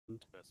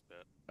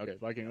Okay,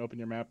 Viking, open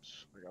your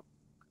maps.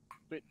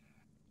 Sweet.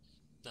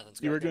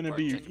 You are going to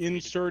be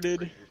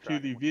inserted to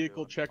the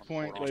vehicle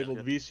checkpoint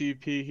labeled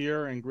VCP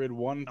here in grid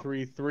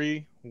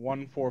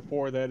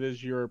 133144. That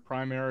is your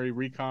primary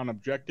recon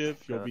objective.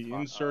 You'll be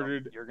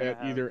inserted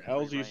at either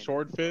LZ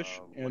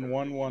Swordfish in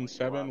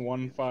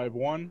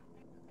 117151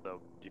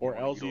 or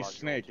LZ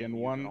Snake in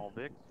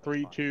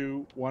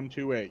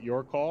 132128.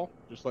 Your call.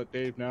 Just let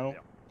Dave know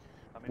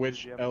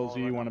which LZ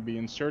you want to be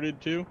inserted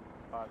to.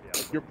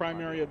 Your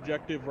primary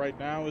objective right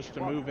now is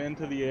to move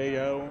into the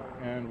AO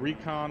and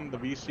recon the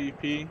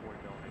VCP.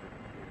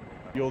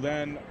 You'll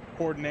then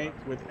coordinate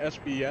with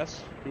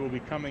SBS, who will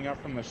be coming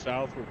up from the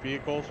south with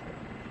vehicles.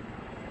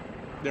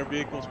 Their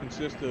vehicles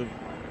consist of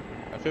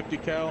a 50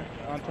 cal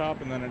on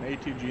top and then an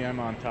ATGM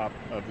on top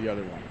of the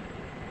other one.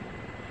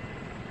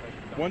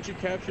 Once you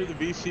capture the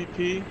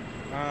VCP,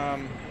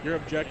 your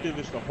objective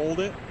is to hold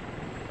it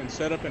and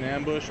set up an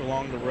ambush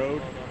along the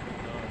road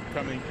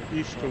coming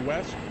east to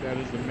west. That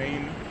is the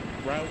main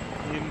route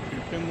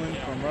into Finland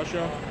from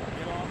Russia.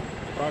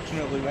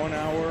 Approximately 1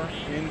 hour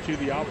into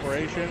the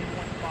operation,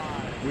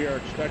 we are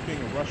expecting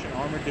a Russian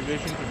armored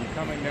division to be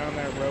coming down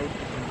that road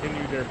to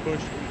continue their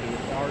push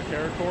into our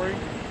territory.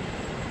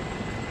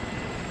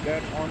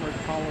 That armored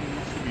column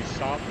needs to be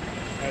stopped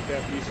at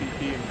that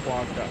VCP and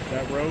clogged up.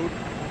 That road,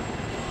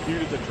 due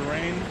to the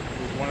terrain,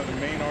 is one of the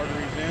main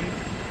arteries in,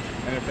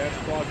 and if that's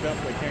clogged up,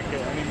 they can't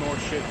get any more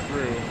shit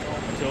through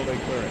until they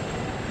clear it.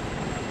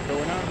 So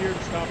we're not here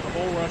to stop the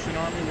whole Russian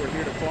army, we're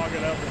here to clog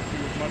it up and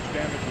do as much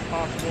damage as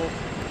possible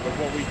with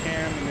what we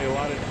can in the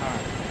allotted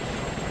time.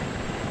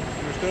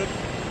 Understood?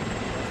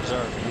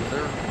 Sir.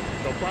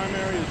 So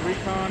primary is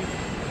recon,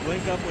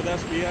 link up with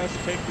SBS,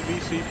 take the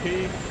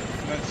VCP,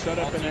 and then set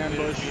up an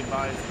ambush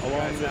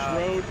along this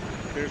road.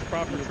 There's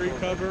proper tree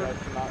cover.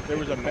 There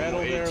was a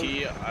battle there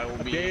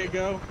a day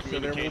ago, so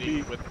there will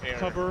be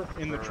cover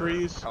in the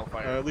trees,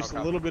 at least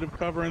a little bit of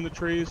cover in the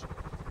trees.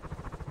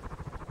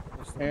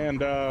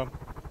 And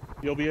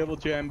you'll be able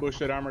to ambush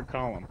that armored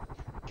column.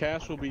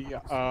 Cass will be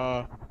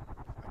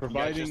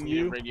providing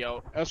you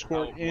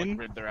escort in.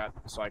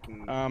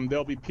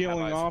 They'll be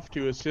peeling off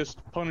to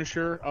assist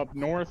Punisher up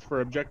north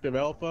for Objective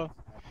Alpha.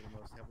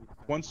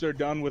 Once they're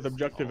done with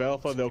Objective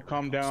Alpha, they'll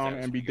come down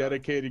and be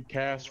dedicated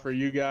Cass for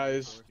you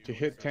guys to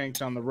hit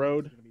tanks on the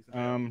road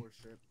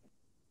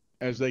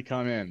as they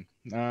come in.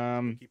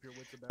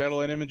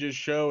 Satellite images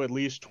show at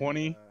least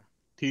 20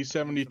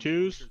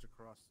 T-72s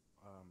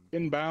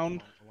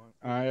inbound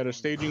at a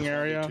staging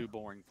area,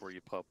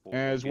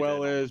 as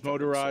well as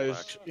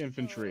motorized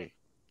infantry.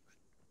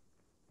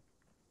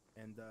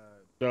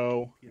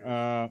 So,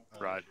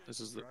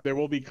 there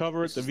will be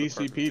cover at the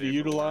VCP to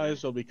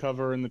utilize. There'll be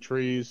cover in the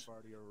trees,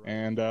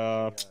 and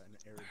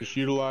just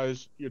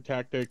utilize your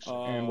tactics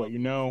and what you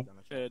know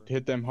to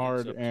hit them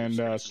hard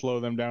and slow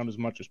them down as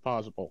much as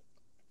possible.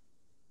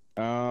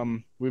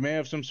 We may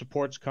have some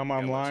supports come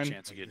online.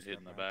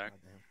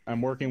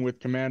 I'm working with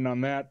Command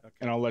on that,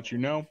 and I'll let you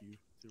know.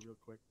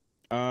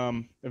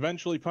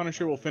 Eventually,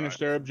 Punisher will finish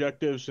their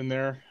objectives, and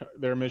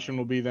their mission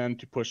will be then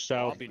to push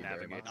south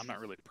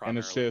and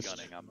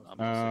assist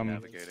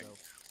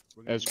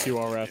as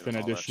QRF and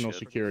additional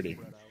security.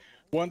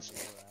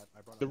 Once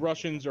the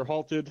Russians are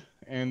halted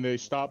and they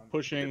stop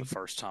pushing,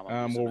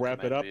 we'll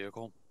wrap it up.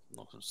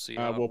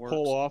 We'll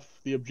pull off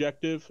the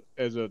objective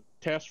as a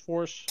task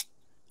force,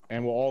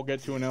 and we'll all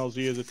get to an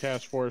LZ as a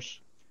task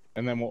force,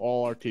 and then we'll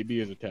all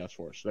RTB as a task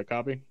force. Is that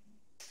copy?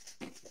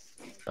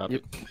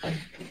 Yep.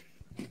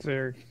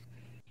 There.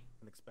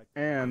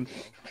 And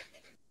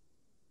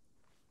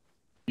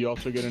you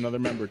also get another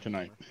member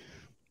tonight.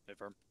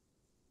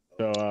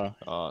 So,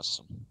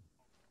 awesome.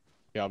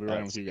 Yeah, I'll be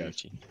riding with you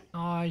guys.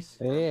 Nice.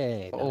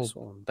 Hey,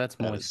 that's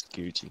moist.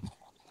 Gucci.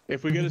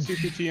 If we get a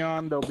CCT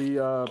on, they'll be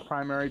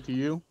primary to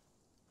you.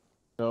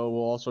 So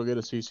we'll also get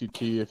a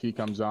CCT if he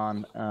comes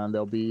on, and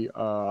they'll be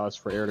us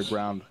for air to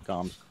ground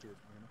comms.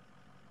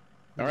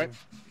 All right.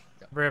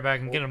 Be right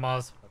back and get him,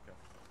 Oz.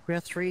 We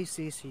have 3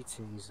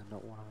 CCTs and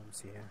not one of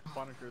them's here.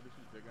 Punisher, this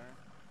is Big Iron.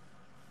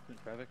 In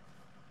traffic.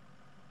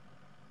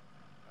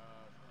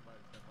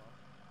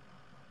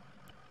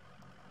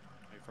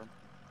 Where you from?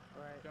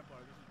 Alright. Templar,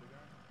 this is Big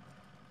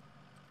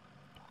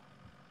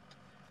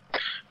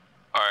Iron.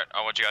 Alright,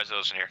 I want you guys to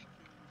listen here.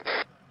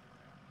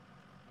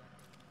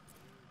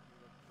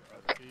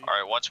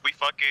 Alright, once we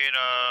fucking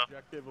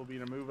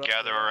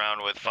gather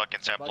around with fucking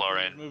Templar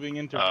and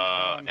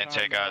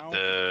take out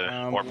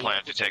the or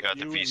plan to take out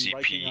the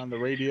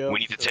VCP, we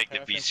need to take the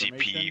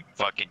VCP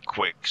fucking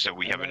quick so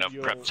we have enough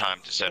prep time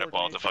to set up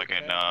all the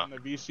fucking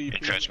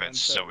entrenchments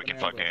so we can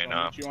fucking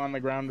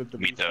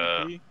meet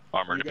the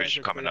armor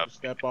division coming up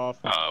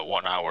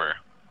 1 hour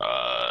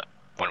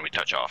when we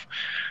touch off.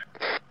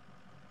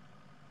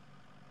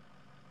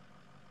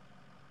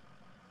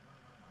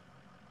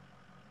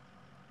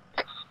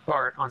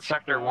 Part on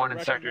Sector 1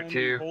 and Sector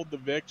 2,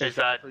 is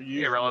that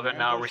irrelevant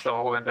now? We're still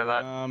holding to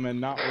that?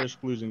 And not risk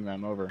losing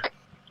them, over.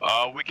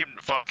 We can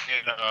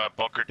fucking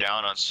bunker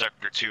down on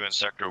Sector 2 and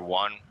Sector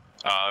 1.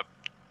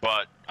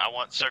 But I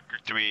want Sector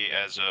 3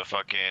 as a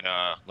fucking,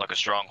 like a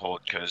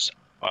stronghold, because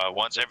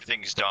once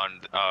everything's done,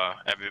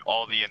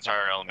 all the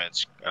entire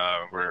elements,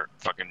 we're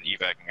fucking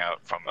evacing out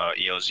from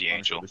ELZ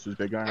Angel. This is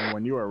Big Iron.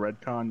 When you are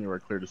Redcon, you are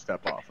clear to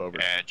step off. Over.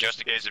 And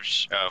just in case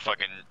if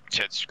fucking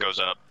tits goes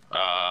up,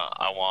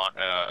 I want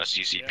a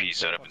CCP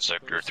set up in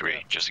Sector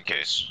 3, just in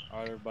case.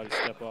 Alright, everybody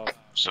step off.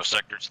 So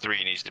Sector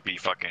 3 needs to be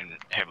fucking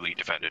heavily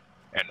defended,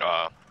 and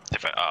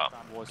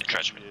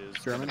entrenchment.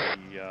 German?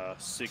 The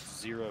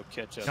 6-0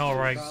 catch-up. No,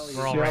 right.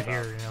 We're all right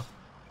here, you know.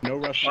 No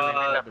rush.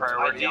 That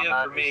priority on idea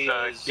that for me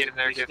is get in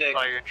there, get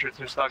all your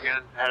entrances dug in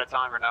ahead of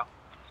time, or no?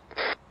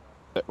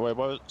 Wait, what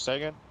was say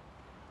again?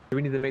 Do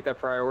we need to make that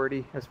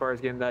priority as far as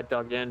getting that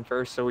dug in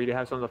first, so we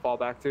have something to fall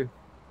back to?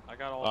 I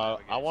got all.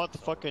 I want the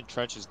fucking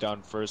trenches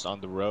done first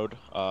on the road.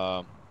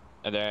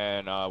 And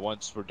then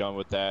once we're done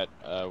with that,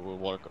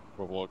 we'll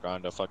work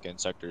on the fucking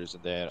sectors,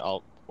 and then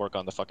I'll work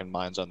on the fucking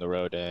mines on the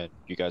road, and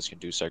you guys can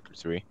do Sector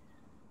 3.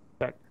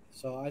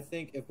 So I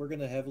think if we're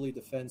going to heavily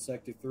defend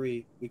Sector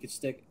 3, we could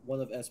stick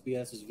one of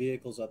SBS's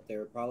vehicles up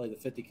there, probably the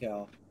 50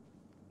 cal,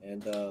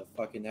 and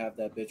fucking have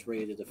that bitch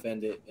ready to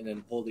defend it, and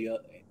then pull the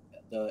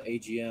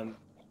AGM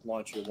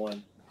launcher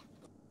one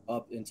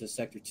up into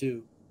Sector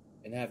 2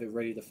 and have it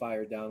ready to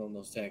fire down on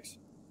those tanks.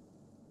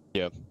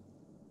 Yeah.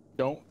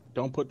 Don't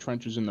put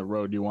trenches in the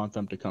road. You want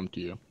them to come to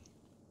you.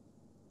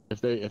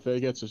 If they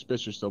get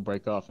suspicious, they'll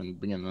break off and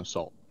begin an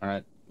assault. All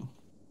right.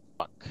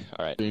 Fuck.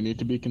 All right. They need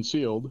to be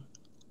concealed.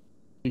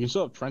 You can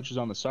still have trenches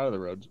on the side of the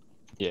roads.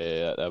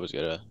 Yeah, that was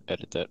gonna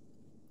edit that.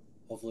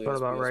 Hopefully, What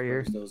about SBS right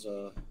here? those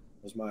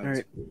mines.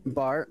 Alright,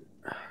 Bart.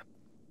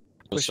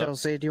 What's Which up?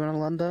 LZ do you want to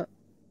land at?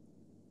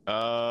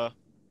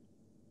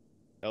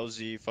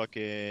 LZ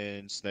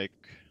fucking Snake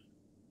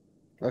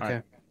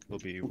Okay. will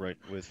be right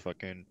with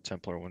fucking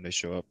Templar when they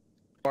show up.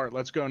 Bart,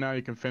 let's go now.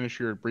 You can finish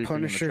your briefing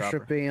in the Punisher chopper.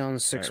 should be on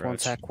 6-1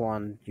 Raj. Tech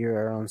 1.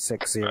 You're on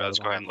 6-0. Alright, let's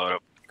go ahead and load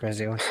up.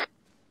 Crazy horse.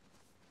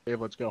 Dave,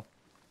 let's go.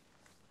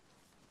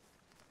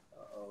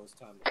 Uh-oh, it's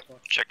time to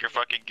fuck. Check your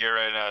fucking gear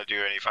and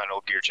do any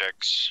final gear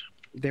checks.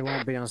 They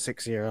won't be on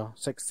 6-0.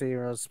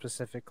 6-0 is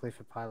specifically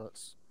for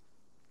pilots.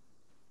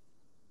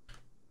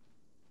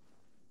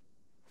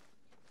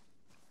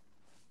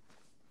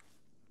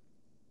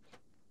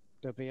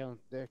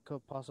 They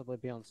could possibly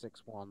be on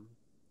 6-1.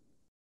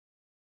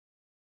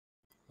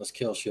 Let's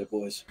kill shit,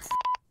 boys.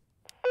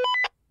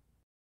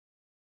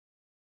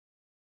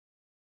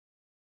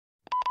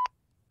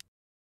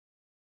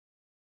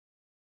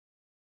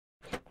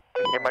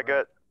 Get my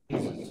gut.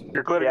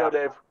 You're clear to go,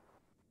 Dave.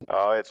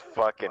 Oh, it's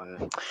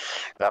fucking.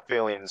 That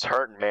feeling's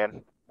hurting,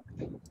 man.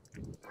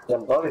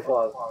 Them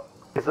butterflies.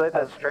 It's like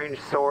that strange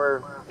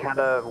sore, kind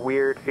of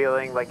weird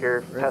feeling, like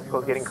your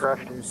testicles getting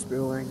crushed. Do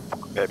spewing.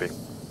 Baby.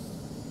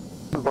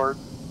 Bart,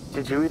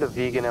 did you eat a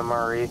vegan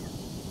MRE?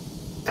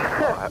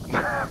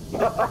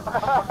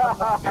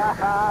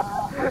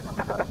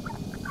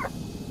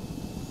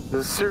 This is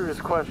a serious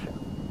question.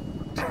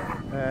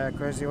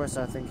 Crazy horse,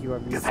 I think you are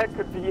muted. That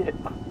could be it.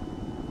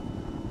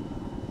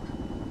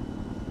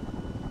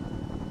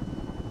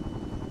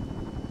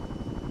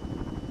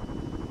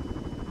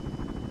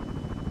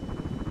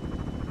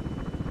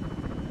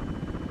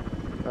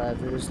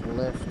 Drivers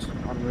left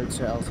en route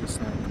to LZ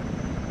Snake.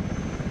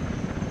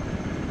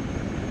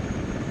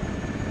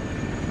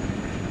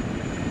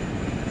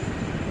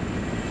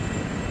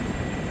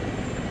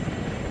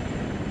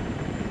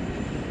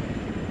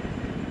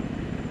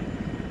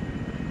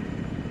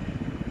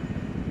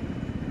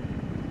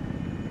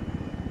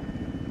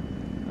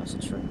 That's a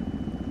tree.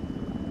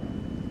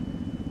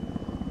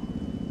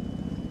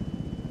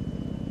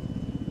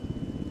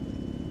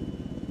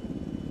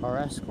 Our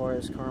escort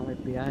is currently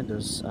behind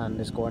us and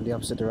is going the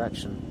opposite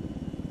direction.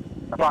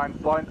 Fine.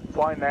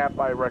 Fly nap.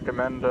 I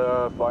recommend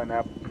fly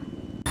nap.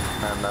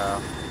 And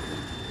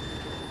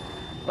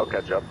I'll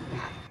catch up.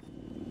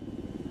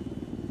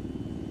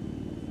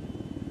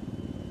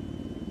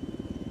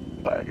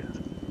 Flag.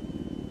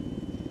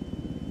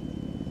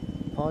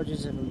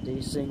 Apologies if I'm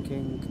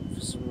desyncing.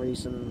 For some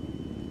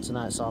reason,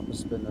 tonight's op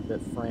has been a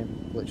bit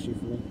frame glitchy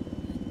for me.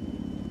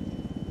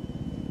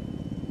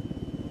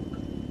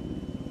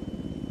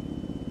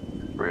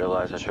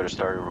 Realize I should have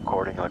started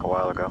recording like a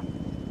while ago.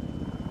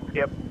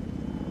 Yep.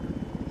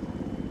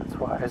 That's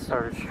why I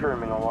started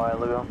streaming a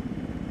while ago.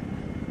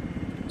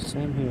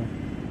 Same here.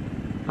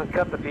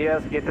 Cut the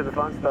BS, get to the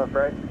fun stuff,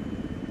 right?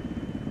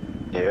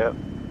 Yep.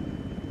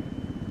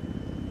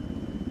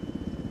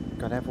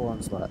 God,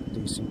 everyone's like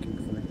desyncing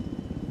for me.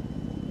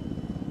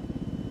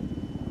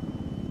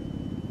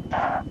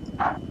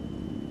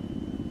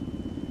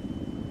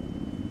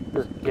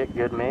 Just get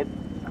good, mate.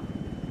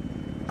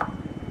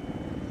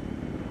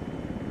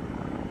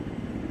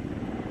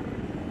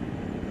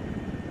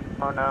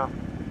 Oh no.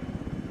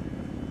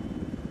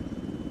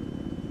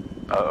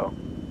 Uh-oh.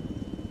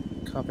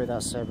 Copy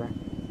that, Saber.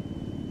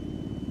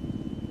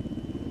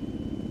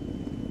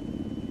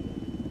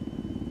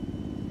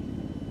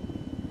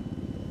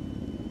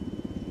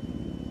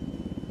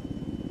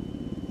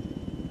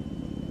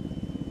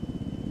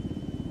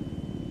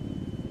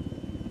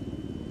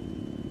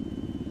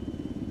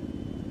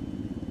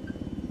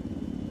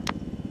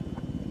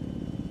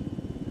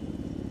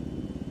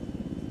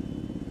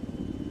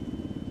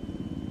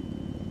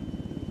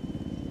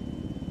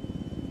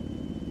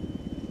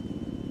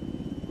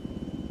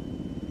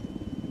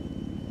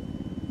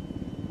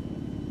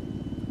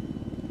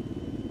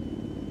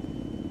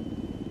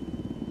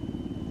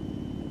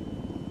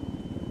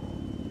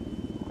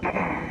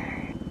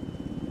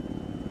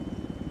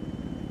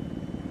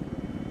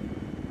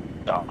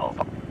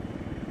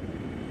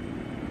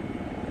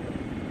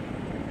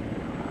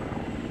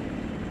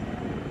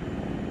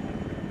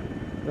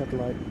 Red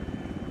light.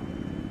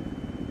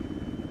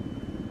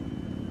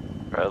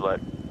 Red light.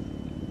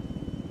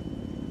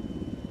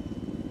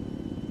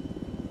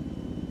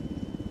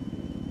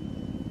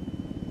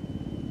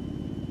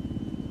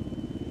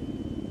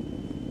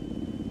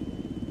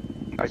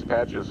 Nice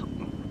patches.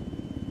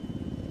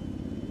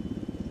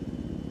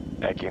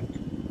 Thank you.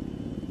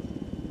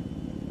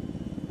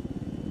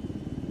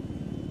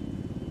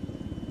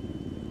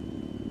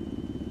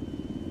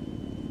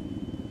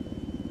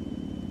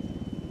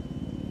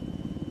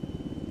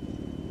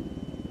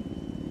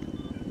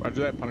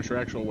 Roger that. Punisher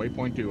actual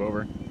waypoint 2,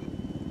 over.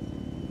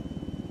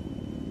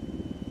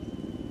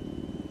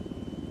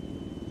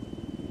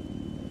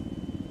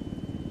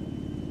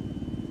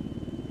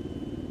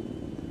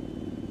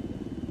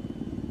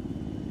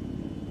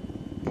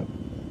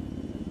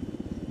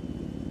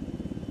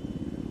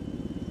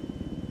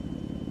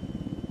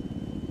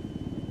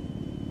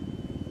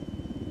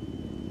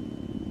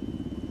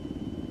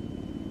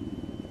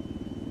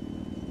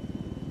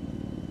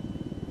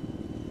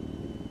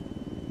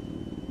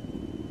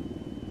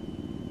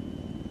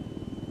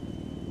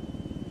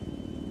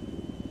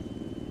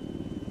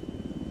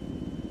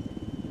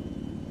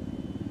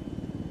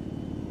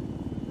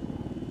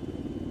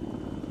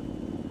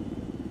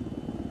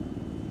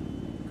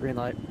 Green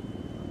light.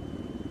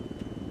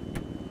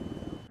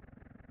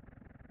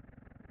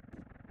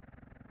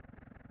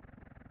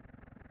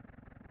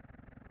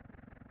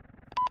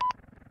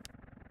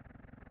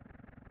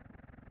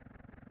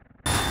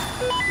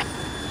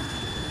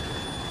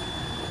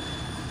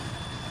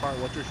 Alright,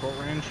 what's your short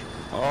range?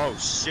 Oh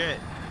shit.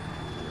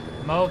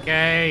 I'm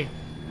okay.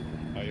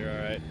 Oh, you're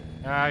alright.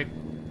 I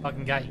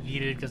fucking got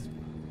yeeted because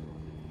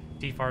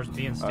D-Far's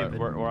being stupid.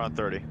 We're on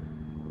 30.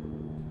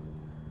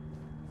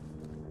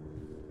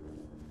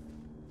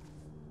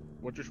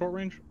 What's your short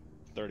range?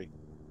 30.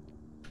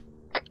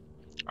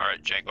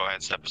 Alright, Jake, go ahead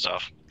and step us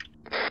off.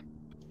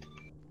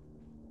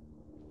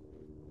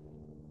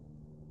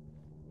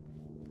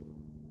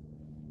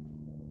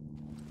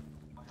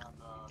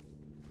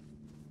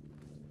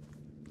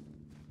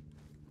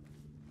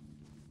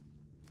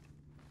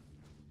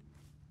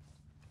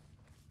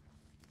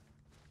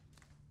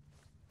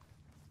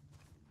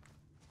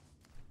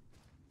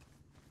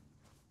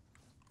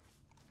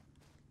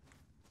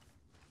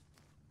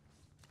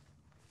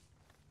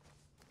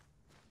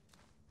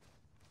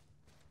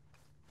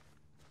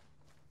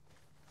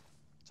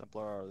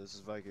 Templar, this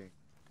is Viking.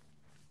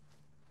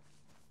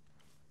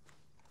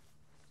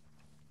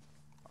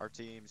 Our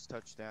team's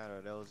touched down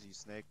at LZ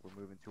Snake. We're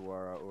moving to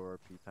our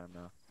ORP time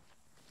now.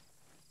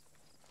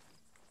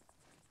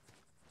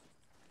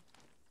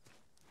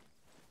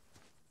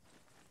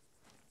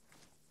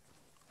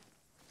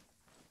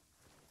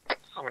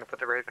 I'm gonna put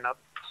the Raven up.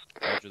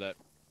 Roger that.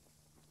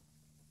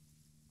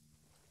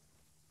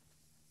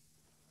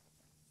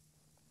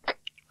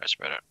 I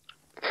spread it.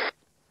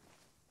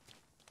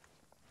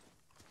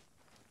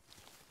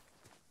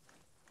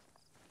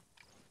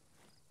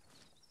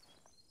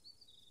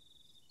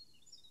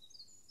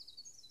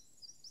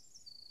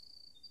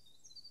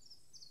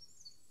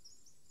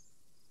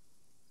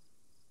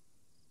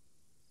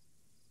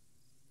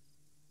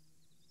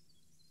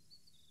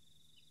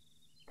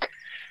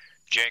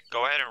 Jake,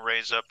 go ahead and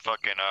raise up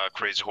fucking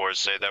Crazy Horse.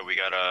 Say that we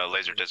got a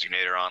laser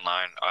designator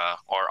online,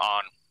 or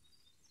on,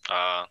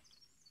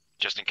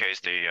 just in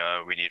case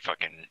we need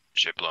fucking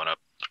shit blown up.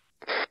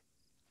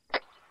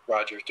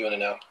 Roger, doing it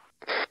now.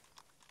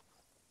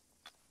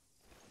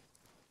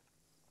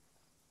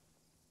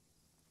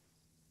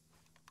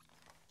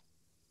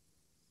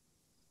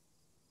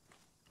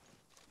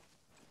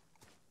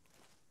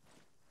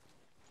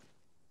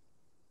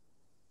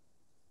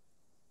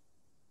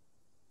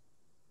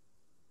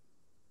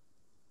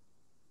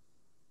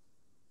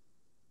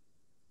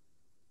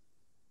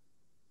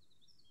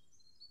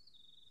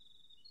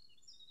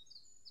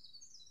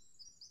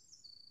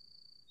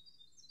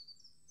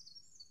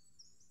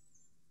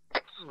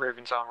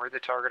 Raven's on, read the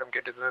target, I'm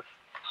good to move.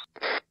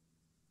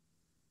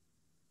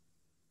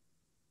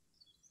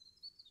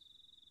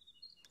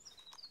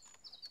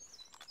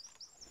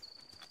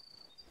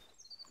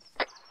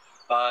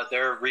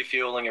 They're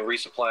refueling and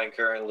resupplying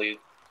currently,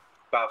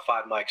 about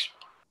 5 mics.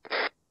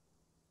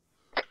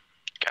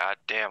 God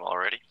damn,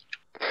 already?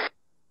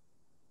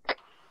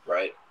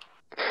 Right.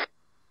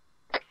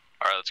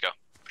 Alright, let's go.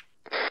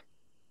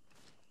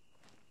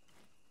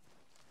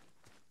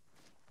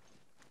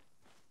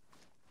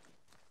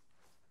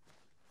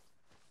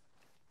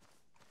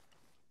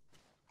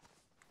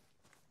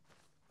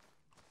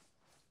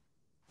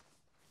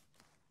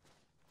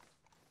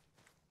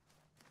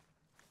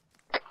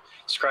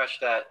 Scratch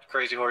that.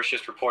 Crazy Horse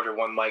just reported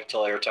 1 mic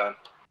till airtime.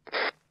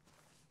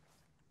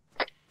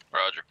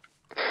 Roger.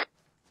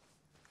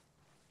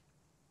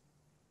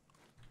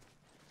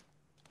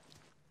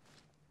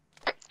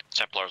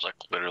 Templar's like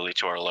literally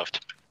to our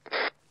left.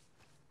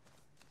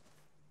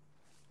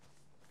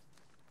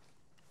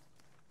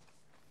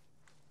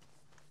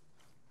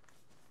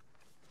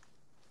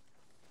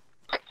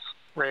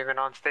 Raven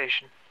on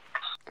station.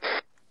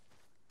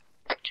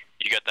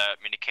 You got that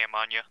minicam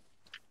on you?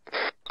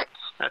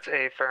 That's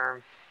A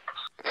firm.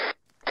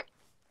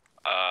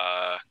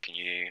 Can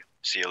you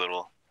see a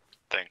little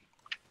thing?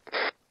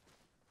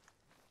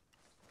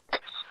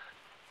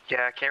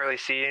 Yeah, I can't really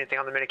see anything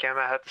on the minicam.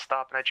 I have to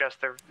stop and adjust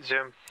the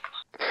zoom.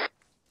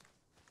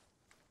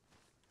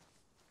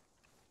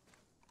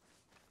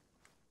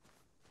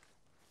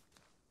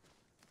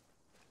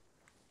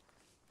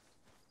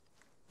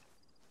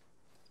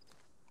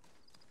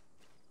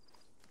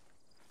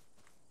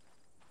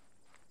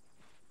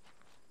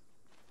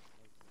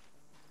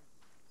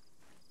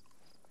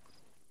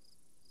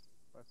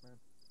 Man.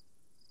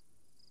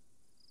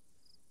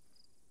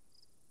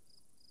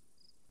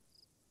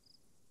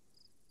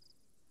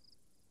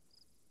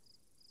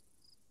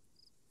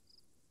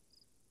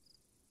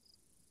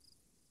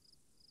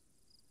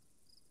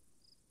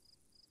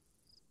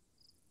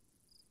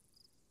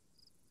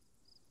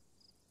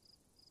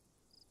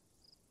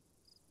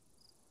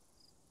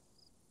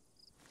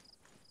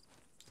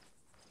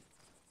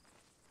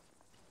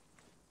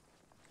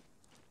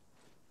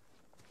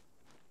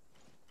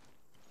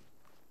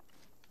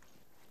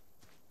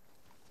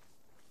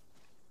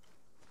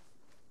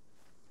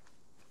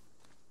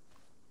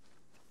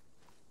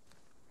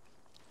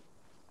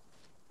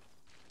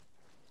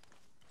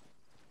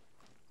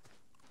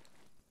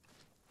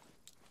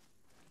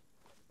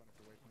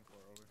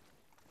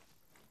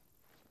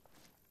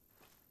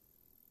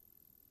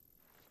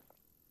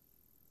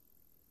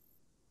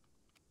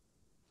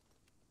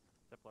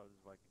 This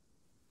is Viking.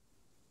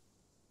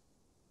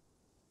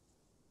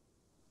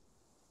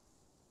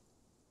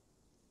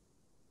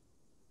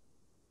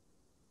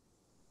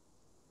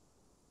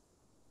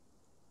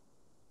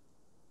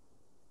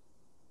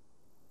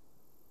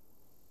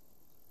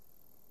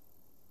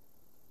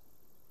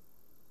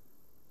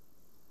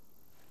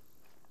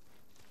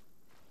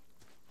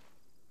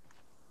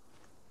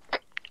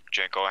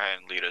 Jen, go ahead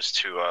and lead us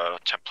to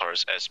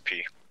Templar's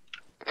SP.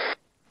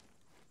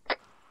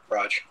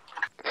 Raj.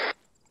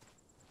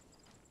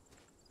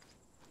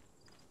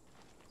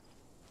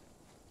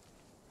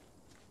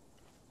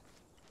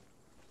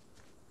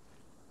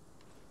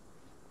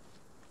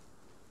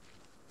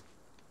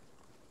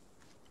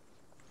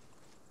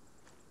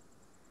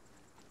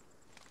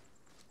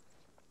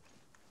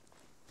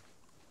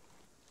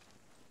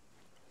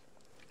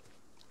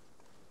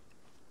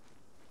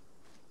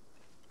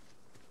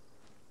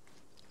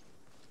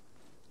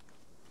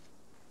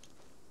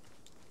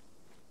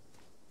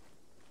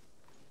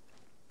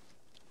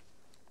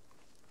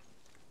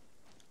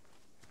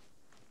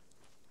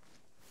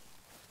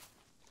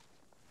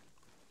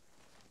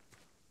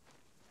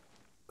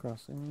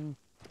 Crossing.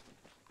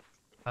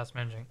 Fast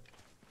managing.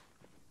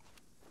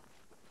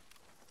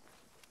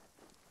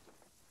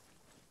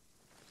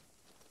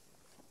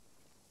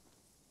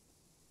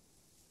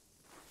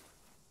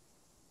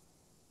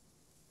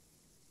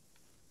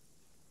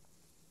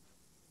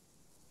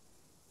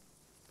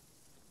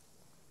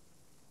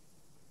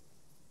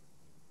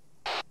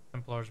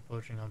 Templars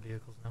approaching on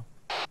vehicles now.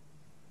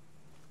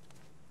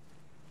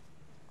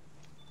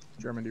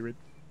 German, do you read?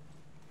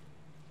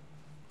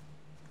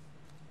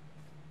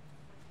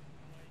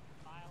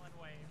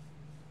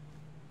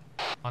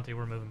 Monty,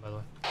 we're moving, by the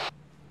way.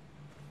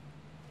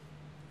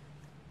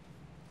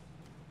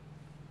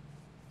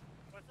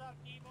 What's up,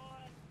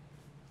 D-boy?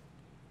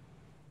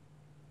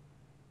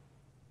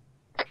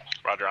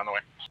 Roger, on the way.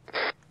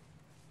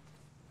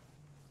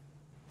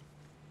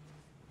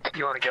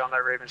 You want to get on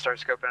that Raven, start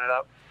scoping it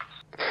out?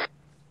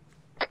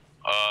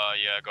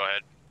 Yeah, go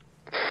ahead.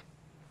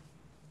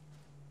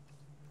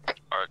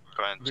 Alright,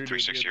 go ahead and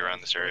 360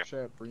 around this area.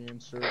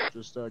 Reinsert,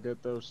 just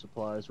get those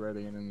supplies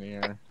ready and in the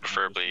air.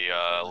 Preferably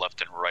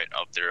left and right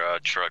of their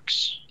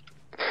trucks.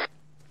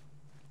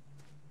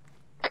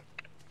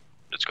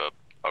 Let's go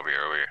over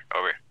here, over here,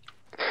 over here.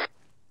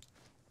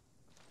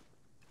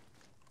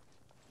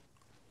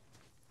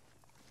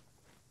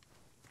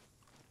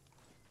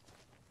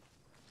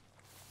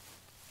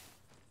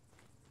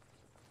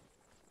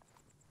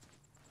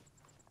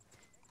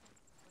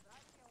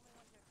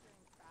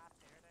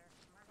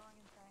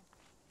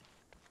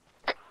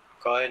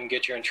 Go ahead and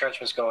get your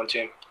entrenchments going,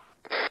 team.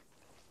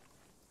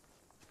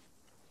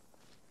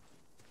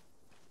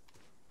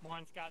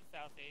 One Scott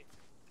southeast.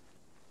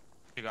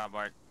 You got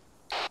Mark.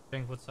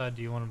 Think what side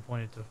do you want him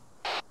pointed to?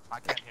 I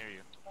can't hear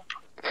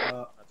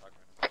you.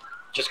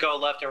 Just go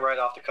left and right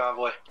off the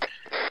convoy.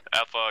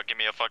 Alpha, give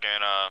me a fucking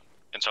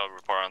intel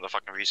report on the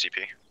fucking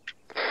VCP.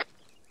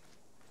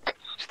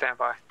 Stand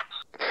by.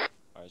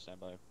 Alright, stand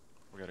by.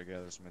 We gotta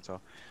gather some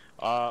intel.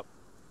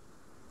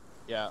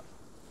 Yeah.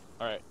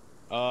 Alright.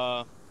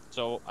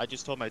 So I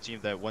just told my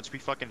team that once we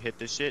fucking hit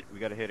this shit, we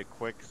gotta hit it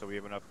quick so we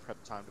have enough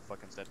prep time to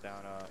fucking set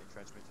down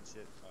entrenchments and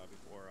shit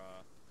before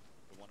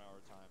the 1 hour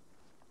time.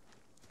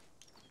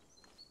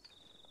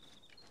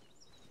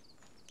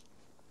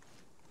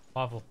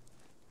 Waffle.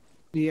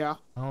 Yeah.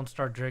 I want to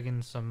start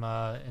digging some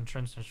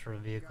entrenchments for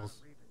the vehicles.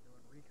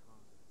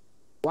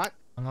 What?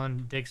 I'm going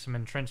to dig some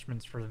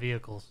entrenchments for the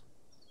vehicles.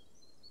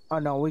 Oh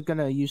no, we're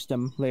gonna use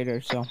them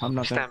later, so I'm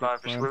not gonna stand by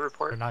for salute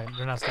report.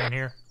 They're not staying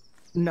here.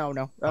 No,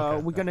 no.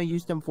 Okay, we're gonna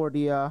use them for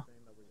the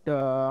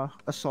the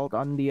assault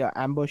on the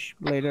ambush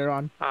later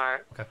on.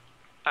 Alright. Okay.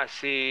 I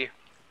see.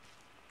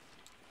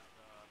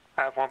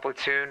 I have one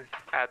platoon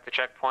at the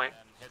checkpoint.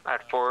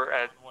 At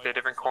the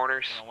different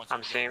corners.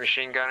 I'm seeing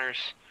machine gunners.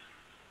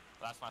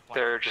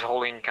 They're just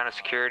holding kind of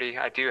security.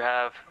 I do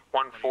have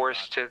one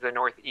force to the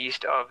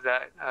northeast of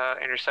that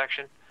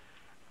intersection.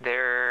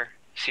 There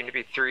seem to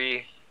be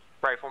 3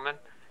 riflemen,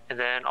 and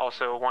then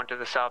also one to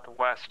the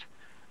southwest,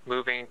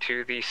 moving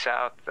to the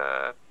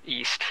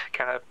southeast,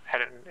 kind of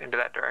heading into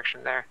that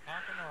direction there.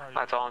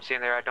 That's all I'm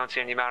seeing there. I don't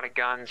see any mounted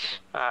guns.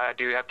 I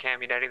do have cam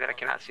netting that I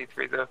cannot see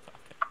through though.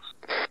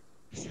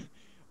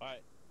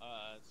 Alright,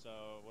 so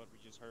what we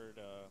just heard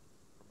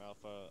from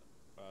Alpha,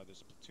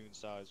 there's a platoon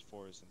size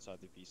force inside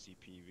the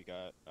VCP. We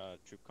got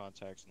troop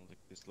contacts in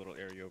this little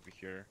area over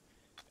here.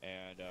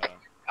 And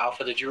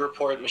Alpha, did you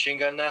report machine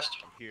gun nest?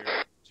 Here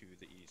to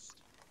the east.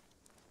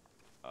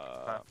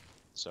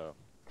 So.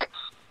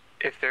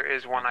 If there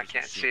is one, I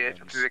can't see it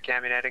through the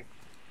cam netting.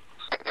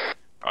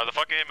 Are the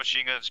fucking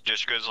machine guns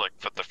just good like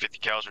the 50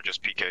 cals or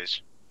just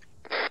PKs?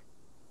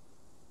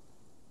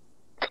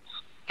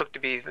 Look to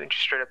be just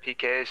straight up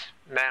PKs.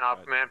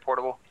 Man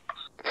portable.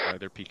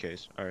 They're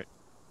PKs. Alright.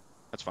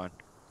 That's fine.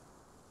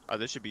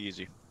 This should be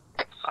easy.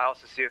 I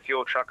also see a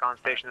fuel truck on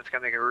station that's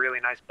gonna make a really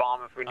nice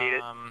bomb if we need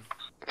it.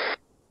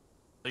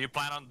 So you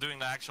plan on doing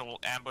the actual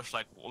ambush,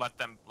 like let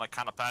them like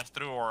kind of pass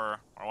through, or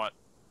what?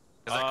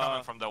 Because they're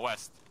coming from the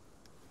west.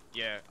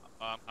 Yeah,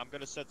 I'm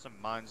gonna set some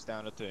mines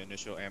down at the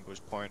initial ambush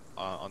point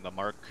on the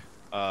mark.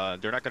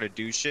 They're not gonna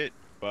do shit,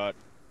 but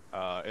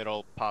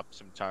it'll pop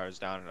some tires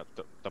down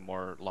the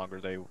more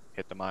longer they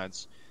hit the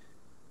mines.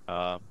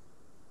 And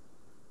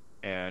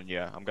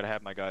yeah, I'm gonna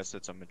have my guys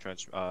set some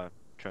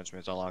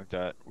entrenchments along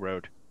that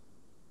road.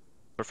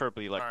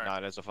 Preferably like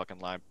not as a fucking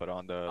line, but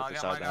on the side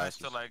of the I'll get my guys houses.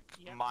 to like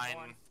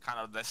mine kind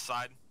of this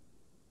side,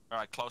 or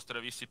like close to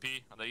the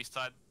VCP on the east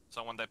side.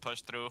 So when they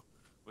push through,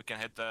 we can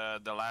hit the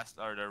last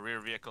or the rear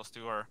vehicles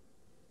too, or.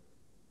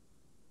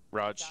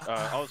 Raj.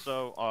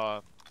 Also,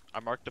 I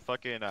marked the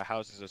fucking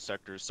houses as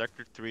sectors.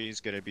 Sector 3 is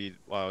gonna be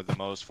the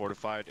most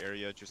fortified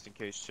area, just in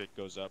case shit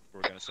goes up.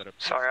 We're gonna set up.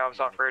 Sorry, I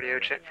was off radio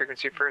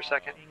frequency for a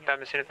second. Did I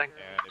miss anything?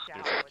 And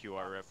if there's a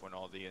QRF when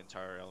all the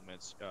entire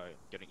elements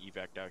getting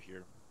evac'd out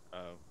here,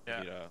 we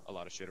need a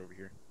lot of shit over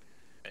here.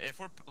 If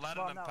we're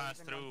letting them pass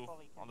through,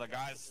 on the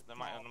guys,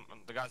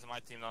 the guys in my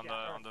team on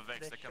the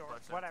Vicks, they can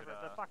push whatever.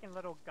 The fucking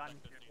little gun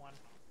one.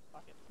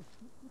 Fuck it.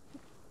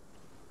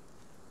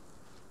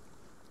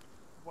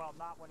 Well,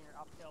 not when you're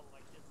uphill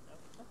like this,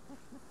 though.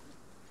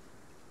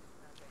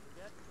 Okay,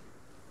 you good?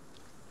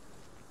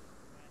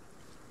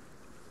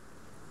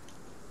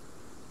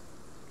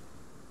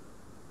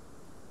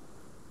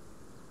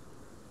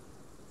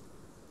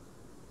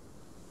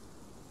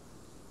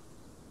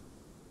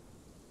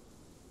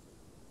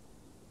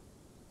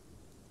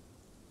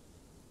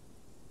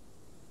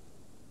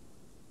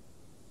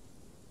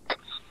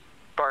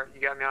 Bart,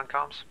 you got me on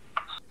comms?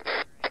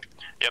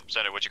 Yep,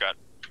 send it. What you got?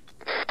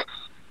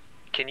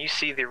 Can you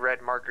see the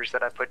red markers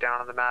that I put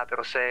down on the map?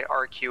 It'll say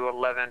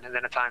RQ11 and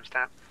then a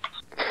timestamp.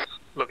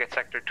 Look at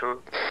sector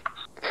 2.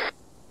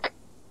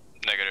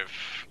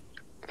 Negative.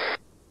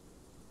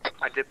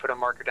 I did put a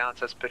marker down that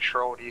says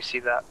patrol. Do you see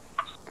that?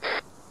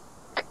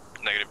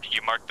 Negative. Did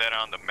you mark that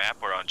on the map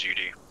or on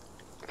GD?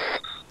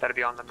 That'll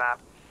be on the map.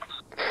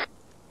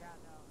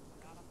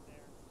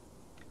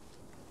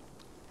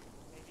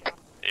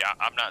 Yeah,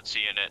 I'm not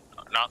seeing it.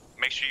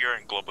 Make sure you're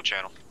in global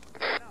channel.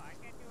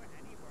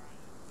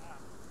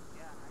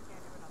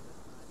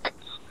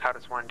 How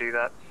does one do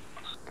that?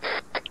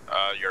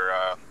 You're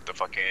the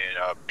fucking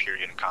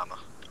period and comma.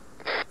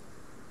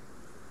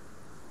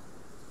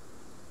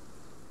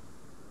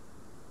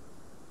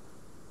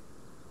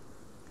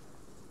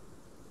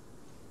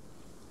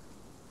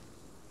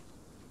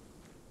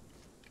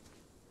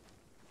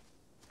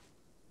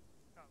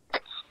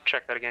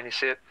 Check that again. You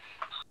see it?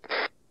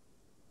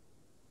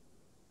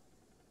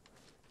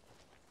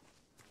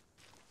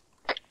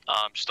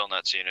 I'm still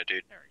not seeing it,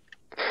 dude.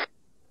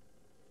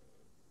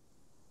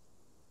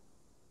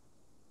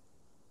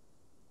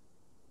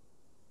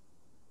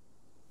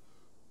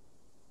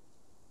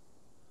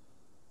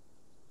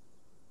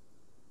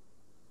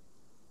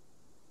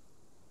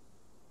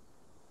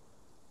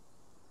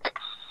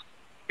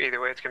 Either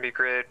way, it's gonna be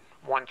grid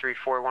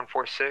 134,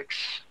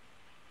 146,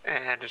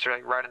 and it's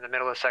like right in the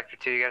middle of sector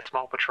 2. You got a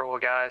small patrol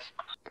of guys.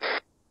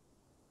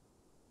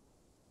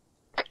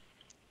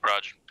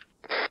 Roger.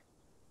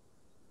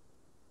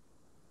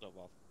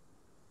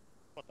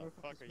 What the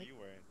fuck are you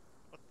wearing?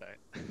 What the?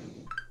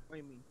 What do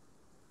you mean?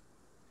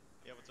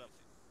 Yeah, what's up?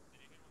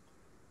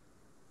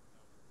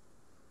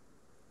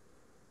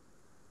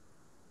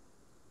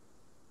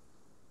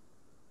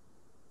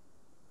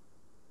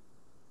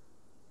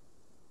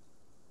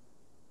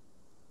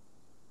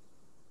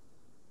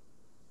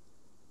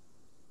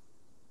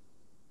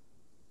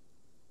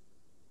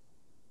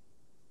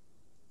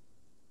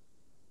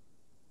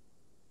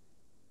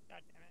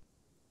 God damn it.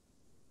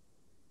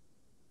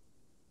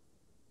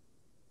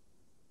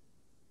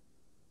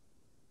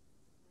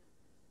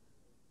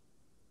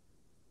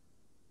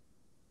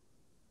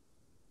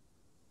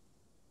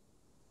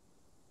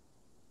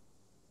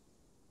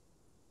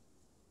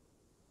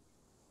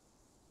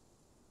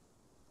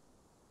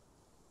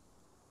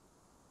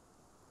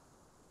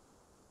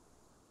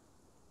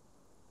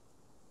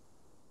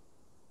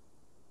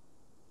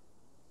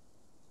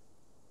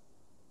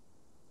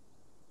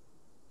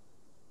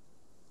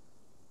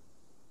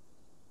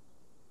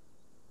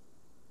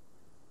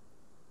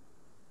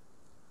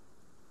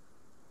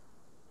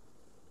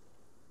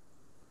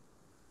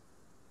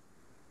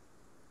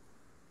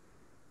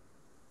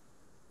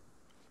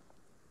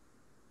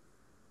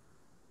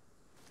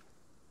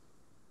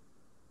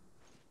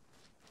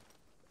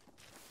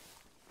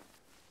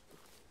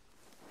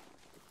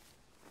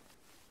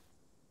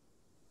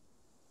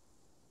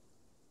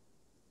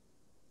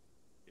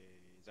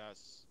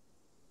 Jesus.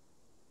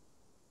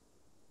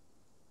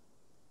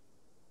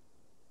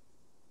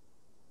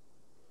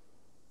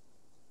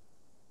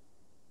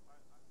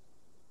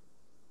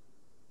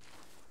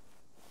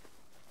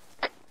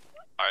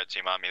 Alright,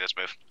 team on me, let's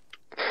move.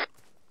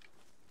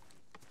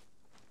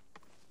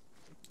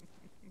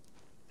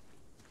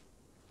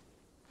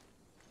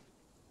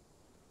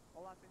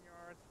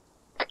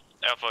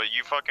 Alpha,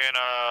 you fucking,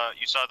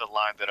 you saw the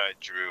line that I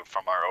drew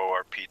from our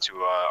ORP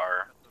to,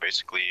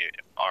 basically,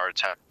 our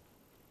attack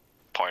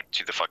point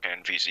to the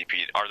fucking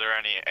VCP. Are there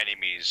any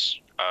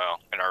enemies,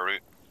 in our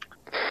route?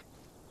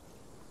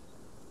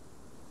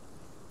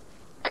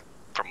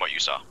 From what you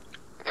saw.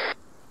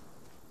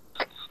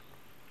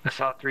 I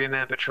saw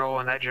 3-man patrol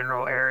in that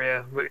general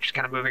area, which is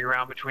kind of moving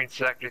around between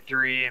Sector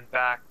 3 and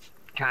back,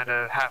 kind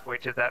of halfway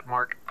to that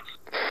mark.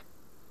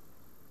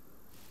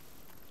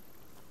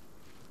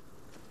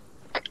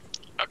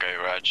 Okay,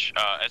 Raj.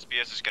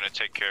 SBS is gonna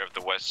take care of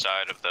the west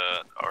side of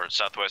the, or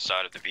southwest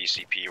side of the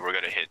VCP. We're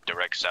gonna hit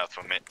direct south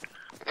from it.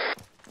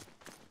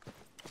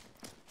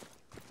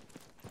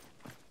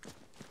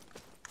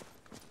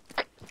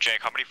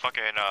 Jake, how many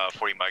fucking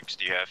 40 mics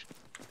do you have?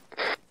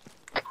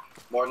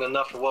 More than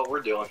enough for what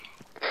we're doing.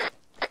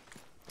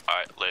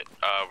 Alright, lit.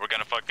 We're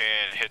gonna fucking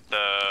hit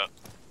the...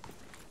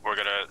 We're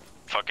gonna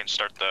fucking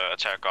start the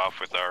attack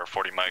off with our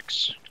 40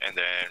 mics, and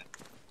then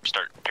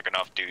start picking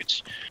off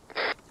dudes.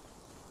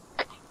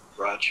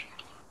 Raj.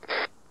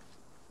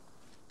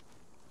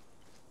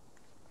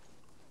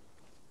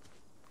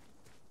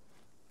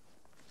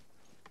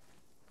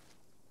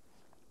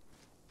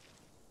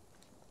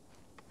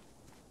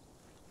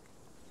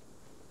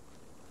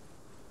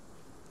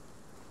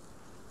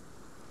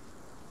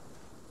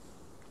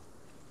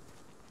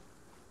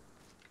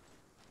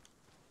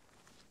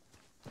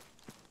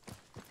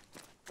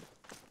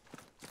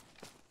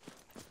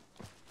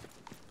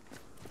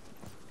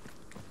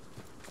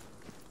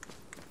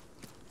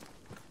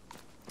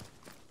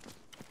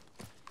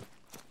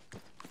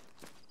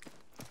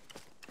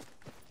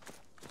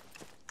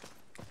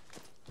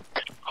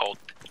 Hold.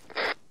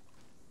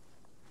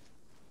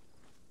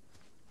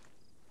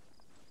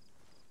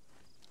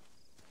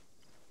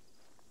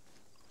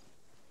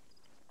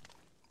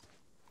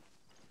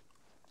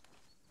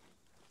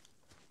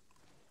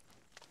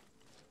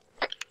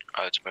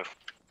 Alright, let's move.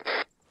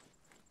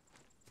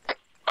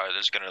 Alright,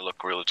 this is gonna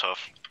look really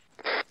tough.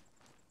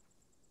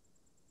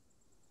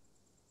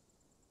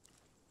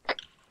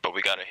 But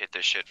we gotta hit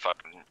this shit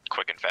fucking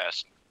quick and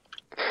fast.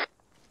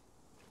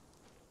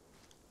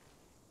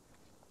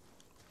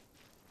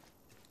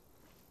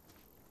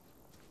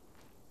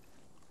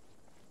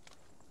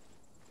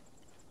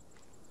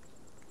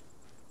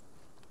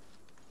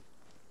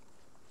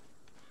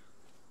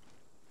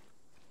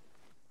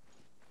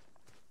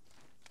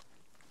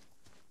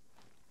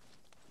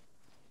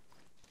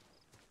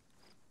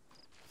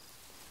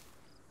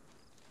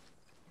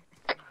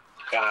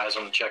 Guys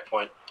on the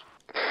checkpoint.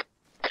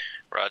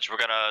 Raj, we're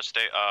gonna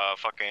stay,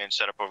 fucking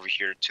set up over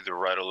here to the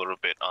right a little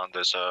bit on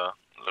this,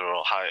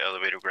 little high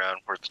elevated ground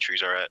where the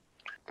trees are at.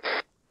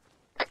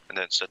 And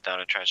then set down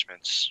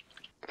entrenchments.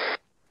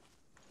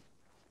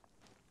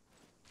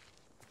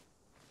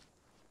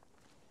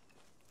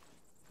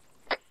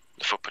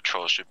 The foot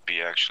patrol should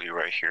be actually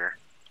right here.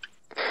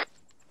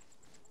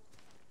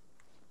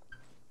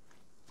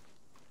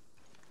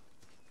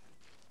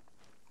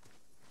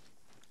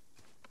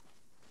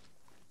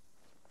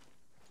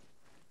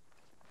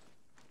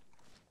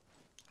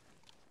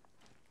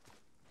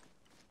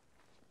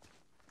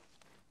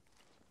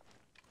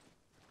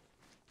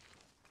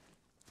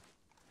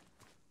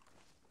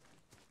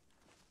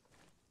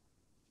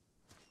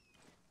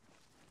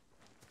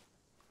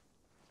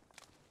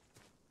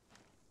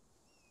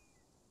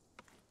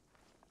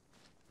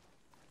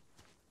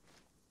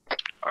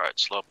 Alright,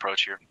 slow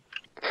approach here.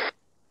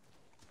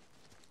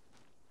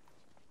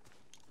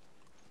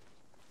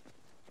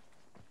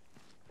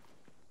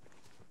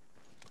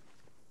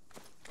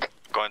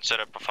 Go ahead and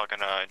set up a fucking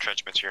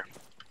entrenchments here.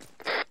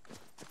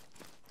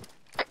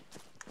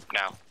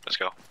 Now, let's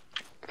go.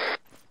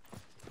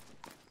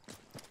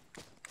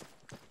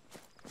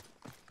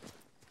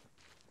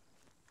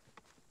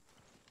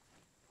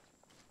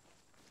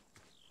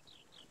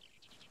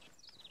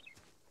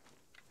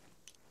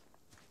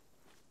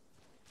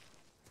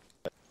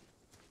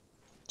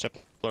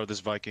 Templar,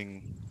 this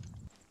Viking.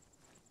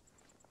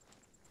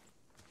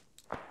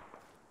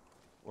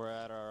 We're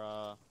at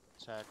our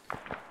attack.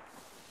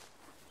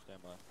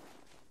 Stand by.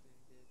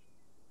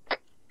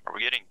 Are we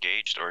getting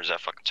engaged or is that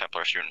fucking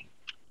Templar shooting?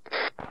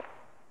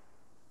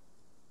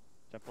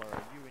 Templar,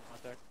 are you in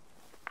contact?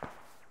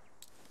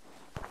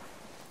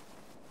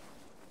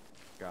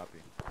 Copy.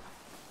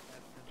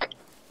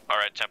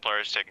 Alright, Templar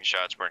is taking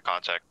shots, we're in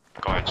contact.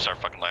 Go ahead and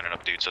start fucking lining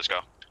up dudes, let's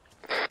go.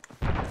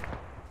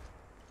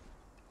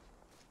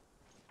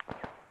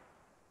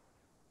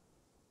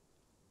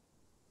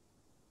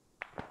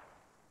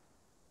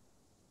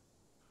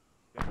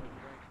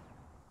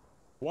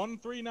 One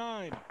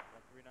 139.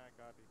 139,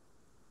 copy.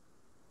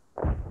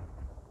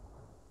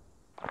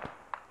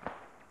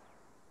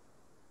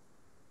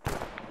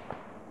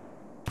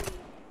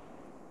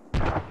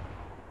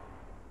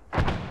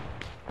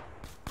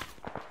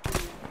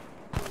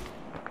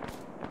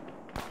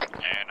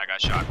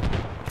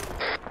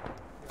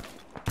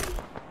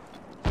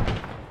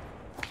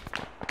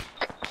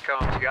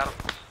 got him?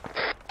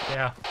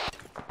 Yeah.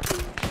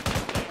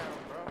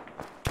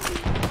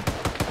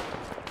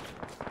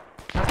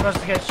 Not supposed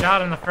to get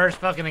shot in the first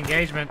fucking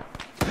engagement.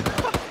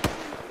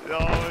 No,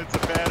 it's a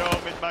bad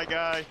omen, my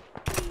guy.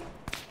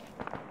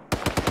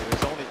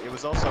 It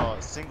was also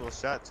a single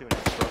shot too, and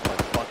it broke my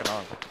fucking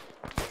arm.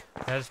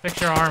 Yeah, just fix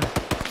your arm.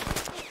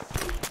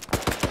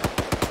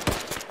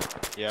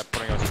 Yeah,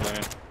 putting out some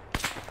linen.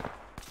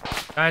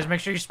 Guys, make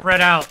sure you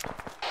spread out.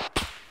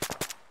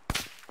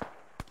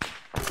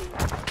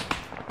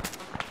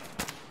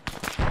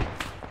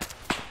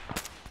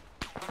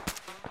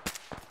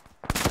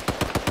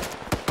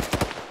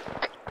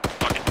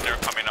 Fucking, they're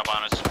coming up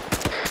on us.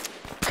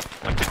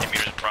 Like 50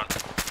 meters in front.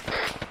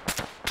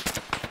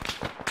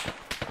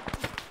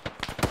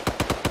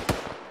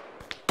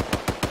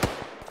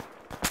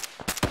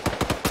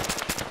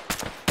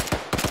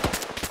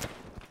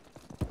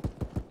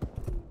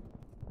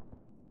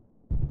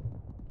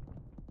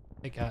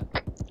 Hey, cat.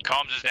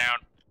 Comms is down.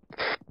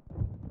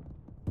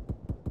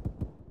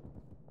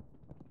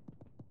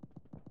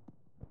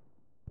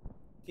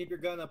 Keep your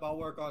gun up. I'll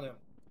work on him.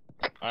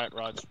 Alright,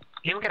 Raj.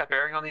 Anyone got a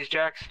bearing on these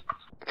jacks?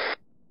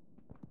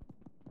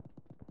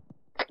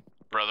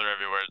 Brother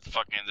everywhere.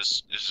 Fucking,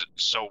 this is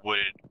so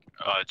wooded.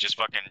 Just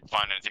fucking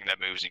find anything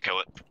that moves and kill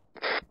it.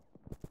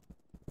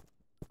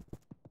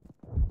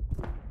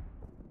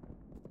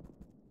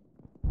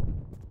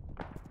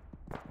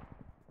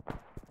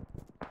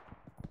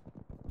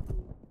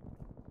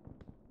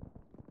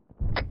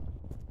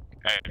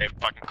 Hey,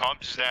 fucking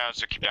comms is down,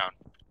 so keep down.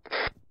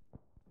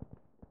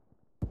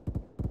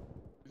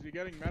 Is he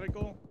getting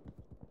medical?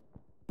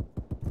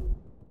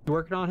 You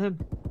working on him?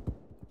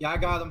 Yeah, I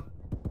got him.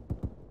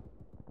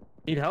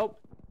 Need help?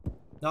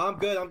 No, I'm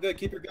good. I'm good.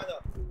 Keep your gun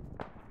up.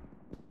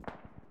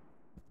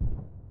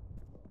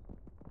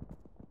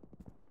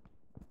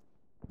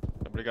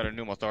 Somebody got a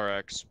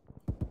pneumothorax.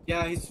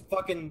 Yeah, he's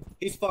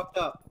fucked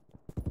up.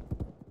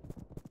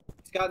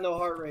 He's got no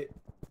heart rate.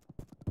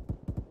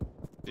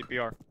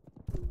 CPR.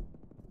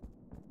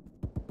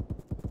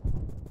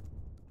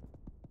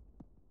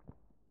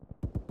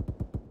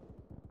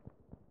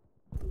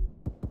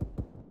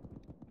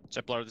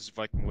 Templar, this is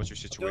Viking. What's your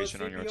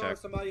situation on your attack?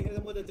 Somebody hit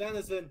him with a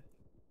denizen.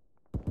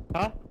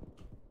 Huh?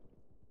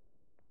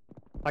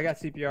 I got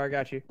CPR, I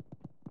got you.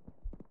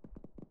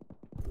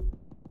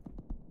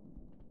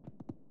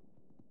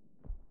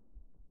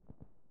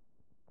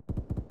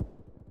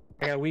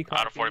 I got a weak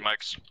Out of 40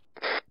 mics.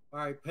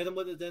 Alright, hit him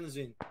with a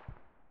denizen.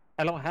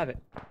 I don't have it.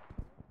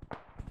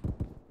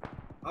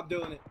 I'm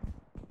doing it.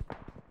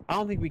 I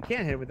don't think we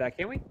can hit it with that,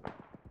 can we?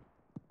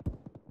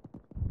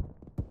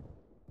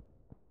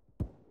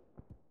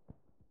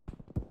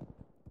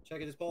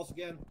 Checking his pulse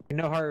again.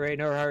 No heart rate,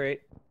 no heart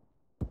rate.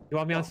 You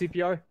want me on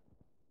CPR?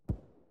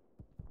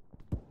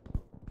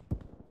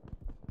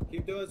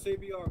 Keep doing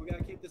CPR. We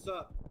gotta keep this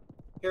up.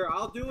 Here,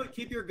 I'll do it.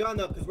 Keep your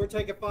gun up because we're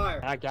taking fire.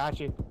 I got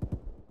you.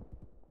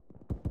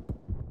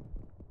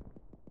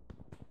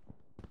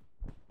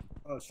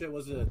 Oh shit,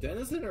 was it a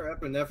denizen or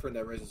epinephrine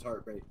that raises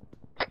heart rate?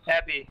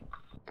 Epi.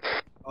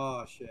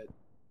 Oh shit.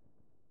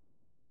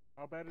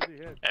 How bad is he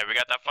hit? Hey, we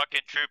got that fucking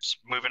troops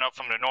moving up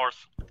from the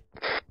north.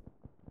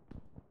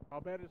 How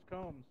bad is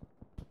Combs?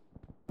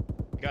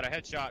 You got a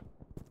headshot.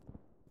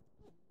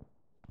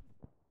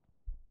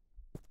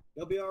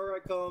 You'll be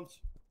alright, Combs.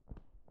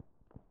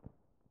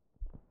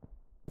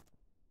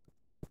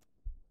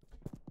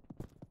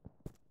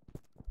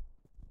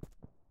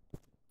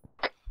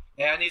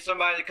 Yeah, I need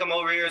somebody to come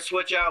over here and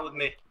switch out with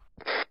me.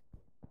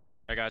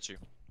 I got you.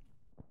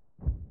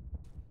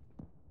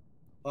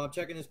 Oh, I'm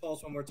checking his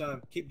pulse one more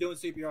time. Keep doing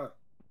CPR.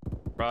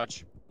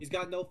 Raj. He's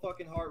got no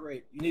fucking heart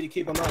rate. You need to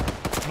keep him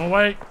up. I'm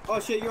away. Oh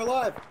shit, you're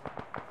alive.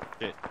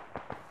 Shit.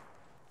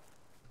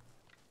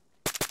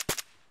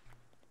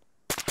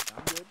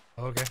 I'm good.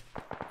 Okay.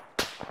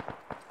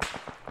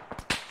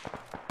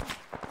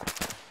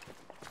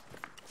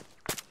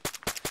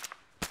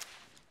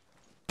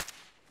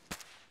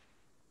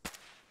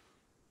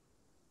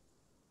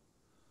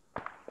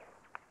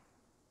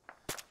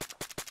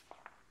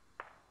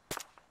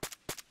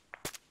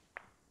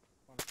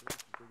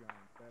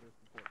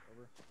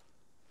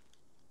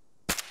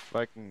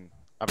 Viking.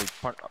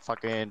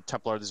 Fucking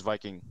Templar, this is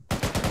Viking.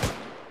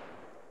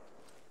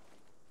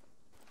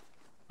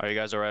 Are you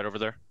guys alright over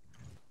there?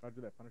 Roger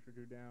that. Punisher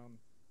 2 down.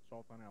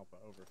 Assault on Alpha.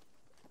 Over.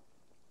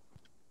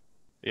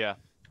 Yeah.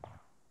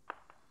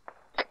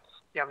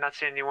 Yeah, I'm not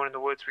seeing anyone in the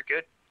woods. We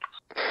good?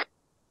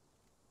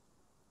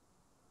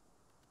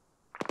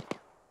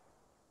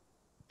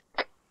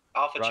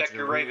 Alpha, Roger, check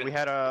your Raven. We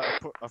had a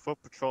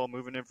foot patrol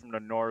moving in from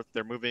the north.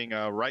 They're moving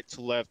right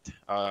to left.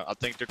 I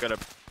think they're gonna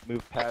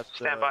move past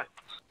Stand by.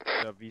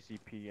 The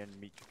VCP and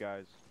meet you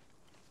guys.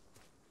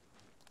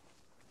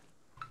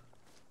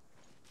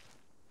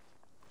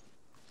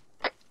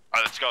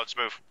 Alright, let's go, let's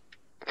move.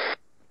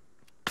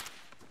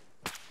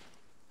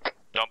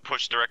 Don't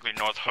push directly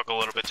north, hook a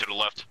little bit to the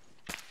left.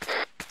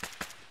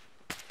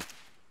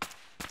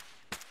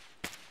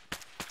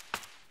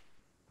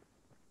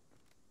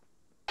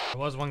 There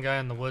was one guy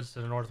in the woods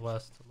to the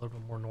northwest, a little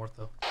bit more north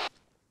though.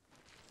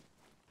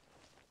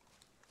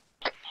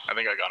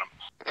 think I got him.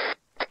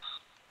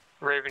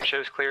 Raven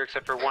shows clear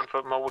except for 1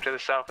 foot mobile to the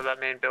south of that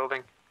main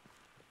building.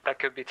 That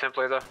could be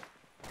Templar though.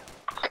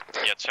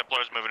 Yeah,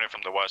 Templar's moving in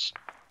from the west.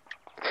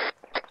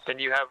 Then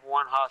you have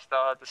 1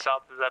 hostile at the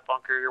south of that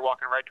bunker. You're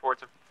walking right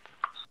towards him.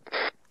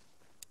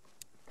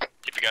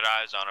 If you got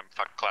eyes on him,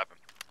 fucking clap him.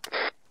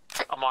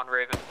 I'm on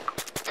Raven.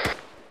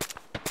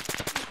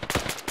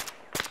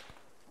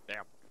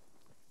 Damn.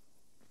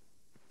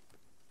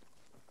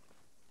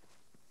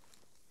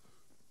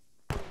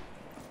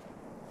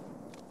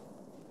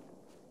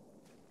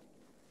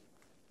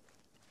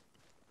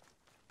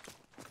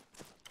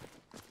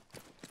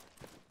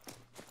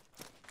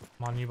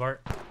 I'm on you,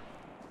 Bart.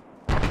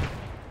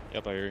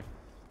 Yep, I hear you.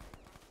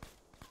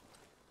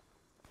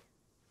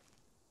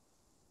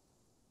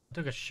 I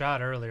took a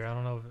shot earlier. I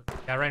don't know if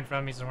it got right in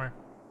front of me somewhere.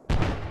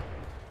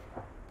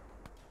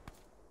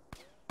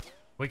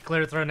 We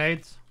clear to throw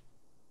nades?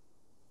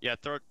 Yeah,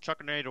 chuck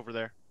a nade over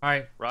there.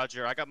 Alright.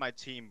 Roger, I got my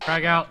team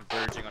Frag out.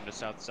 converging on the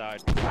south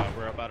side.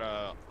 We're about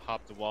to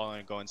hop the wall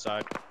and go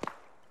inside.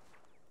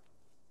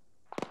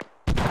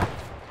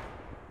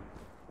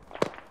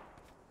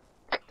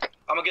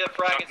 I'm gonna get a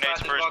frag inside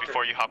nades first bunker.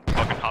 Before you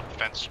fucking hop the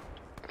fence.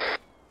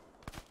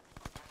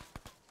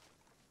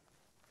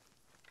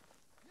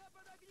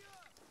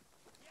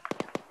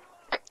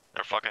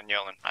 They're fucking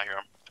yelling. I hear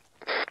them.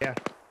 Yeah.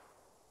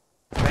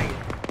 Dang it.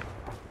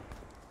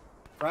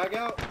 Frag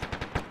out.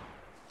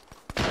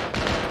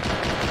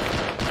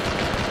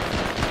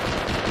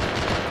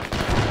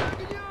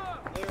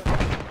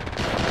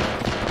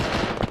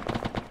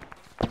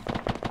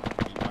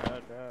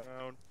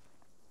 Down.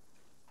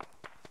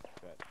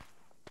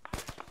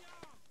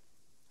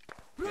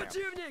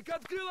 Противник!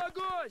 Открыл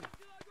огонь!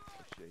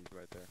 Oh shit, he's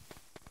right there.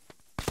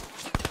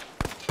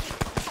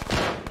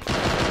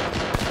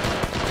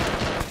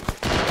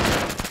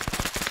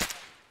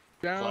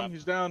 Down, Clap.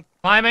 he's down.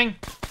 Climbing.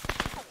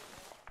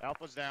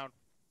 Alpha's down.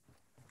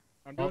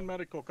 I'm doing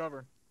medical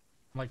cover.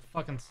 I'm like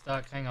fucking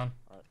stuck. Hang on.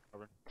 Alright,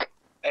 cover.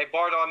 Hey,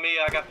 Bart on me.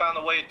 I got found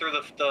a way through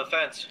the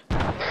fence.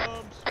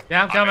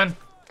 Yeah, I'm coming.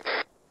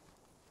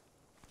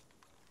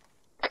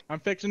 I'm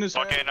fixing his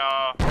head. Fucking,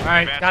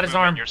 Alright, got his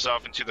arm.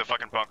 Yourself into the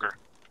fucking bunker.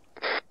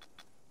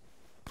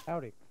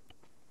 Howdy.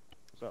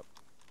 What's up?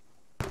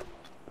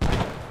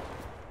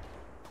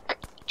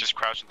 Just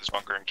crouch in this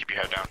bunker and keep your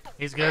head down.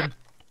 He's good.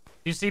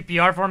 Do you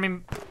CPR for me,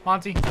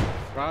 Monty?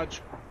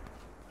 Raj.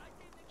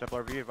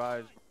 Templar, be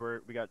advised,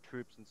 we got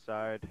troops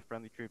inside,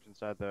 friendly troops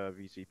inside the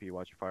VCP.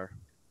 Watch your fire.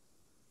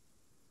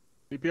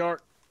 CPR.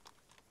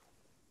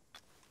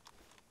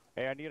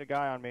 Hey, I need a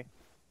guy on me.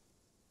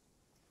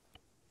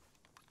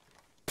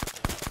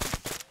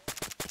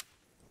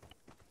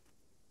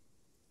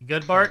 You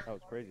good, Bart? That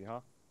was crazy,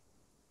 huh?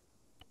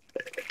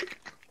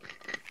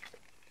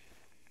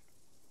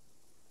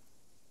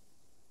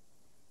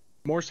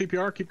 More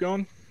CPR, keep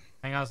going.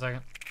 Hang on a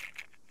second.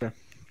 Okay.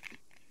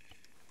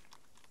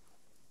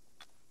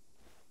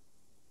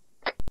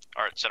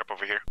 Alright, set up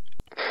over here.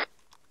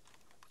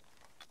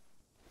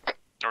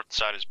 North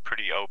side is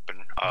pretty open.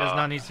 Does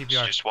not need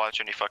CPR. Just watch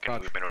any fucking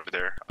movement over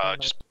there.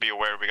 Just be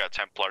aware we got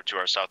Templar to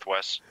our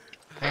southwest.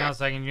 Hang on a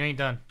second, you ain't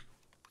done.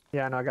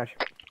 Yeah, no, I got you.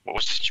 What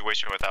was the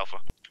situation with Alpha?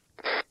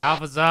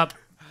 Alpha's up.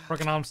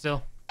 Working on him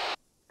still.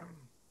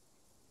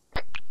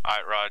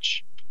 Alright,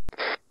 Raj.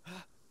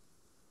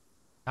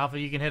 Alpha,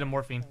 you can hit a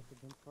morphine.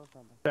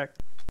 Check.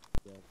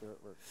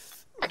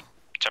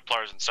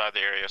 Templar's inside the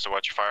area, so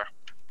watch your fire.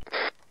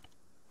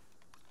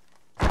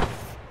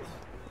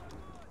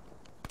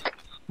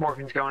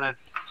 Morphine's going in.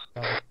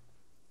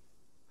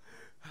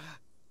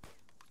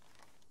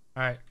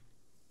 Alright.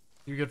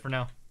 You're good for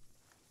now.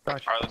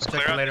 Alright, let's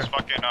clear out these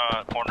fucking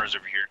corners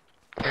over here.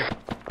 Here.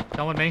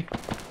 Come with me.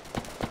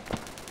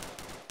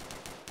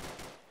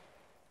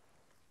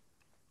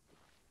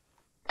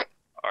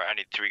 Alright, I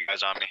need 3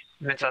 guys on me.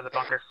 I'm inside the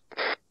bunker.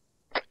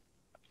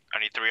 I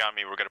need 3 on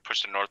me. We're gonna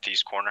push the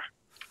northeast corner.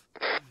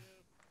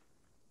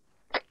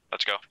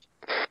 Let's go.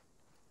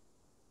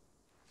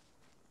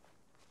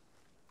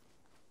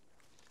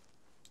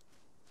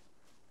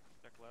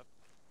 Check left.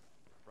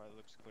 Right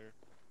looks clear.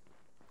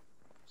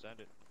 Send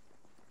it.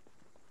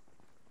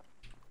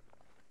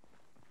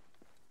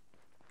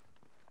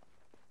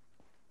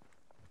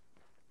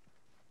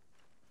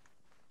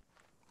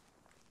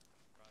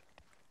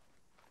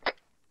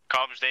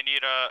 Cobbs, they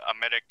need a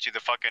medic to the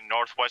fucking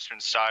northwestern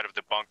side of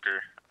the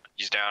bunker.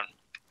 He's down.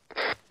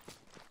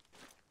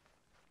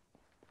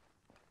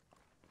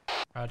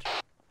 Roger.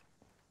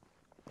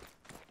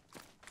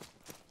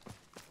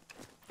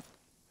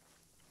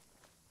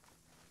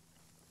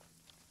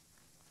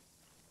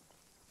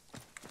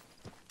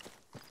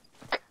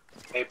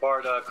 Hey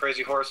Bart,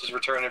 Crazy Horse is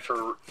returning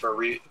for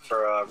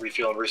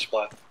refuel and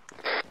resupply.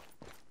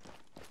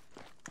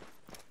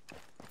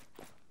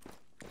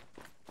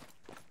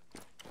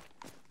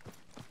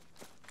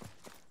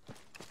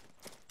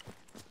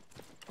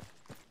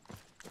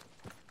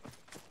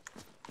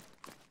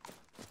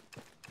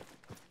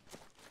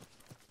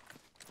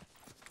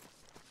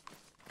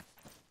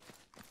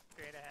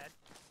 Straight ahead.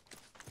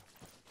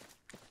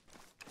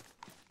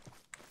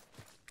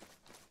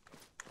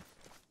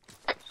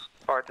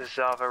 Bart, this is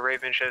Alpha.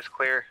 Raven shows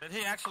clear. Did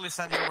he actually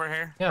send you over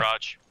here? Yeah.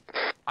 Raj.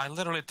 I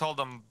literally told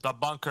him the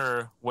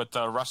bunker with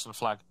the Russian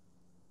flag.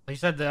 He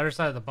said the other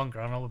side of the bunker.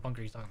 I don't know what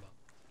bunker he's talking about.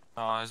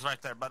 Oh, it's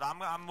right there. But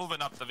I'm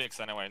moving up the VIX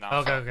anyway now.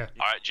 Okay, so. okay.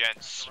 Alright,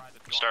 gents.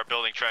 Start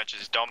building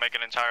trenches. Don't make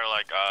an entire,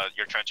 like,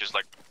 your trenches,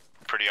 like,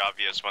 pretty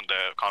obvious when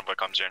the convoy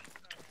comes in.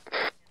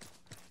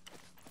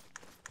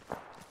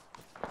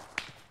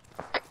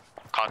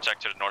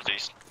 Contact to the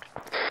northeast.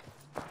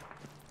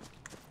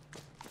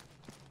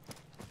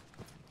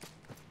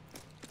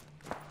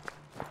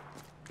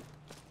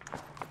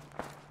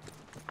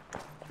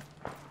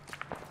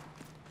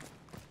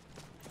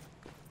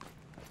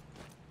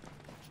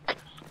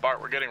 Bart,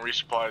 we're getting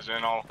resupplies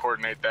in. I'll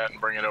coordinate that and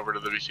bring it over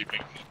to the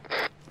VCP.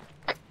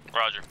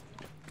 Roger.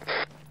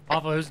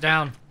 Alpha, who's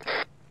down?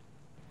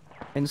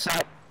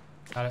 Inside.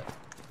 Got it.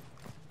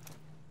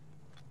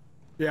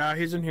 Yeah,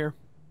 he's in here.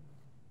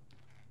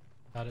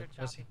 Got it,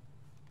 Jesse.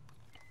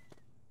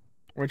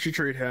 Why'd you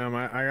treat him?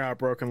 I got a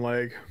broken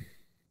leg.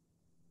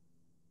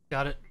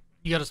 Got it.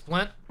 You got a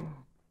splint?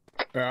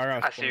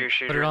 Yeah, I see your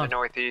shooter in the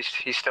northeast.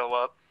 He's still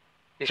up.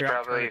 He's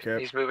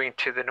he's moving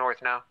to the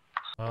north now.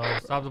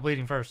 Stop the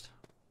bleeding first.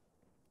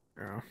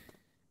 Yeah.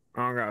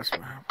 I don't got a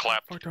splint.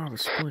 Clap. I don't have a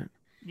splint.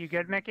 You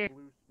good, Mickey?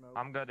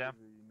 I'm good, yeah.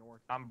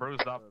 I'm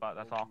bruised up, but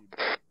that's all.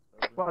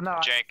 Well, no.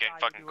 Jank and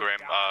fucking Grim,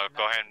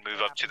 go ahead and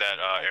move up to that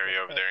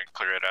area over there and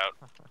clear it out.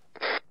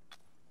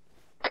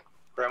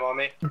 Grim on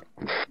me?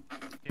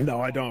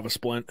 No, I don't have a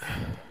splint.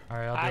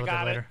 Alright, I'll deal with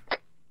it later.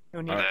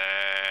 And then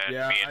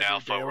me and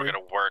Alpha, we're gonna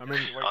work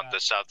on the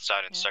south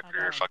side in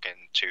sector fucking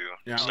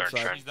 2. Start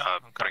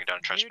putting down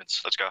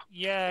entrenchments. Let's go.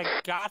 Yeah,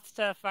 got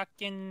to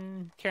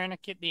fucking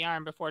tourniquet the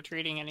arm before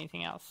treating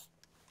anything else.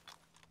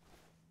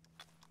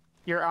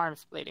 Your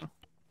arm's bleeding.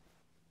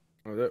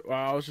 Well,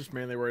 I was just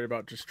mainly worried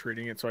about just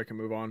treating it so I can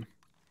move on.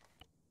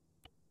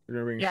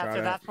 You're being shot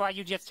at. That's why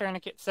you just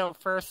tourniquet. So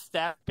first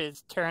step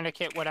is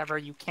tourniquet whatever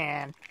you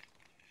can.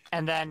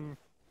 And then,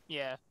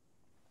 yeah.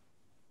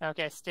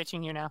 Okay,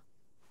 stitching you now.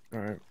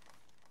 Alright.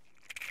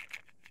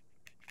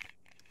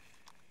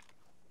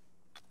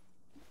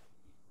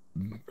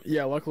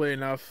 Yeah, luckily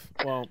enough,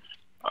 well...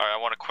 Alright, I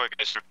want a quick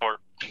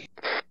report.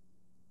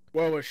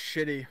 What was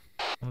shitty?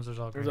 Turns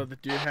out the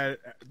dude had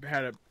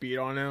a beat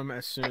on him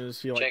as soon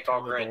as he like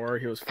turned the door.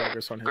 He was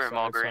focused on his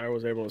side, so I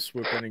was able to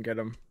swoop in and get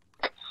him.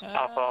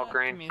 Alpha all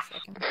green. Give me a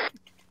second.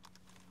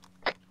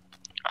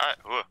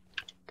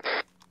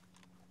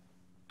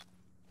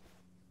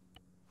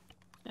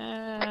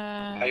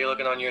 Alright, How you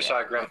looking on your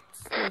side, Grim?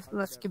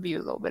 Let's give you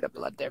a little bit of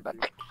blood there, but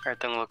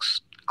everything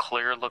looks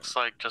clear. Looks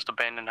like just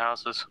abandoned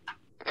houses.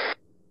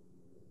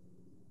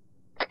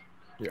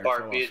 Yeah,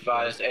 Bart, be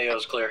advised,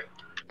 AO's clear.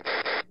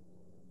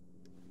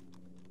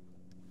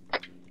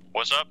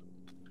 What's up?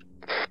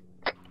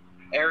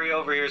 Area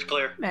over here is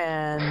clear.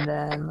 And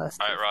then let's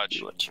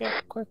do a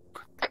check quick.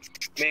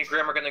 Me and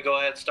Grim are gonna go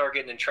ahead and start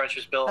getting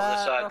trenches built on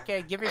this side.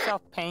 Okay, give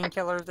yourself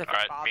painkillers.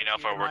 Alright, me and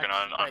Alpha are working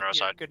on our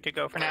side. Good to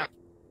go for now.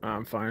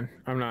 I'm fine.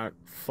 I'm not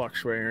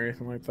fluctuating or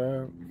anything like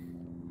that.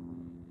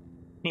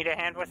 Need a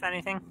hand with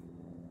anything?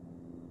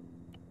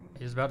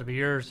 He's about to be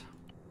yours.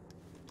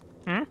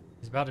 Hmm?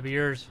 He's about to be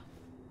yours.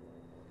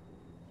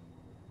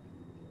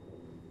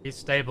 He's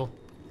stable.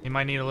 He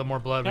might need a little more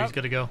blood, but he's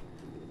good to go.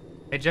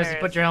 Hey, Jesse,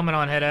 put your helmet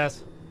on, head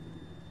ass.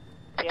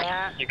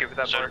 Yeah. You good with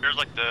that, So Bart? there's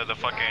like the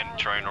fucking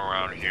terrain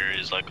around here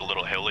is like a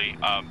little hilly.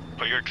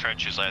 Put your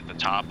trenches at the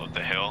top of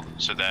the hill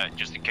so that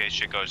just in case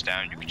shit goes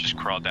down, you can just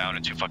crawl down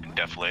into fucking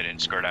defilade and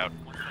skirt out.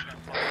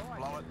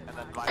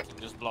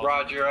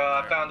 Roger,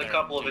 I found a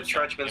couple of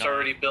entrenchments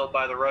already built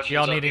by the Russians.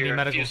 Y'all need up any here.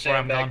 medical before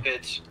I'm gone?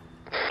 Pits.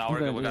 No, we're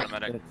good. We got a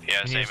medic.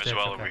 Yeah, same as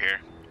well over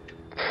here.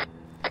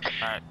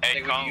 Alright,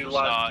 hey, Combs, if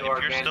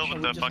you're still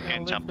with the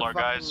fucking Templar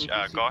guys,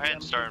 go ahead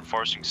and start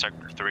enforcing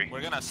Sector 3.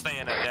 We're gonna stay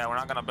in it, yeah, we're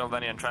not gonna build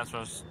any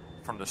entrenchments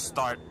from the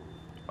start.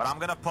 But I'm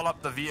gonna pull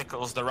up the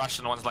vehicles, the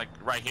Russian ones, like,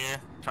 right here.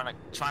 Trying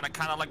to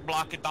kind of, like,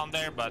 block it down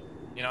there, but,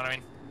 you know what I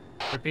mean?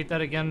 Repeat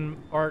that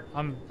again, Art.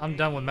 I'm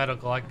done with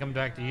medical. I can come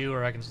back to you,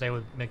 or I can stay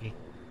with Mickey.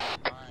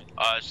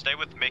 Stay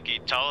with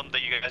Mickey. Tell him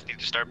that you guys need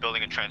to start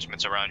building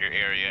entrenchments around your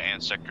area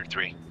and Sector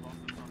 3.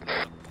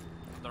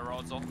 The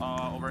roads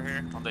over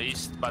here on the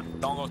east, but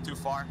don't go too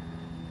far.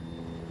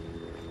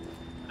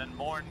 And then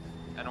Morn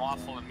and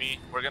Waffle and me,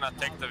 we're gonna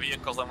take the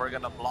vehicles and we're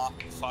gonna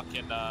block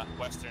fucking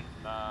western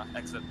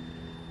exit.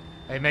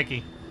 Hey,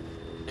 Mickey.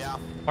 Yeah.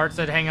 Art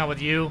said hang out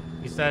with you.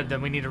 He said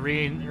that we need to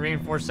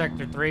reinforce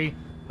Sector 3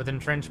 with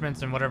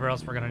entrenchments and whatever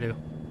else we're gonna do.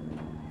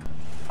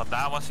 But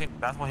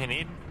that's what he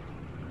need?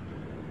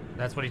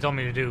 That's what he told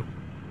me to do.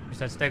 He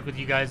said stick with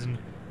you guys and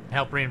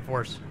help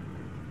reinforce.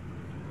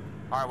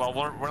 All right,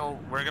 well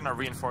we're gonna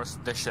reinforce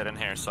this shit in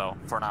here, so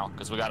for now,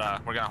 because we're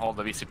gonna hold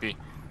the VCP.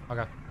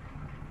 Okay.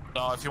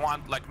 So if you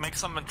want, like, make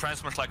some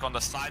entrenchments like on the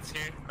sides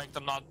here, make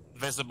them not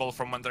visible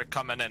from when they're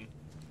coming in.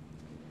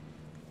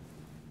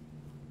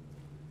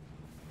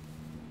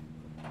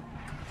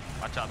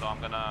 Watch out though, I'm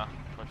gonna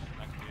push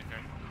next to you here.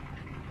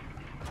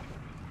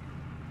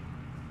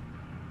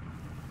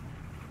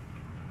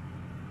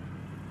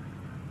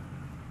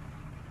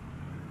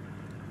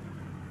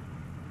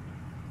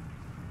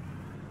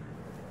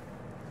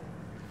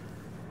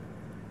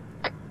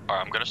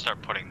 Alright, I'm gonna start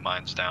putting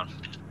mines down.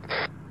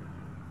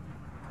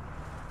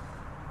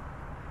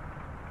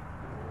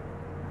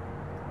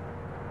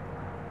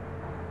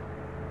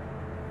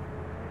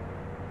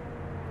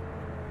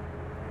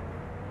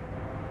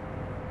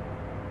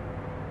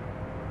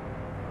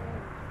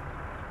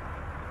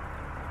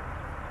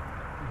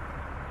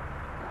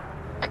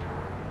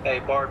 Hey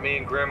Bart, me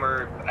and Grim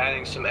are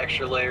adding some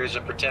extra layers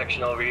of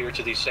protection over here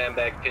to these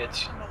sandbag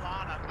pits.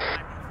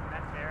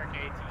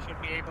 Barricades, you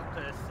should be able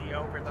to see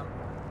over them.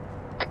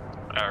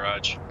 Alright,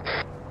 Raj.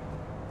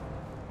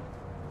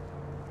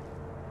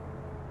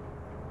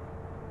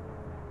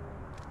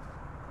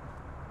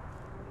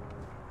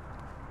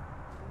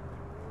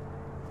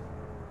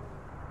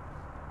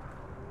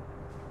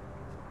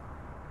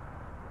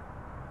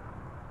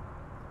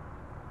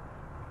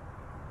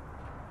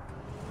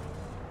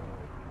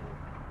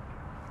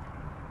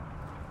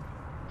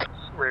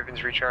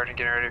 Raven's recharging,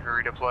 getting ready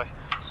for redeploy.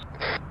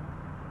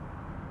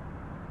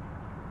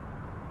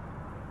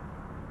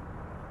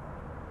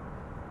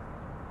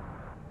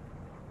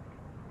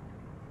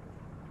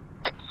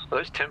 Are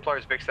those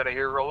Templars Vicks that I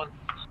hear rolling?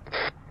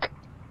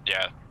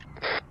 Yeah.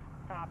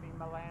 Copy,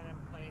 Milan in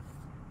place.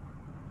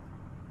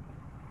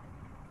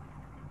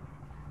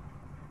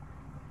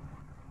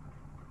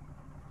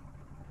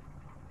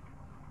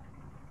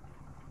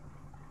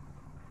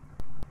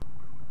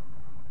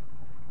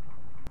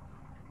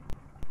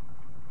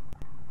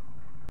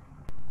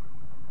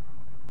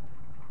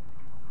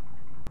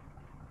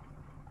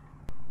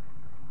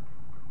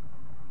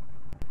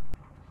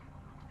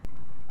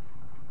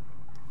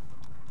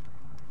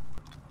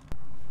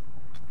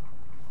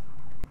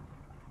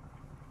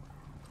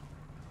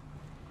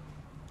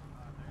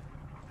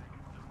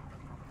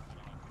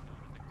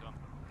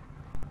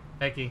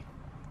 Becky.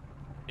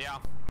 Yeah.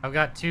 I've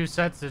got 2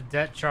 sets of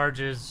debt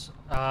charges.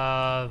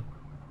 Hang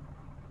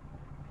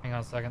on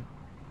a second.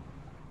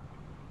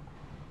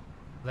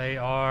 They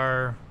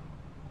are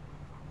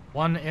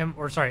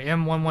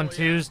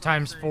M112s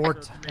times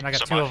 4, and I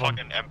got 2 of them.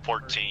 So my fucking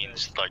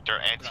M14s, like, they're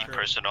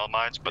anti-personnel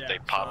mines, but they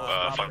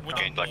pop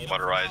fucking, like,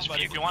 motorized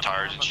vehicle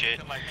tires and shit.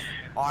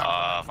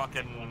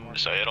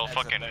 So it'll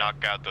fucking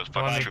knock out those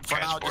fucking troop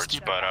transports,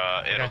 but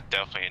it'll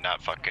definitely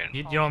not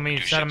fucking You want me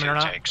to set them in or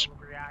not? tanks.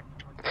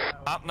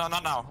 No,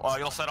 not now.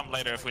 You'll set them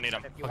later if we need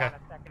them. If you want a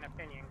second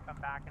opinion, come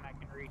back and I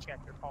can recheck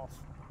your pulse.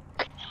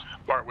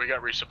 Bart, we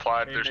got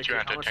resupplied. Hey, There's Mickey, 2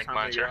 how much anti-tank time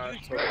mines we here. got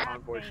until the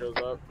convoy shows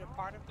up?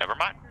 Never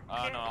mind.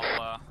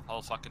 No,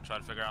 I'll fucking try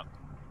to figure out.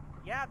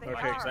 Yeah, they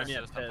Okay, are. because I need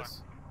a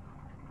piss.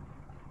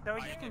 So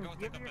you can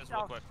give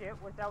yourself shit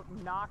without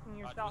knocking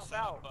yourself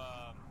out.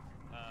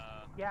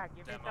 Yeah,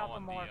 give yourself a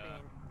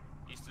morphine.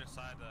 Eastern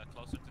side,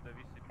 closer to the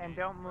VCP. And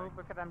don't move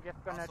because I'm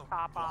just gonna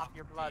top off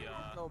your blood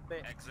a little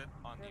bit. Exit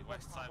on the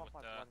west side with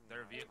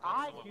their vehicles.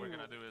 So what we're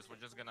gonna do is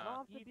we're just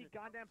gonna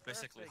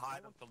basically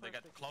hide until they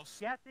get close.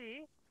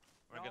 Jesse!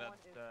 We're gonna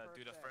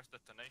do the first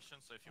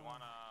detonation. So if you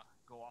wanna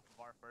go off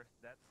of our first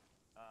death,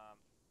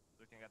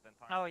 we can get the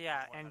entire. Oh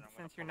yeah, and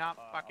since you're not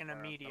fucking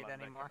immediate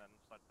anymore.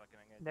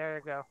 There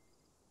you go.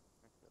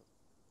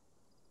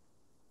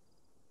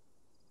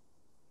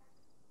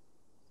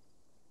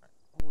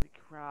 Holy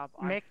crap.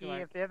 Mickey,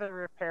 if there's a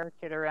repair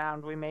kit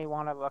around, we may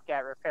want to look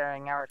at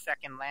repairing our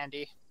second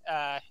landy.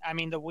 I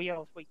mean, the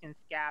wheels we can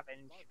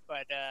scavenge,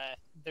 but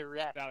the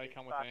rest. Valley,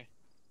 come with me.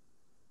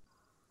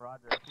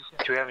 Roger.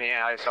 Do we have any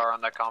ISR on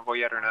that convoy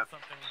yet or no?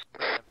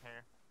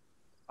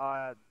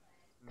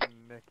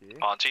 Mickey.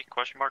 Auntie,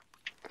 question mark?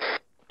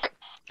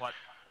 What?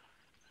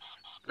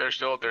 They're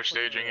still at their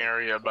staging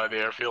area by the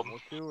airfield. Or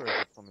is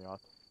it something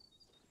else?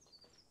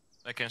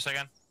 Can you say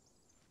again?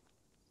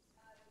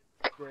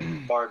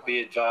 Bart,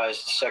 be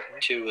advised, Sector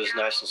 2 is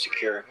nice and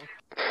secure.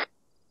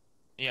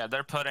 Yeah,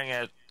 they're putting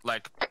it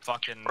like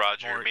fucking.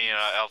 Roger, me and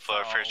Alpha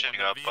are finishing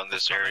up on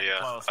this area.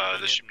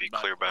 This should be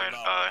clear by in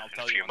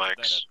a few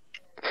mics.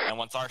 And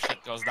once our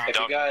shit goes down, if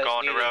you guys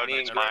need it, me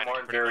and Grim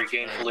aren't very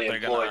gainfully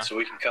employed, so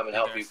we can come and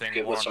help you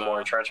get with some more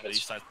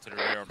entrenchments.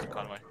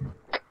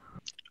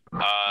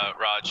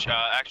 Raj,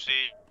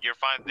 actually, you're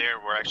fine there.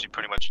 We're actually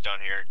pretty much done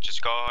here.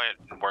 Just go ahead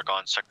and work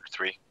on Sector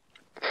 3.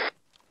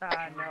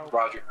 No.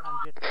 Roger. I'm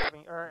just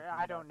grabbing, or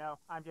I don't know.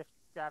 I'm just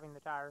grabbing the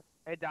tires.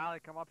 Hey,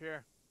 Dolly, come up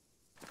here.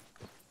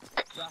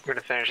 We're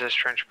gonna finish this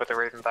trench, put the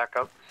Raven back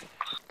up.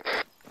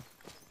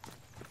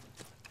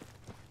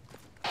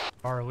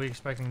 Are we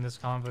expecting this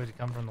convoy to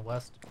come from the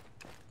west?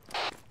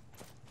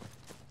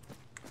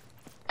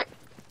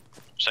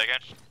 Say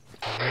again?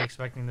 Are we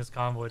expecting this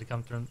convoy to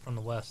come through from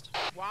the west?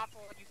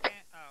 Waffle, you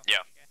can't. Oh.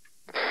 Yeah.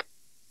 Okay.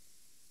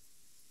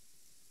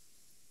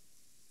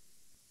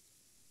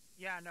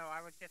 Yeah, no,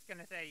 I was just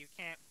gonna say you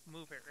can't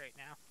move it right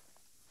now.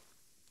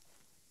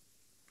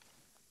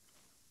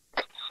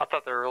 I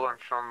thought they were rolling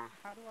from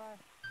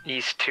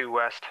east to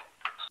west.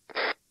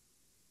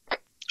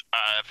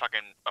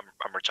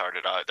 I'm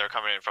retarded. They're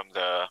coming in from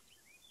the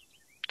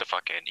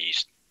fucking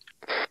east.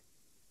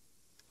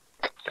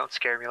 Don't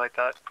scare me like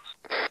that.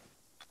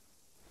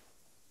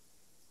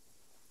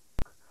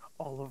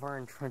 All of our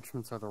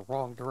entrenchments are the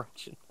wrong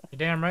direction. You're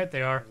damn right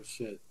they are. Oh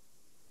shit.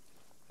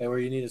 Hey, where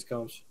you need us,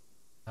 Combs?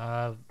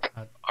 Alright,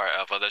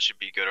 Alpha, that should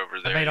be good over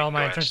there. I made all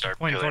my attention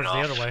point towards the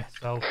other way,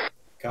 so.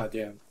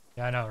 Goddamn.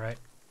 Yeah, I know, right?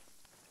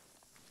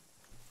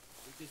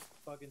 We just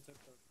fucking took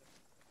those.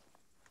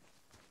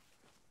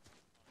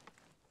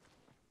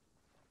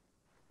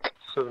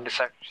 Moving to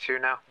sector 2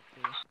 now.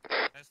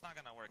 It's not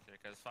gonna work here,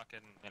 cause fucking,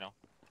 you know.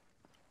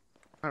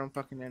 I don't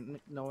fucking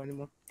know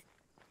anymore.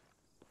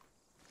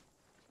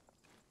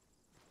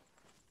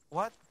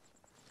 What?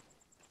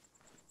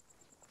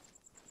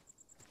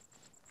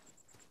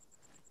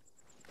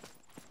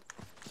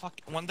 Fuck,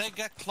 when they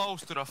get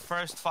close to the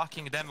first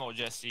fucking demo,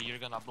 Jesse, you're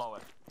gonna blow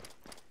it.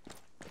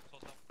 So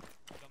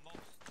the most...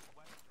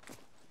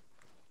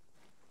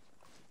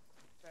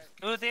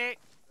 Uzi!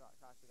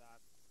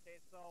 Okay,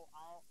 so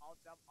I'll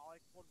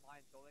explode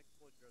mine, don't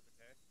explode yours,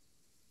 okay?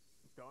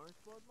 Don't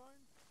explode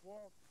mine?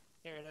 Well,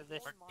 here it is,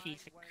 this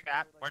piece of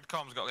crap. Where'd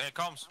Combs go? Hey,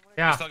 Combs!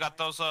 Yeah. You still got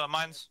those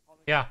mines?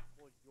 Yeah.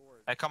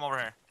 Hey, come over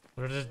here.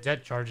 They're just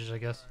dead charges, I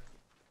guess.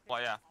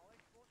 Well, yeah.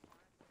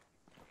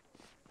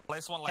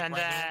 Place one like And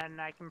right then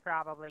I can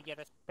probably get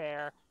a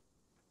spare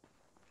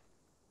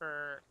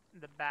for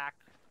the back.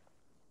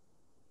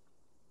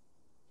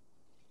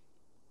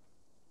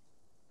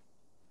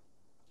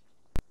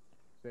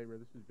 Saber,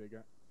 this is Big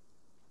Guy.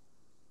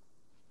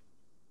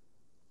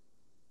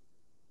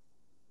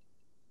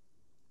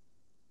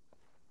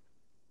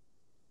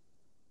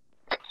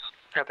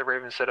 Got the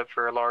Raven set up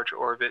for a large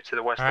orbit to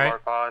the west of our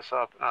pause,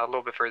 up a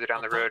little bit further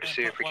down the road to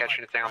see if we catch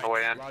anything on the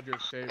way in. Roger,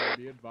 Saber,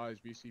 be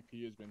advised,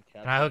 VCP has been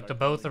captured. Can I hook to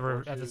both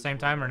at the same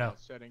time or no?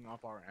 Setting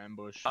up our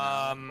ambush.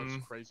 What's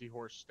crazy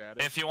horse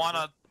status? If you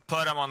wanna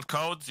put them on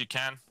codes, you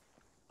can.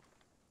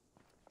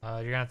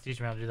 You're gonna have to teach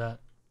me how to do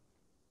that.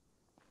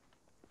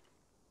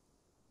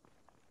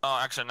 Oh,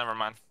 actually, never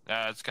mind.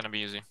 Yeah, it's gonna be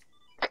easy.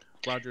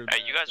 Roger. Hey,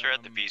 you guys are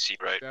at the VC,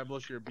 right?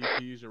 Establish your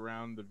BPs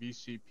around the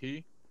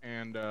VCP,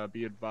 and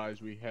be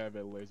advised we have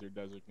a laser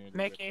designated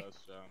Mickey. with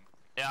us.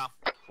 Yeah.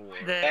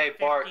 Hey,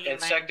 Bart, in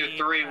Sector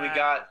 3 we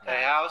got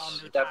a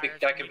house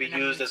that can be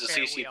used as a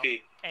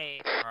CCP.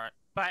 Alright.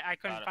 But I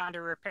couldn't find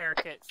a repair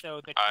kit, so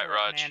the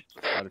Raj.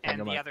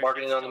 and the other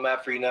Marking it on the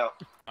map for you now.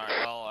 Alright,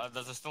 well,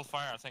 does it still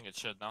fire? I think it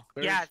should, no?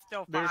 Yeah, it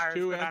still there's fires,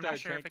 two but I'm not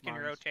sure if it anti-tank can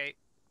mines. rotate.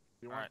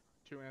 You want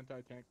two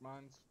anti-tank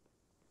mines?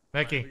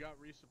 Mickey. Right, we got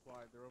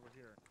resupplied. They're over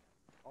here.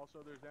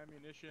 Also, there's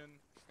ammunition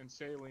and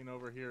saline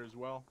over here as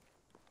well.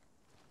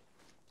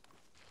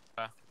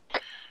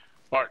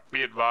 Bart,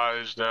 be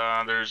advised,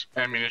 there's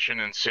ammunition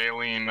and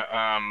saline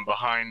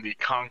behind the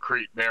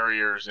concrete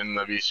barriers in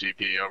the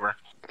VCP, over.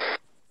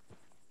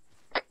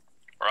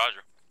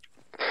 Roger.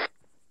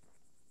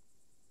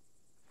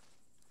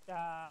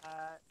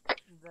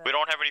 We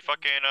don't have any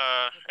fucking,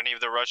 any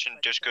of the Russian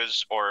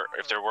Dishkas, or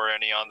if there were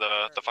any on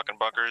the fucking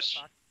bunkers.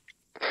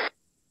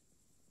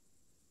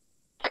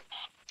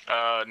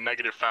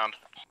 Negative found.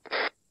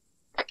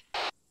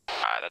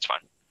 That's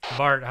fine.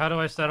 Bart, how do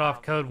I set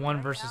off code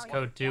 1 versus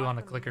code 2 on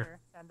the clicker?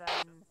 And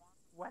then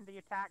when the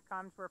attack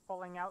comes, we're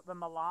pulling out the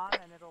Milan,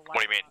 and it'll. What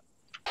do you mean?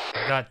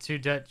 I've got 2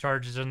 debt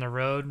charges in the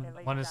road.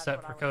 One is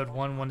set for code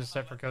 1, one is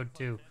set for code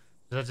 2.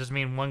 Does that just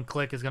mean one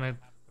click is gonna,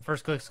 the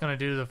first click's gonna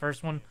do the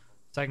first one,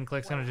 second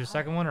click's gonna do the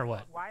second one, or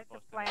what? Why is the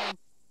plan?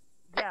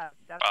 Yeah.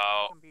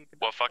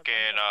 What fucking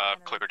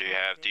clicker do you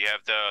have? Do you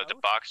have the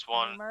box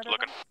one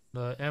looking?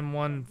 The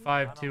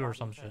M152 or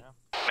some shit.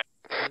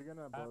 If you're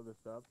gonna blow this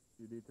up,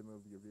 you need to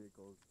move your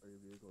vehicles, or your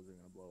vehicles are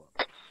gonna blow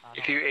up.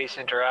 If you ace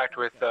interact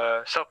with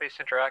self-ace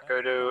interact,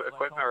 go to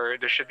equipment, or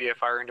there should be a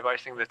firing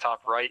device thing in the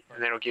top right, and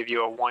then it'll give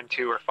you a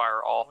 1-2 or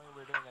fire all.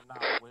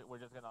 We're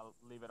just gonna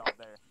leave it out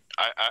there.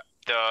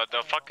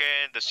 The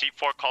fucking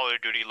C4 Call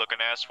of Duty looking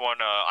ass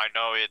one. I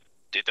know it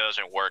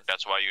doesn't work.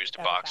 That's why I used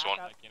the box one.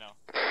 Like, you know,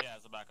 yeah,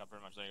 it's a backup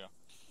pretty much. There you go.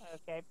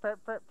 Okay, for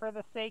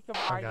the sake of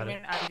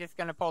argument, I'm just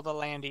gonna pull the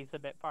landies a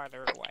bit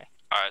farther away.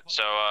 Alright,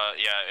 so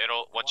yeah,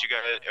 it'll once you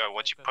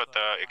put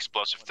the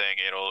explosive thing,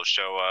 it'll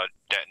show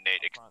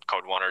detonate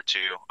code 1 or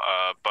 2.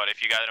 But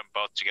if you got them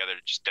both together,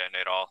 just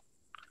detonate all.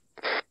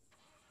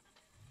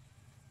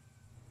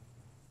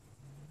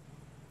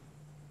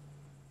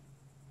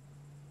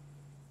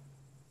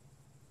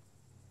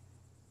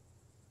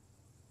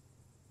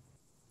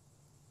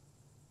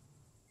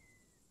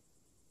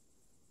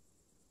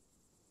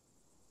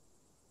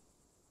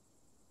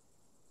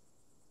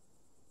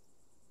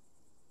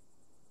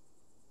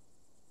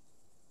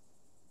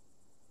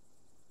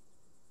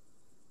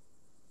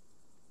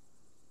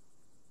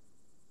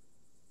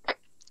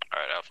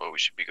 Alright, Alpha, we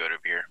should be good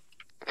over here.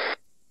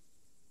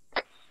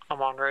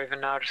 I'm on Raven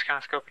now, just kind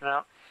of scoping it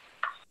out.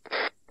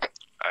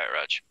 Alright,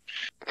 Raj.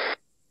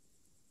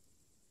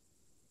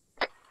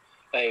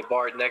 Hey,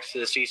 Bart, next to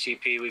the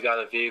CCP, we got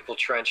a vehicle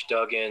trench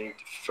dug in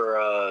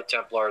for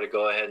Templar to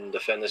go ahead and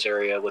defend this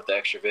area with the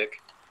extra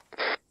Vic.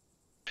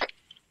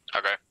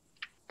 Okay.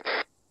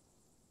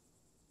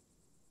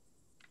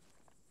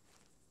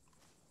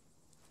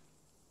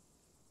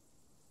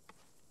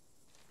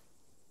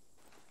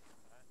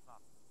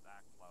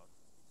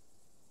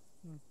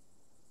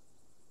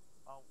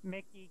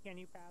 Mickey, can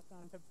you pass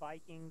on to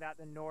Viking that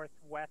the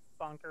northwest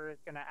bunker is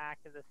going to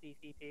act as a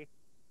CCP?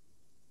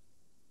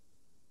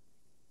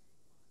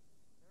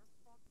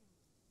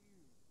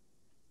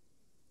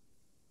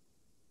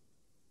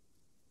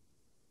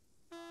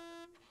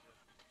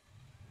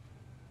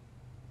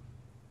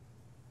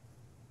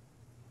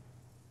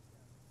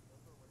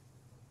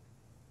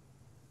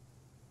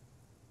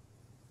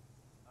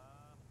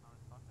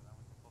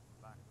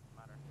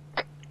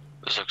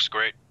 This looks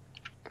great.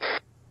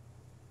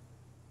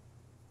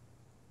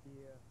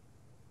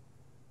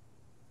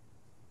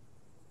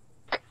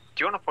 Do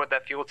you want to put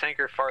that fuel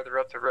tanker farther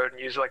up the road and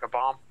use it like a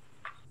bomb?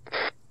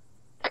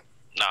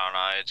 No,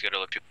 it's gonna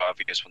look too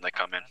obvious when they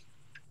come in.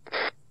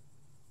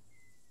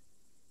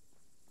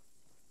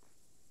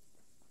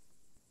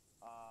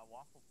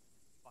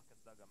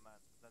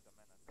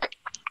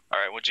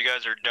 Alright, once you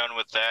guys are done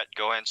with that,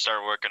 go ahead and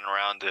start working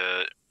around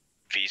the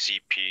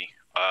VCP,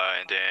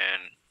 and then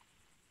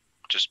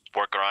just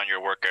work around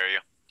your work area.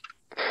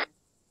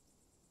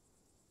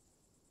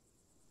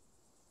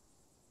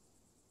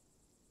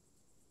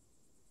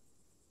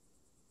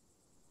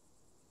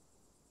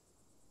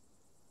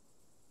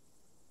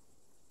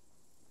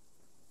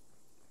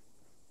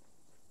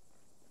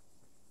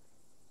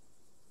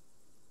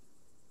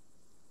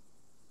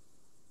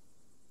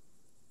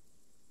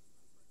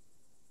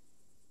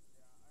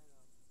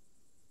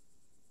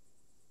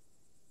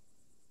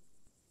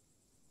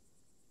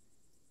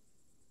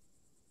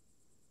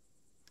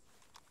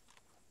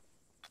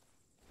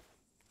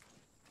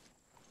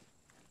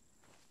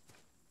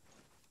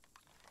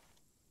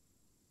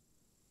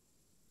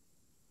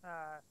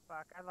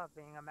 Fuck, I love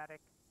being a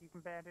medic. You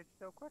can bandage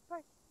so quickly.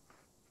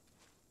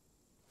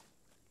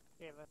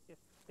 Okay, let's just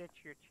stitch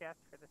your chest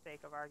for the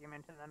sake of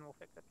argument, and then we'll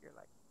fix up your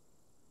leg.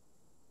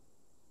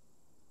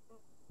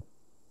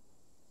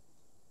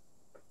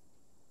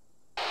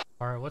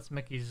 Alright, what's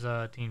Mickey's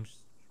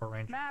team's short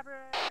range?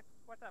 Maverick!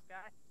 What's up,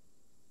 guy?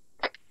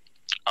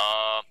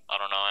 I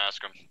don't know,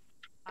 ask him.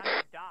 I'm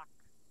a doc.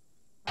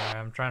 Alright,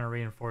 I'm trying to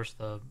reinforce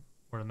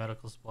where the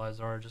medical supplies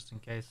are, just in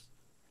case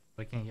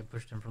they can't get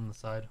pushed in from the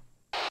side.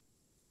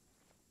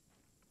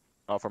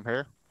 Oh, from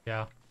here?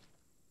 Yeah.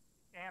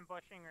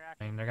 Ambushing or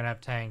I mean, they're gonna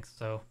have tanks,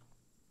 so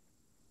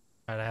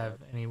try to have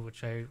any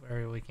which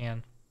area we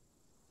can.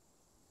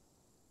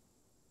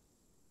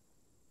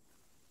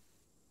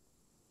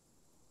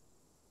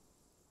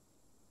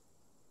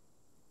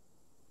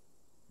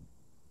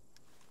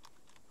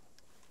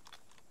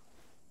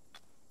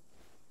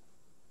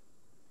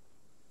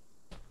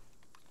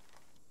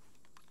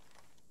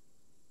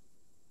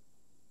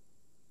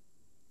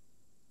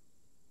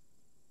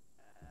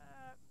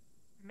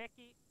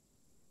 Mickey.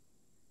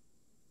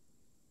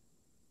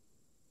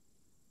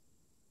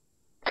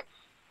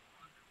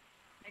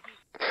 Mickey,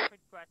 quick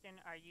question.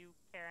 Are you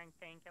carrying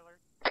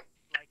painkillers?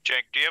 Like,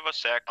 Jake, do you have a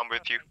sack on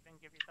with you?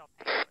 Give yourself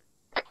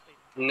painkillers.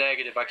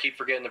 Negative. I keep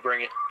forgetting to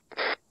bring it.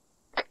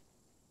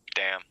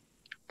 Damn.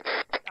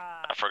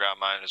 I forgot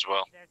mine as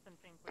well. There's some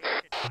things we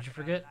should Did you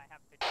forget? I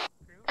have to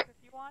prove if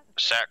you want.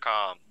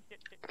 Satcom.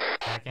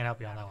 I can't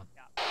help you on that one.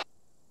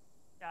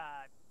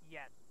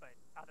 Yes, but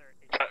other.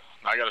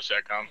 I got a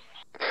satcom.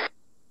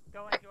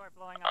 Go enjoy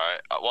blowing up.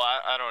 Alright, well,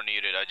 I don't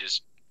need it. I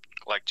just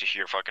like to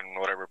hear fucking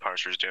whatever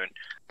Punisher's doing.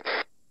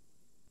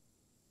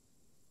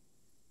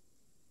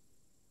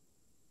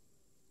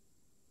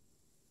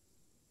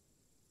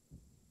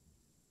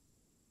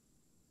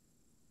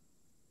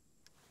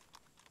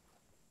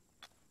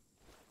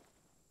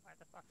 Why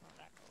the fuck won't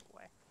that go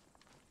away?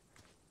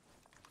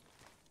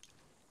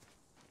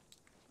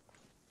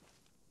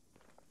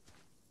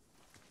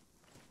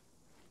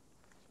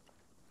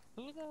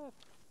 Who the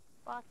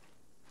fuck?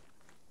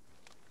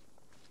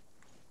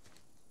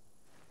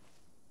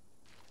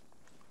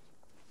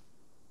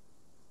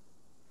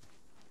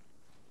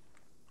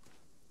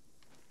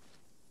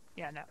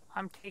 Yeah, no,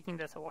 I'm taking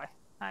this away.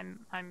 I'm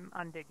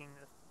undigging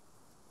this.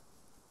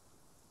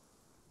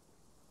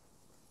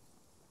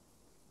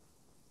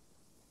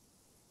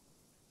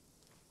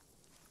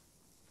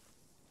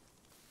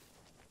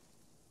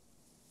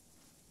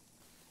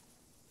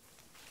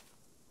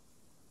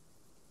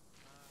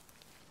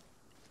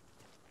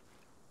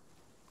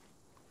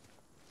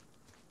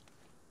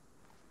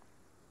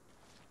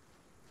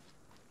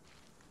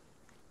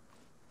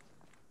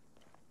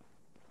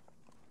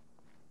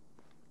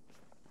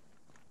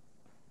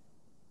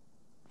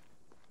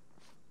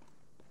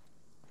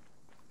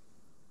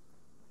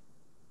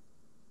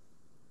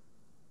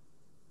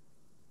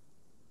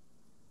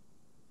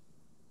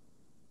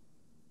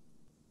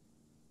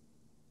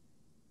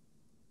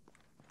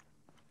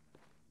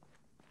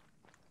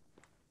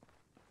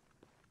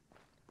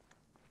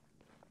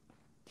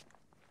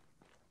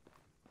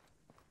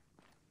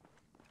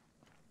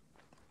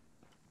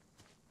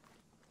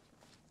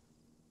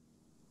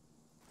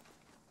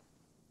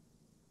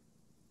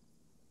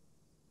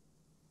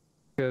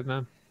 Good,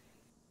 man.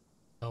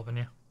 Helping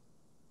you.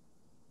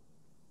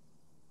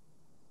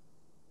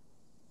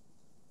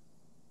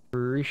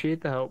 Appreciate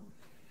the help.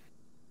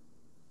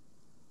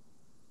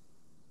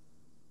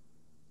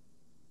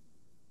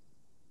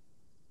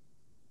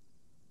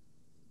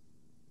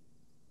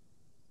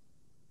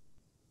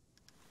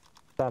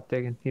 Stop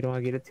digging. You don't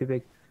want to get it too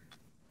big.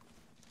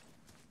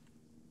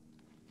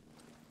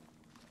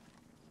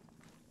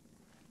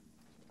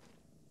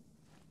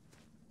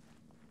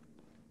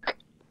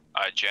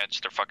 Alright, gents,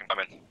 they're fucking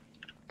coming.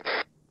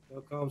 No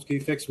comms, can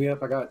you fix me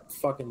up? I got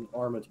fucking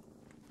armored.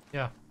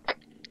 Yeah.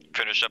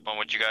 Finish up on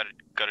what you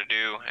gotta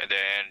do, and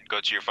then go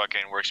to your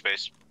fucking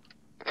workspace.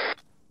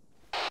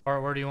 Or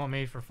where do you want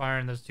me for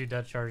firing those 2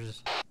 death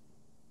charges?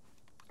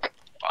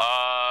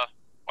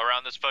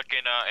 Around this fucking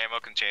ammo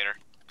container.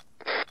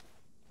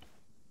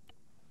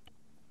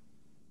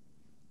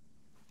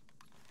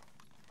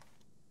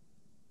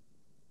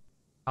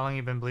 How long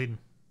you been bleeding?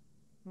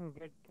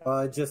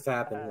 It just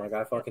happened. Like,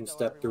 I fucking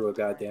stepped through a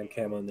goddamn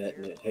camo net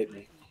and it hit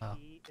me. Oh.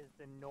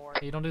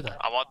 You don't do that.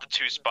 I want the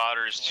 2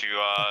 spotters to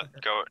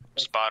go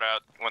spot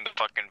out when the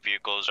fucking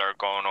vehicles are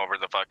going over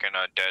the fucking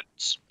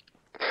deads.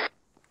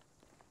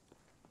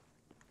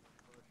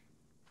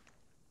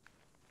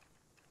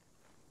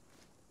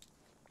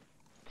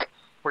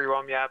 Where you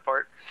want me at,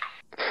 Bart?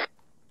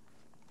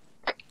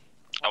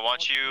 I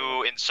want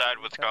you inside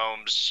with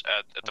Combs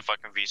at the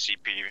fucking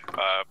VCP,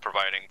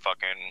 providing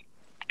fucking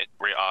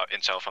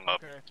intel from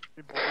up.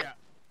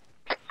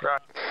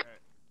 Right.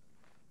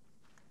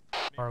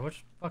 Or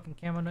which fucking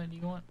camo net do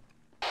you want?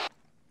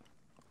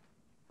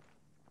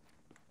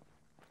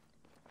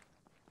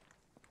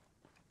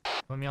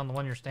 Put me on the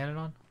one you're standing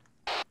on?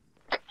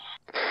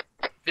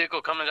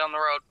 Vehicle coming down the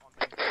road.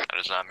 That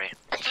is not me.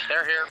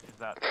 They're here.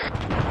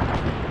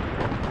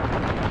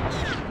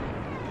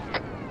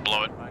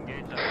 Blow it.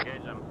 Engage them,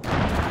 engage them.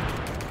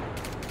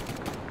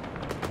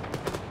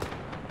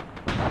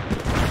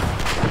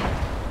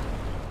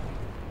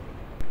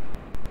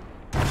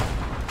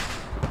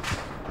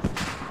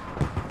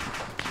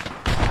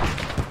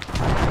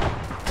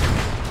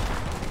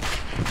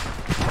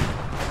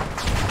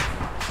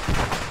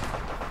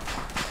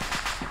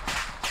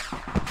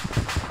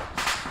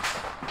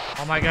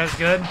 All my guys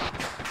good?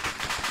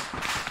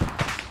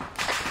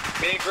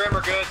 Me and Grim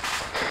are good.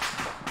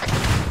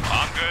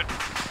 I'm good.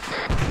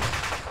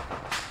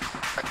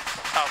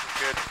 Alpha's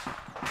good.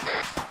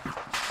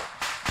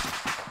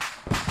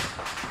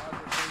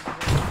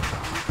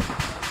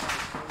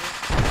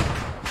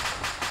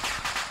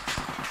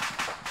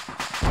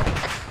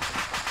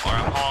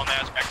 Alright, I'm hauling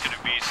ass back to the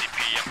VCP.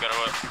 I'm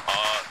gonna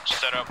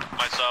set up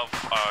myself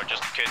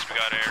just in case we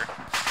got air.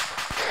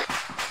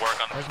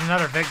 Work on. There's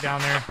another Vic down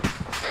there.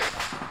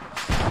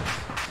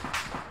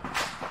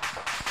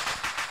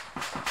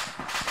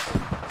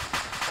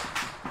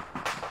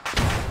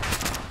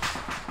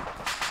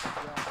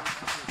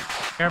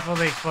 Careful of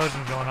the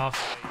explosion going off.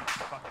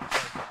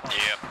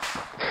 Yep.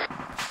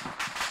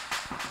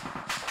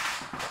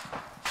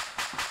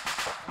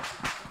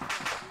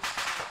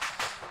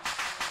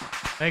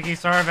 Thank you,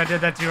 sorry if I did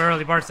that too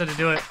early. Bart said to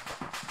do it.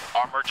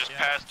 Armor just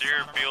passed the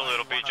airfield.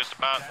 It'll be just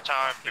about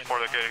time before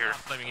they get here.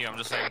 I'm blaming you, I'm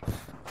just saying.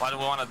 Why do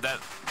we want to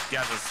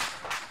gas us?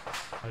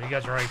 Oh, you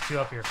guys are already 2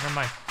 up here. Never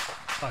mind.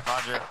 Fuck.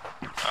 Roger.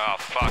 Oh,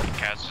 fuck.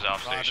 Cass is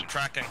off Roger, station.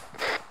 tracking.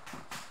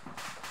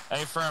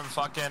 A-firm,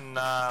 fucking,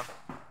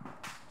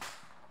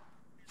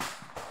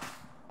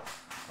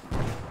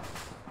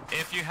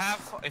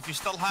 if you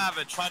still have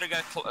it, try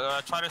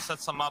to set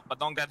some up, but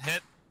don't get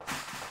hit.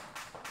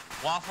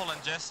 Waffle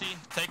and Jesse,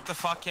 take the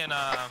fucking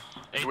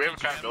Do we have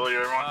accountability,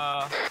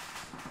 everyone?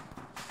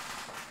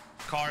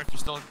 Car if you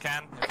still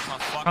can. If it's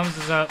not fucked. Comes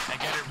is up. And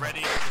get it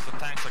ready because the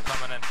tanks are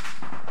coming in.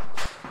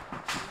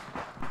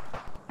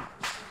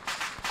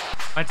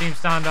 My team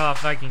sound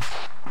off, Viking.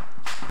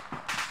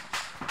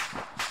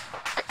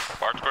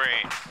 Bart's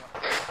green.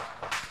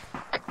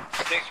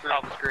 Thanks, Grim.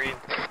 Alpha's green.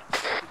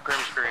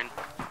 Grim's green.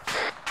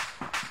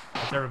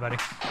 That's everybody.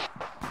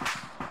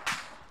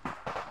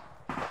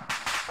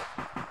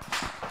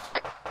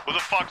 Who the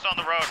fuck's on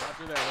the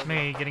road?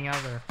 Me getting out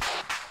of there.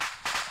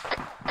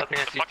 I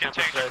think I see fucking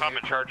tanks are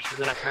coming. Charged to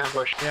the next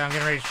ambush. Yeah, I'm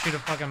getting ready to shoot a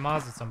fucking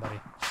Moz at somebody.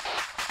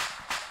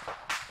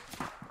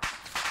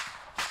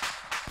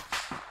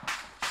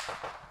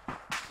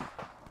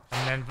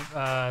 And then,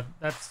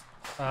 that's,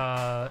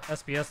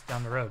 SBS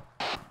down the road.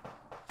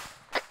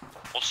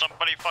 Well,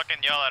 somebody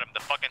fucking yell at him.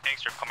 The fucking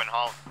tanks are coming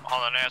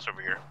hauling ass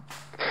over here.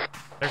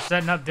 They're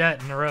setting up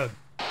debt in the road.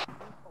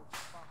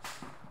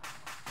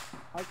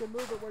 I can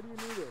move it. Where do you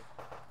need it?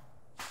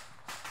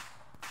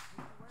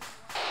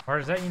 Or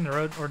is that in the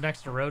road or next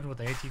to the road with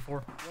the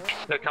AT4?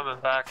 They're coming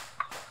back.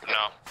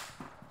 No.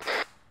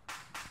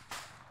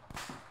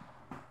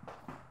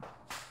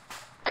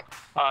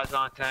 Eyes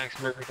on tanks,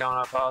 moving down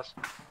our pass.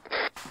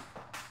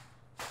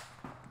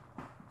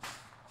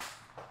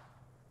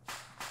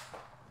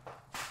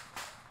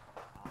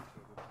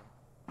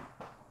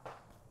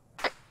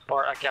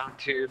 Bart, I count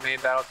 2 main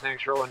battle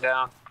tanks rolling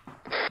down.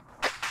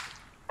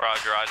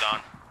 Roger, eyes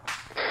on.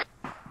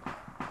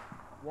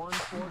 1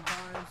 4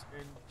 times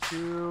and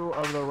 2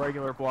 of the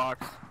regular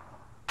blocks.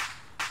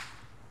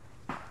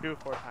 2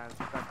 4 times.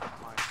 That's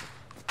fine.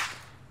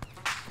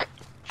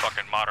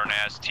 Fucking modern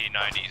ass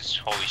T90s.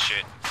 Holy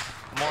shit.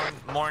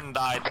 Morn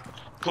died.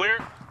 Clear.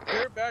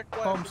 Clear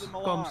backflash to the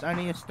Milan. I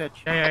need a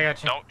stitch. Yeah, I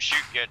got you. Don't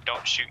shoot yet.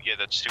 Don't shoot yet.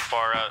 That's too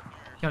far out.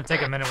 It's gonna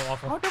take a minute,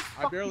 Waffle.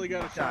 I barely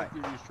got a shot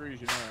through these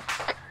trees, you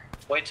know.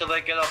 Wait till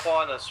they get up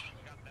on us.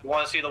 You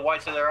want to see the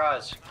whites of their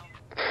eyes.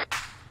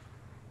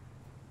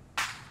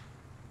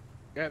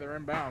 Yeah, they're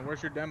inbound.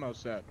 Where's your demo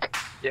set?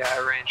 Yeah, I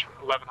range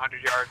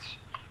 1,100 yards.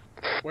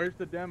 Where's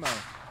the demo?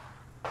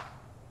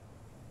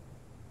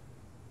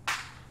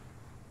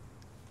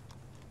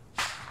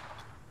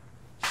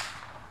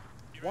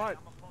 What?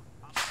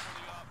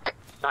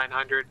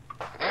 900.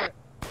 Alright.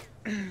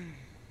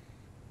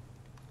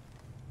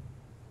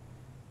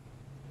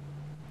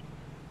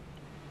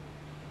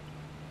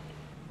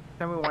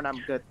 Tell me when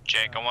I'm good.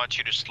 Jake, I want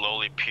you to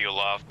slowly peel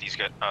off these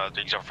guys.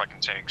 These are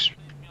fucking tanks.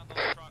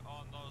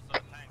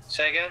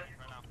 Say again?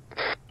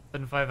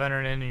 Putting 500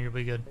 in and you'll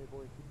be good.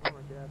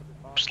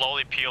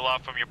 Slowly peel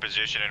off from your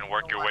position and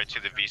work your way to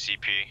the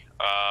VCP.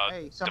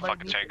 The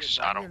fucking tanks.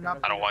 I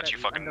don't want you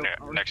fucking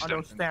next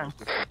to them.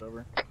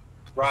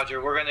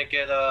 Roger, we're gonna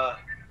get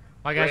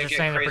My guys are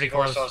saying they're pretty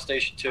close. on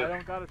station 2.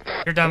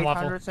 You're done,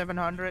 Waffle.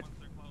 700.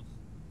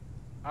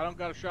 I don't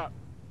got a shot.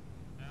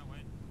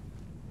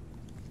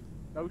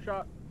 No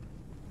shot.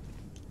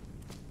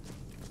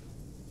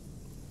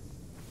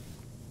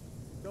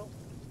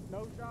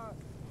 No shot.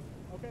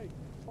 Okay,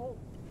 hold.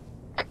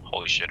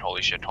 Holy shit,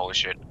 holy shit, holy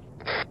shit.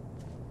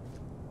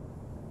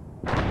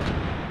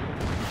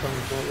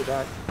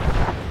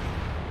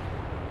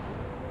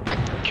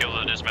 Kill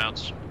the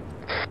dismounts.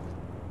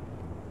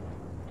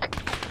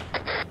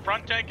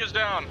 Front tank is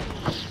down.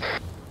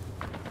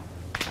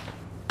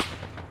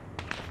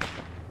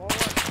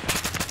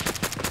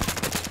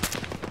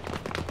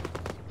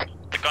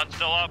 The gun's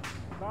still up.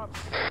 Stop.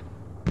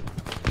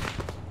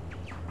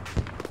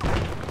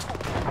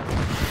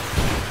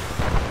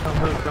 Don't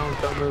move,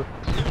 don't move.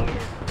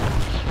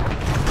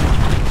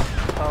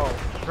 Oh.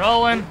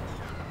 Rolling.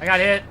 I got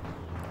hit.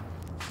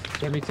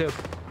 Yeah, me too.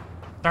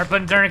 Start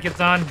putting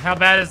tourniquets on. How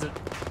bad is it?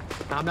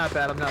 I'm not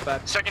bad, I'm not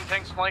bad. Second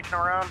tank's flanking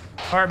around.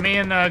 Alright, me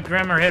and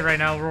Grim are hit right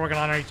now. We're working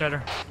on each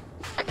other.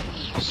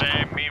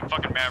 Same, me and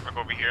fucking Maverick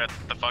over here at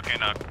the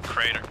fucking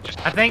crater. Just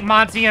I think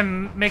Monty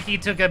and Mickey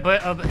took a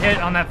hit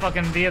on that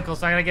fucking vehicle,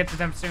 so I gotta get to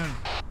them soon.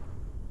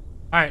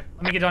 Alright,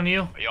 let me get on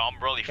you. Yo,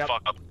 I'm really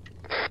fucked up.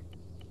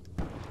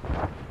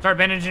 Start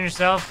bandaging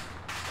yourself.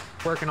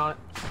 Working on it.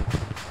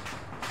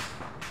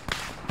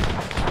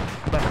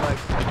 Left leg.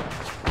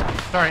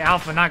 Sorry,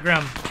 Alpha, not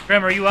Grim.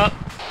 Grim, are you up?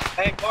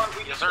 Hey, Bart,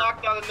 we just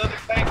knocked out another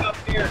tank up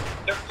here.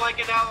 They're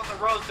flanking out on the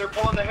roads. They're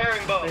pulling the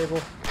herringbone. Stable.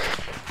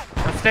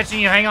 I'm stitching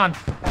you, hang on.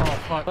 Oh,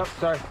 fuck. Oh,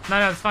 sorry.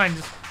 No, it's fine.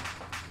 Just...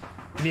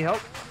 You need help?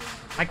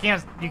 You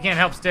can't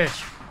help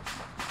stitch.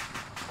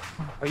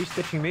 Are you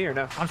stitching me or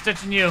no? I'm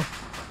stitching you.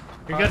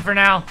 You're good for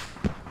now.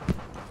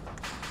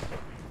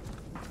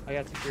 I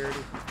got security.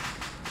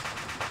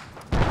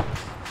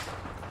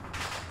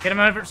 Get him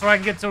over so I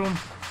can get to him.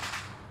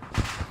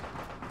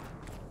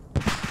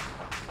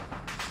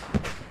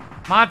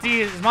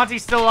 Is Monty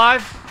still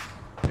alive?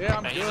 Yeah,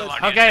 I'm good.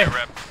 Okay.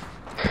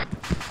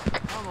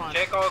 Come on.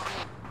 Take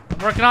off. I'm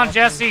working on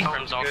Jesse.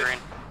 Grim's all green.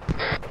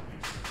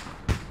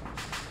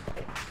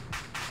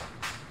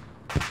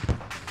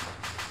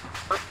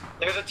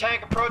 There's a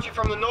tank approaching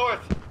from the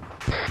north.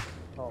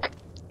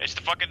 Is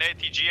the fucking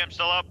ATGM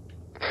still up?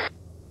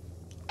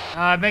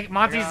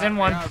 Monty's in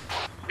one.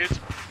 It's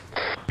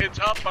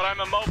up, but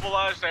I'm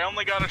immobilized. I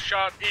only got a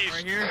shot east.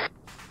 Right here?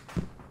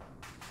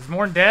 Is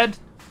Morn dead?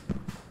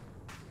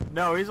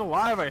 No, he's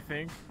alive, I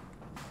think.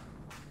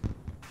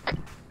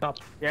 Stop.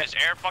 Yeah. Is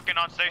Air fucking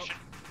on station?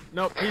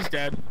 Nope, he's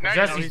dead.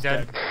 Jesse's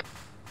dead.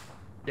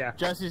 Yeah.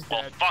 Jesse's dead.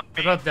 Well, fuck me.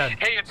 They're both dead.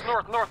 Hey, it's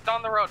north,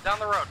 down the road.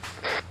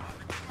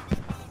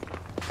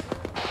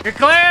 You're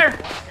clear!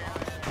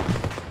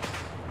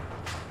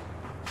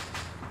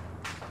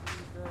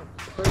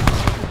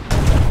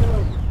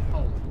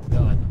 Oh,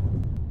 God.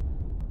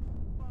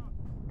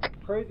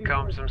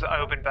 Combs,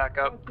 open back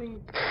up.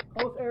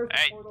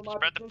 Hey,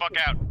 spread the fuck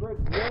out.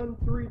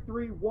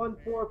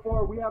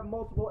 133144. We have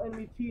multiple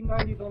enemy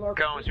T-90s on our.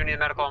 Combs, we need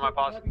medical on my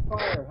posse. Heavy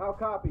fire. How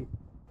copy?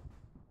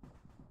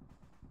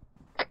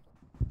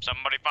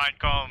 Somebody find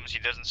Combs. He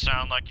doesn't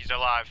sound like he's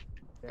alive.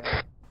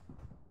 Yeah.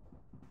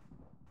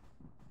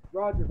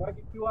 Roger, if I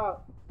get you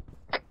out.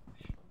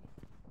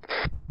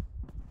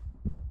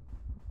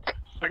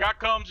 I got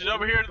Combs. He's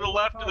over here to the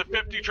left of the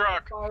 50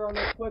 truck. Fire on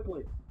this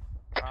quickly.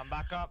 I'm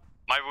back up.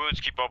 My wounds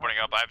keep opening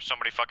up. I have so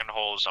many fucking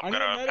holes. I'm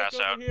gonna pass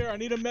out. Here. I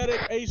need a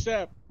medic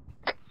ASAP.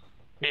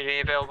 Need any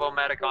available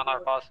medic on our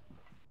posse?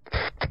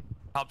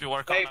 Help you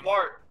work Hey, on them.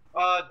 Bart,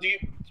 you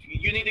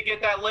need to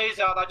get that lays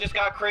out. I just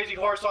got Crazy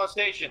Horse on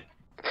station.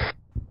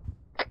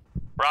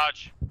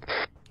 Raj.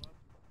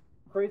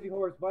 Crazy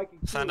Horse, Viking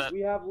 2, Send it. we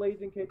have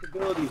lasing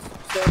capabilities.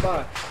 Stand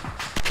by.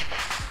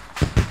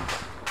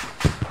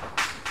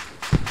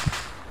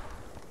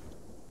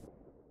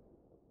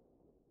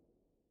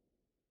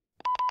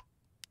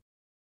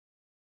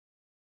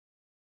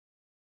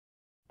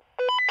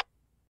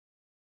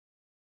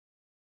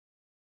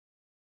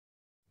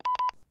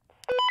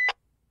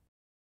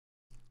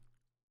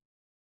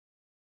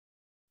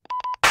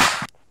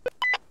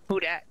 Who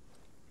dat?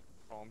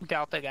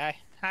 Delta guy.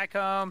 Hi,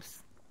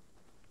 Combs.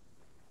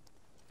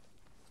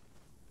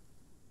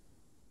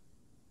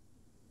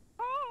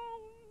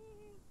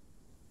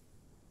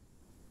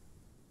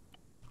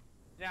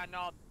 Yeah,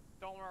 no,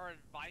 don't worry.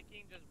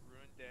 Viking just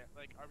ruined it.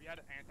 Like, we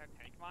had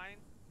anti-tank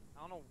mines.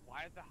 I don't know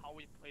why the hell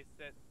we placed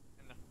it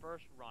in the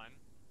first run,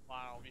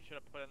 while we should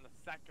have put it in the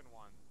second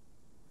one,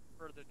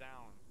 further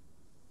down.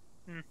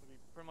 So we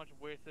pretty much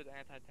wasted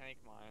anti-tank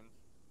mines.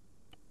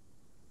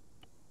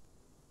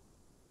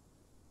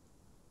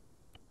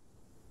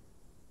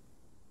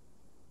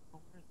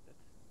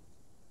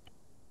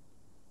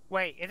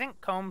 Wait, isn't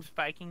Combs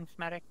Vikings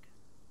medic?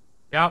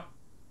 Yep.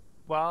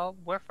 Well,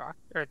 we're fucked.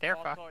 Or they're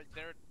also, fucked.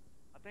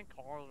 I think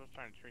Carl was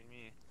trying to treat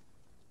me.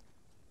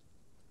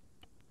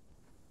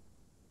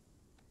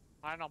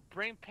 I don't know.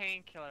 Bring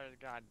painkillers,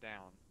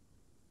 goddamn.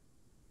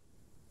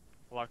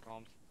 Hello,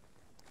 Combs.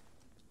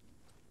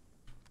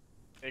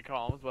 Hey,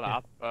 Combs, what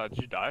up? Did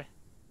you die?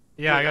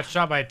 Yeah, I got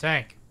shot by a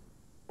tank.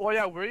 Well,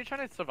 yeah, were you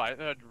trying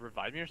to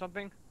revive me or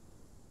something?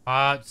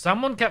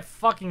 Someone kept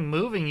fucking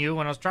moving you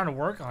when I was trying to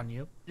work on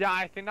you. Yeah,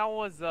 I think that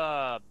was,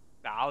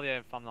 Alia,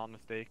 if I'm not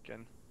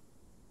mistaken.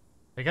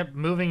 They kept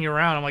moving you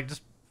around. I'm like,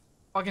 just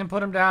fucking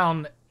put him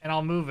down and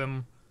I'll move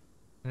him.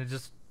 And it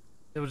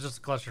was just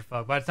a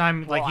clusterfuck. By the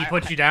time, like, he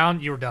put you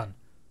down, you were done.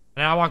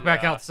 And I walked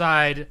back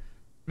outside.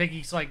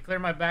 Mickey's like, clear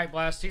my back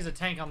blast. He's a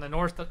tank on the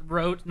north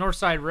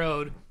side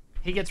road.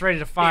 He gets ready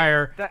to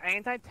fire. The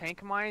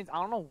anti-tank mines, I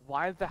don't know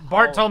why the hell...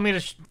 Bart told me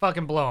to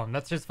fucking blow him.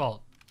 That's his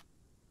fault.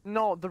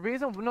 No, the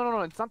reason...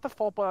 No, it's not the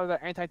fault of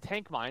the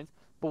anti-tank mines,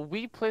 but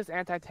we placed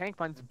anti-tank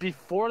mines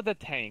before the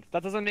tanks.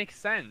 That doesn't make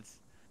sense.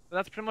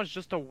 That's pretty much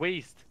just a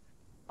waste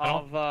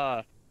of,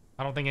 I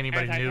don't think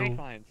anybody knew...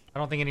 mines. I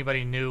don't think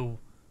anybody knew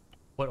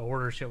what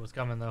order shit was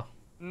coming, though.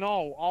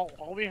 No,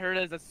 all we heard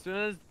is as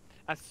soon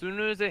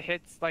as it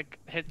hits,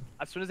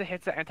 as soon as it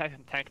hits the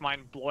anti-tank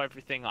mine, blow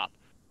everything up.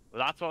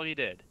 That's what we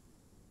did.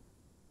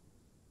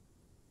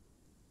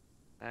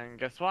 And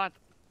guess what?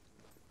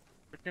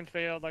 Freaking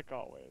failed like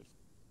always.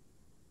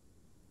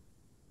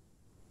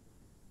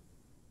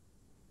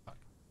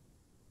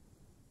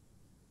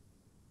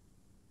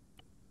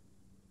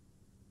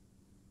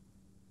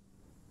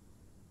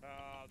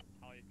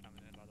 How are you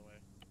coming in, by the way?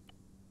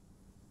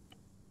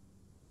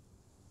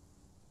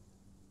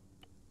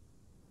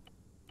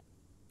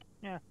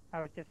 Yeah, I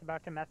was just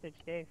about to message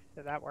Dave,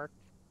 so that worked.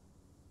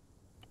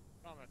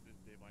 I'll message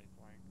Dave while he's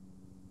playing.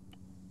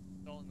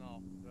 Don't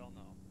know. They'll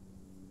know.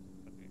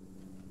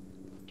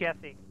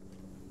 Jesse.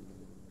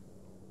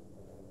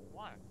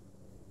 What?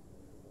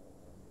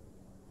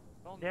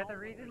 They're the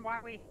reason why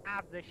we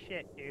have this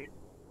shit, dude.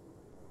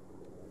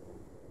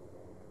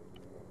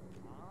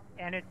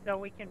 And it's so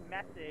we can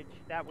message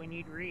that we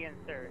need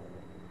reinsert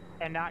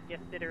and not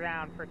just sit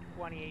around for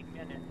 28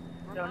 minutes.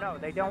 So no,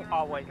 they don't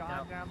always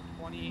know.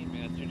 28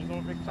 minutes, you're just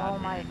overexaggerating. Oh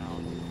my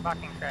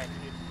fucking Christ,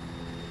 dude.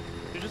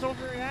 You're just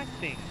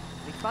overreacting.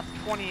 It's not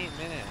 28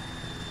 minutes.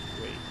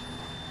 Wait.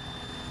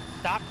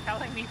 Stop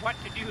telling me what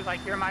to do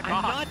like you're my boss.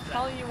 I'm not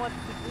telling you what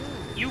to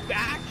do. You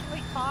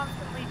actually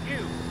constantly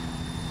do.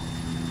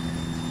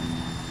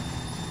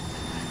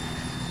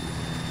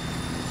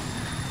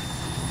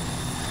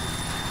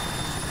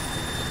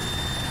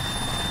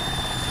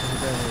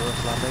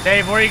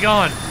 Dave, where are you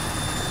going?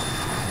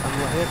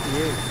 I'm here for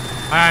you.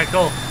 Alright,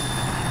 cool.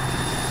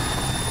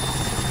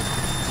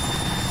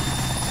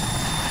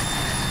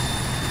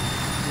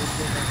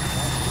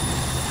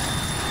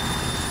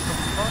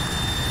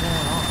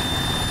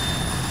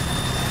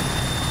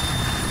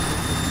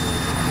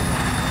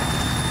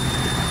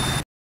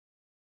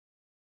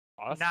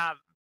 Nah,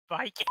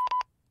 Viking.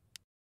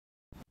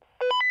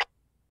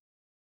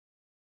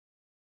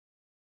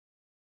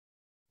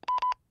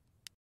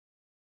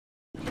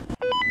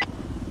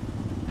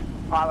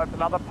 Pilot,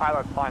 another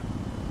pilot, fine.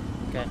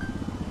 Okay.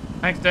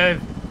 Thanks,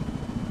 Dave.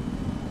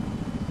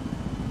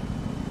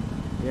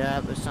 Yeah,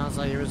 but it sounds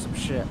like you're in some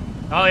shit.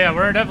 Oh yeah,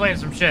 we're definitely in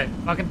some shit.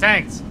 Fucking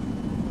tanks.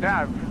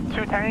 Yeah,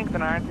 2 tanks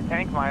and an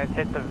anti-tank mine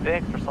hit the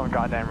VIX for some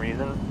goddamn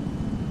reason.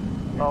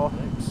 So,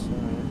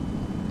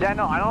 yeah,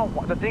 no, I don't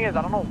know. The thing is,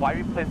 I don't know why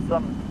we placed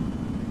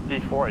them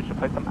before. I should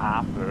place them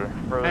after,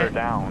 further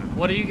down.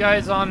 What are you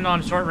guys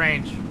on short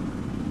range?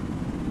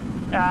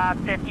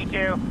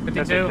 52.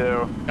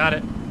 52? Got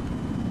it.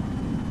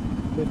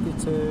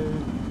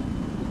 52.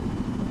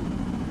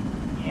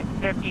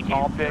 52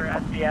 all for big,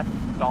 SBS.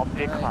 All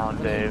big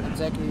clown, Dave.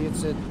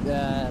 Executed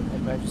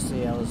emergency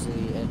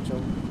LZ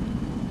Angel.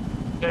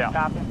 Yeah.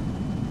 Copy.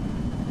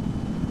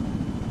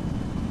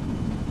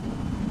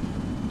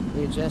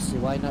 Hey Jesse,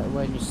 why not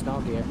wearing your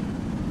snow gear?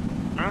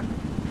 Hmm?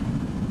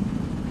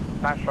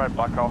 That's right,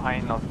 Bucko. I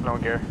ain't no snow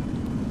gear.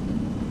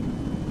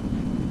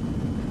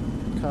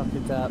 Copy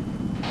that.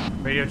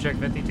 Radio check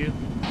 52.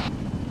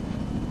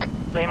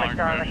 Same as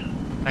Charlie.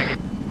 Thank you.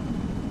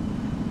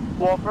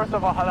 Well, first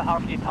of all, how the hell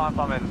can you tell if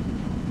I'm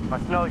in my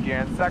snow gear?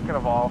 And second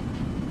of all,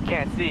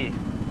 can't see.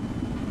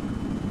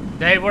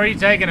 Dave, where are you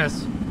taking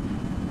us?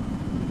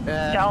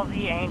 LZ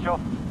Angel.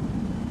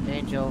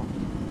 Angel.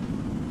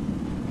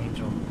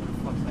 Angel.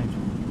 What the fuck's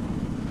Angel?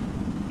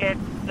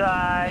 It's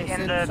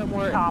in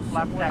the top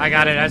left sector. I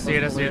got it. I see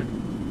it. I see it.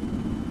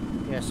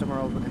 Yeah, somewhere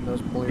over in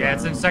those blue. Yeah,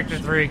 it's in sector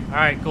 3. All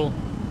right, cool.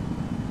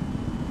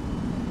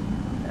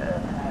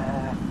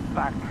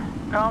 Fuck.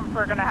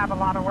 We're gonna have a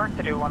lot of work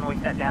to do when we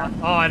sit down.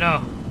 Oh, I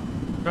know.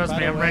 Trust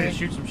me, I'm ready to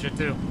shoot some shit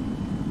too.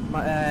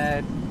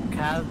 My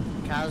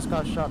Kaz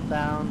got shot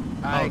down.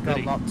 I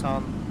got locked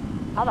on.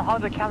 How the hell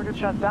did Kaz get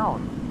shot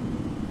down?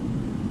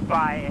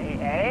 By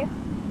AA?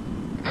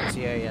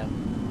 Yeah.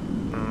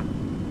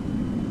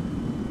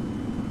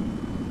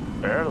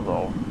 Fair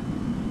though.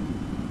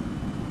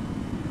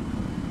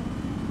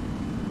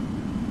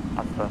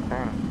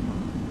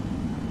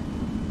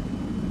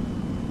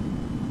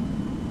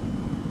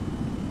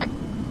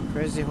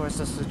 Crazy Horse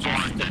has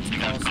suggested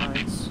call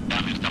signs.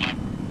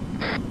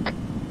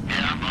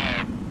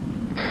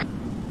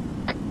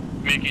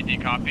 Mickey, do you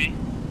copy?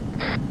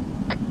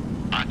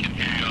 I can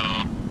hear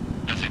you.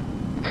 That's it.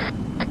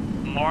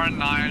 More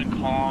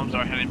 9 columns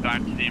are heading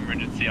back to the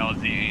emergency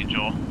LZ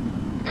Angel.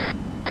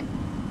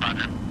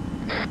 Roger.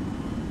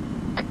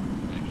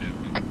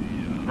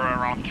 We're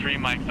around 3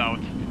 mics out,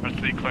 or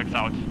 3 clicks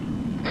out.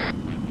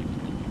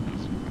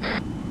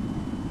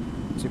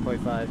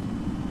 2.5.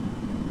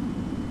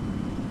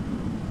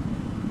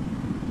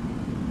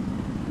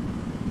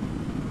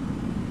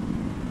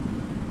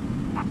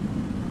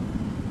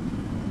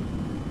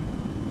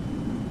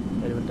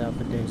 Anyone down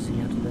for Daisy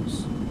after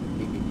this?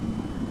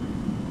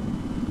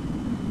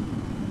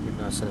 Even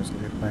though I said I was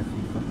going to play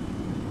FIFA.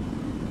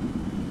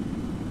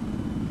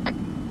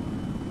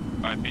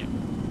 5 feet.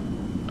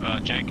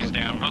 Jake is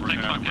down. We'll take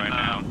fucking right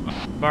now.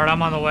 Bart,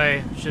 I'm on the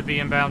way. Should be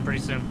inbound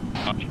pretty soon.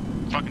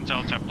 Fucking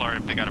tell Templar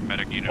if they got a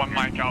medic unit. 1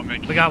 mic out,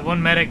 Mickey. We got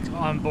 1 medic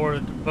on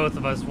board, both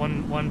of us.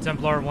 One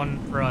Templar, 1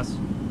 for us.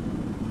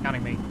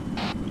 Counting me.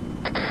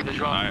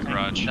 Alright,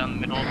 Raj. Down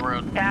the middle of the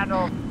road.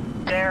 Handle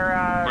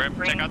their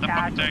bringing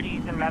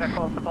casualties and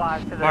medical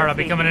supplies to the Bart, I'll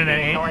be coming in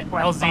at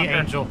Northwest LZ bunker.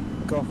 Angel.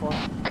 Go for it.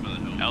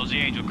 LZ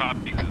Angel,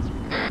 copy.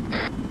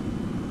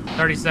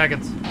 30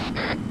 seconds.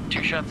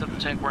 2 shots at the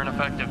tank were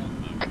ineffective.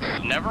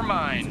 Never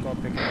mind. Go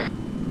pick it up.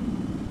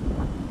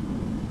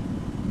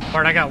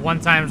 Bart, I got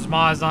 1 times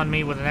Moz on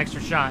me with an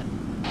extra shot.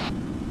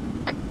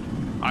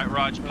 Alright,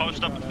 Raj,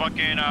 post up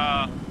fucking,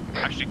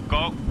 actually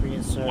go.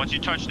 Reinsert. Once you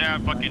touch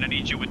down, fucking, I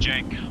need you with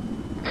Jank.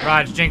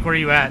 Raj, Jink, where are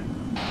you at?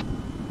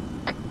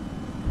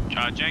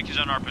 Jank is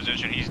in our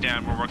position, he's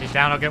down, we're working. He's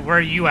down, okay. Where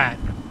are you at?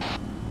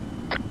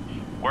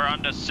 We're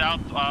on the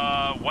south,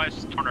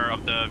 west corner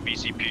of the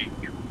VCP.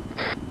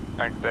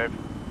 Thanks, Dave.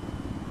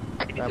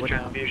 You need the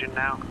transfusion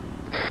now.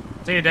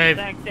 See you, Dave.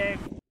 Thanks, Dave.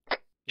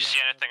 You see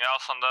anything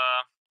else on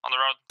the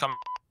road? Come.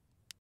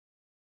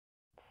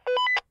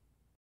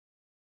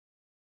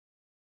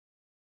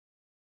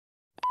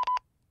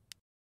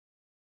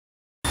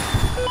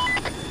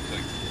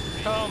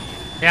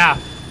 Yeah.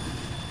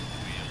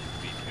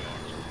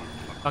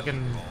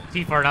 Fucking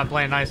T-Far not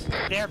playing nice.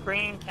 They're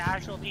bringing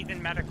casualties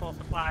and medical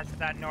supplies to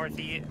that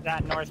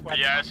northwest.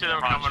 Yeah, I see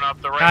them coming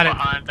up. They're Got right it.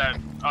 behind that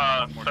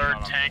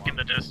third tank in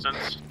the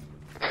distance.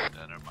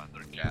 Never mind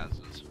their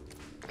gases.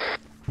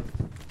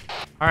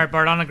 Alright,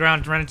 Bart, on the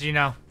ground. Running to you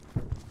now.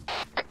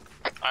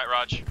 Alright,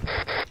 Raj.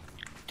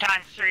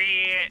 Times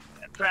 3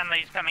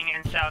 friendlies coming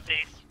in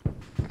southeast.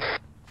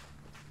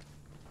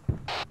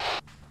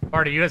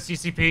 Bart, are you at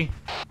CCP?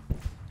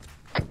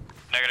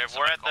 Negative,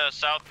 we're at the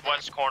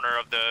southwest corner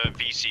of the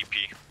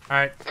VCP.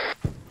 Alright.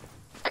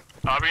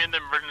 I'll be in the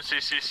emergency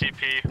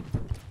CCP.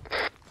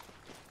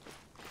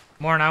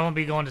 Morn, I won't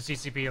be going to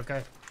CCP,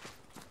 okay?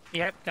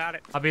 Yep, got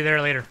it. I'll be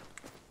there later.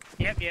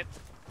 Yep.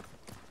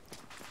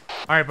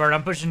 Alright, Bart,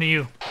 I'm pushing to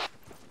you.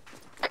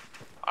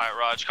 Alright,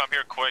 Raj, come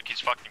here quick, he's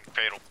fucking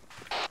fatal.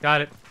 Got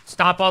it.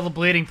 Stop all the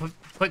bleeding.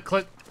 Put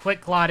quick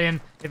clot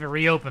in if it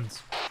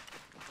reopens.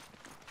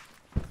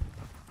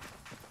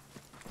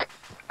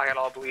 I got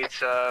all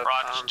bleeds.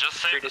 Raj, just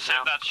save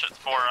that shit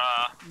for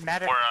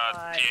Medic,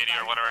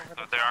 T80 or whatever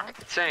they are.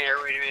 It's saying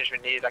airway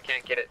management needed. I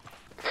can't get it.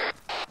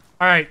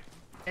 Alright.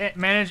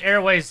 Manage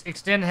airways.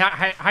 Extend,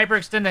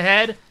 hyperextend the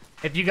head.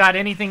 If you got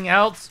anything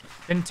else,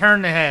 then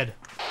turn the head.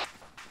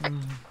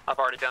 I've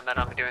already done that.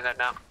 I'm doing that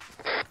now.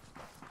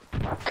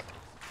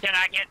 Can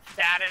I get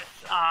status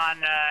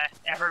on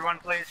everyone,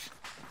 please?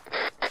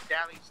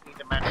 Dallies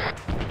need a medic.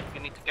 You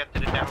need to get to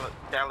the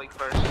dally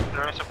first. The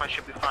rest of us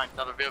should be fine.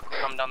 Another vehicle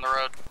coming down the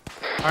road.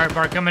 Alright,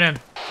 Bart, coming in.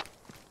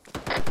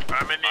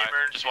 I'm in the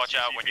emergency. Just watch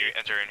out when you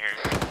enter in here.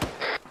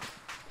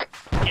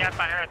 Yep,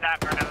 I heard that,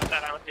 but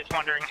I was just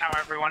wondering how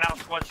everyone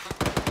else was.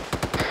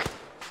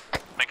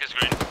 Make us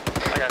green.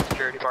 I got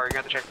security bar. You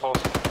got to check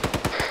pulse.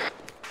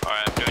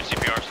 Alright, I'm doing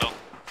CPR still.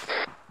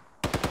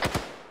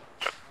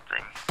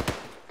 Green.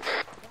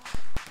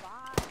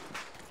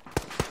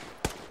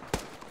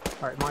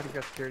 Alright, Monty's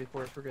got security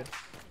for us, we're good.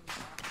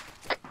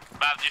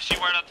 Matt, do you see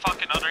where that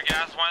fucking other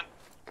gas went?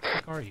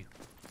 Where are you?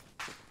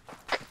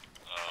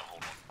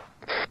 Hold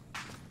on.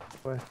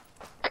 What?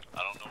 I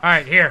don't know.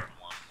 Alright, here.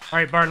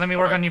 Alright, Bart, let me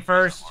work on you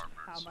first.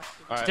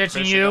 Alright,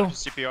 Stitching you.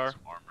 CPR.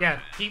 Yeah,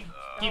 keep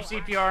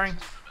CPRing.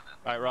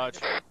 Alright, Raj.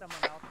 I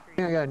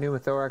think I got a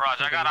pneumothorax.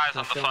 Raj, I got eyes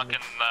on the fucking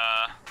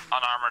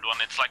unarmored one.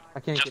 It's like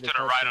just to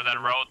the right of that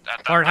road. At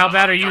that, Bart, how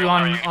bad are you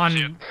on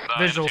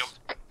visuals?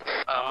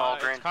 All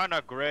green. It's kind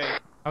of gray.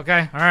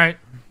 Okay, alright.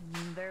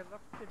 There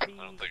looks to be.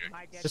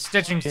 The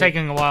stitching's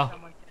taking a while.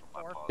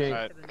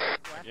 Alright.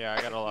 Yeah,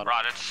 I got a lot of...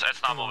 Rod,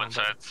 it's not moving,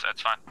 so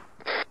it's fine.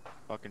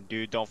 Fucking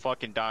dude, don't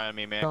fucking die on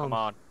me, man. Come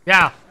on.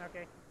 Yeah.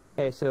 Okay.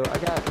 Okay, so I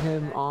got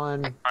him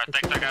on. Alright,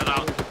 take that guy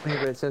out.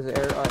 But it says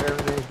air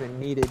management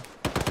needed.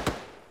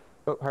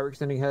 Oh,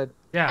 hyperextending head.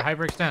 Yeah,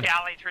 hyperextend.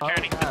 Galley's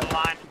returning to the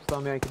line. Just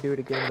told me I could do it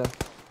again though.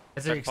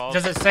 Does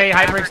it say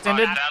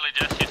hyperextended? Dally,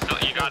 Jess,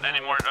 you got any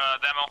more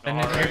demo? Then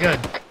you're good.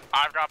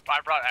 I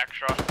brought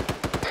extra.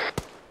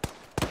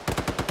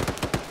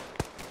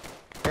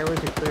 Airways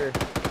to clear.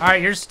 All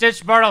right, you're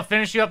stitched, Bart. I'll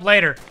finish you up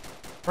later.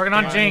 Working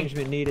on Jing.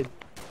 Management needed.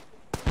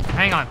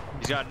 Hang on.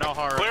 He's got no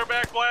heart. Clear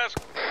back blast.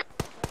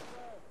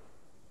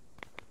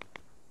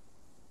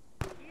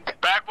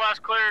 Back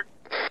blast cleared.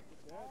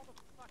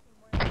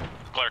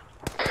 Clear.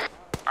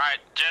 Alright,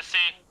 Jesse,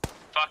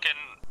 fucking,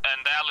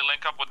 and Dally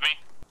link up with me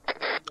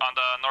on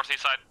the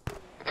northeast side.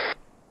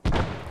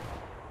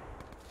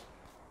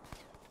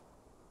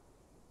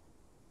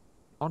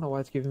 I don't know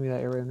why it's giving me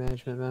that area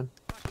management, man.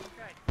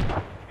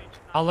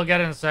 I'll look at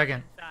it in a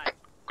second.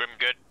 Grim,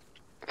 good.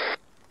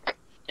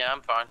 Yeah,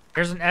 I'm fine.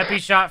 Here's an epi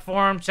shot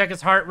for him. Check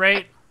his heart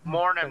rate.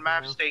 Morn and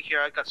Map stay here.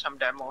 I got some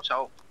demos.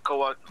 I'll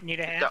go out. Need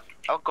a hand?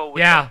 I'll go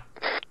with Yeah.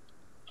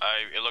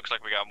 It looks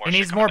like we got more. He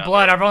needs more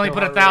blood. I've only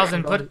put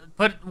 1,000.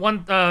 Put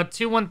one, 2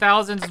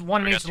 1,000s,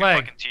 one in each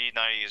leg.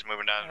 T90 is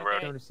moving down the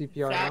road. Going to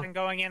CPR Seven now.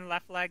 going in,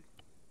 left leg.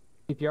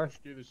 CPR.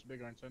 Do this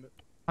big iron, send it.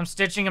 I'm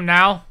stitching him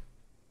now.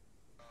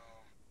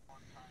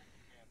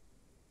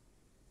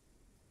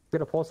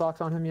 Get a pulse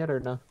ox on him yet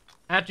or no?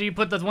 After you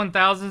put the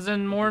 1,000s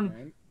in,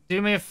 Morn,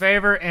 do me a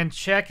favor and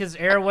check his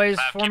airways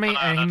for me,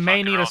 and he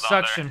may need a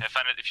suction. If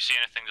you see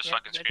anything, just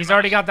fucking scream. He's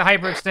already got the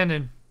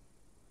hyperextended.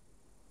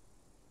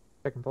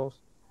 Checking pulse.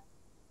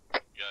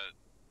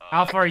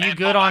 Alpha, are you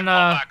good on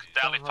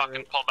Dally,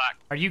 fucking pull back.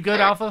 Are you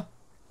good, Alpha?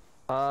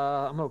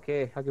 I'm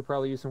okay. I could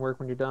probably use some work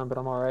when you're done, but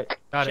I'm alright.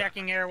 Got it.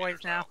 Checking airways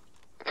now.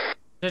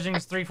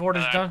 Stitching's 3/4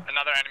 done.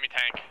 Another enemy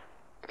tank.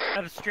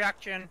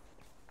 Obstruction.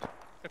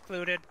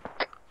 Occluded.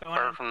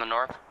 Bird from the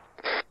north.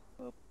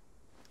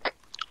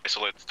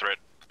 Isolate the threat.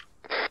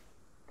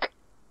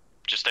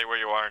 Just stay where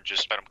you are and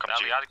just let them come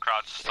to you. Dally,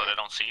 crouch so they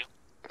don't see you.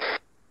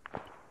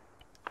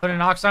 Put an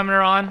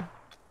oximeter on.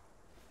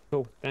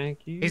 Cool,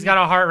 thank you. He's got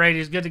a heart rate.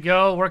 He's good to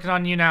go. Working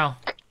on you now.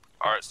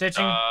 Alright,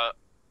 Stitching.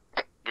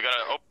 We got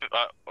a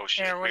oh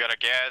shit. We got a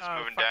gas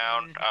moving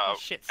down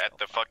at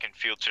the fucking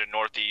field to the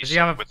northeast Does he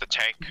have a with the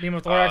tank.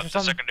 pneumothorax or The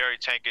something? secondary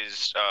tank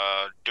is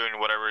doing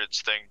whatever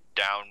its thing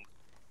down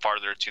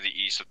farther to the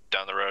east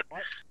down the road.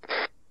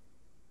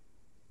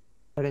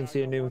 I didn't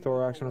see a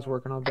pneumothorax when I was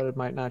working on, but it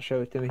might not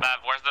show it to me. Mav,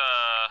 where's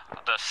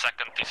the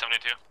second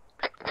T-72?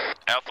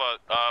 Alpha,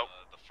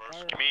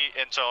 give me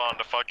intel on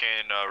the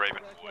fucking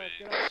Raven.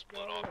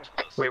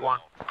 Wait, one.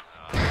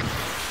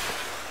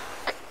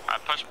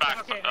 Push back,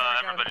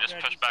 everybody just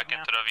push back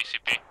into the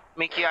VCP.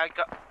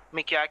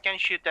 Mickey, I can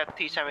shoot that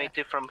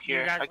T-72 from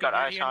here. I got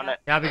eyes on it.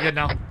 Yeah, I'll be good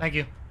now. Thank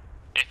you.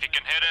 If you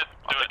can hit it,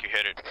 do it. You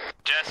hit it.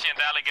 Jesse and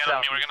Dally, get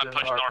on me. We're gonna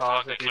push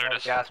north and clear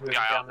this Gas moving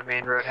guy down out. the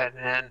main road heading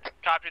in.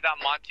 Copy that.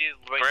 Monty is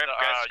waiting to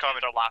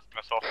use their last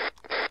missile.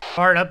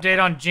 Bart,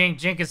 update on Jink.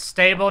 Jink is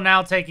stable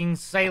now, taking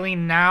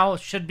saline now.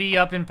 Should be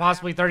up in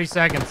possibly 30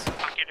 seconds.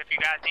 Fuck it if you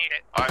guys need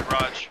it. Alright,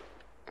 Raj.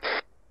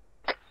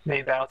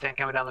 Main battle tank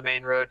coming down the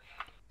main road.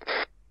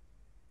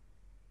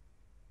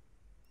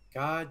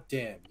 God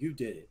damn, you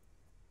did it.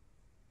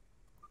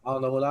 I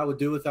don't know what I would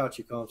do without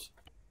you, Combs.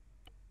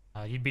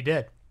 You'd be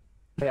dead.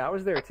 Hey, I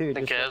was there too.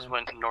 The gas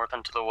went north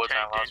into the woods.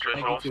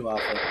 Thank you too,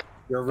 Alpha.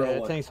 You're a real Yeah, the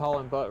one. tank's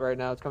hauling butt right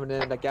now. It's coming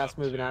in. That gas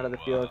moving out of the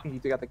field. I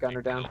think you got the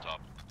gunner down.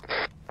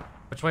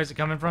 Which way is it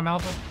coming from,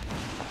 Alpha?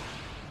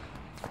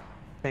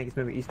 Tank is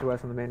moving east to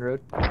west on the main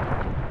road.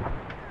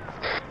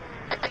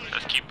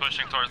 Just keep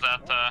pushing towards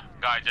that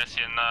guy,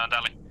 Jesse and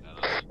Dally.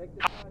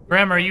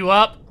 Grim, are you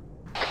up?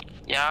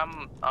 Yeah,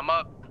 I'm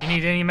up. You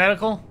need any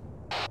medical?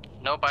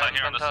 Nope, I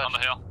here on the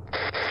hill.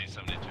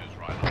 T-72 is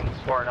right on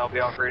us. Warren, I'll be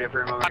off radio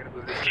for a moment. We're gonna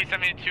move this.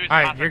 T-72 is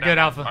Alright, you're good,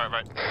 Alpha.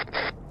 Alright,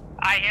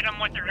 I hit him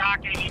with the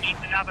rocket. He needs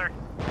another.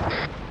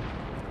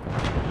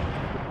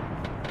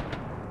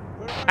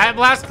 At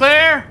blast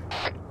clear!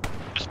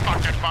 Just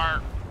fucking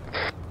fire.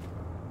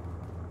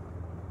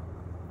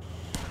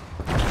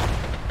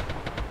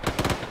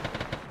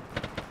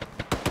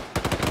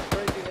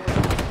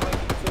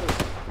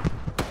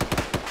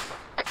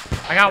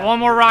 I got one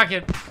more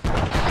rocket.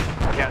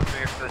 Gas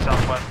moving for the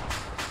southwest.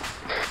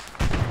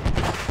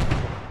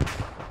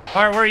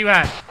 Bart, where are you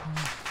at?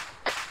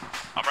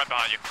 I'm right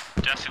behind you.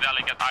 Jesse,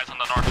 Dally, get eyes on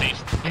the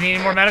northeast. You need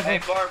any more medical?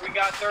 Hey, Bart, we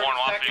got 30 Warren,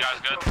 seconds. you guys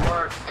good?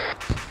 Bart.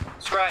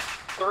 Scratch.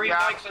 3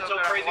 mics until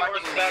Crazy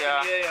Horse is back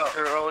in the AO.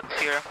 The road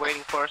here,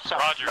 waiting for some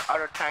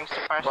other tanks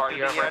to pass Bart, through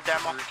you the have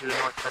demo. to the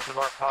northwest of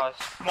our pause.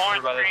 More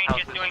screen,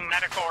 just doing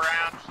medical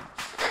rounds.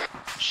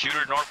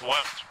 Shooter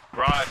northwest.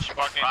 Raj,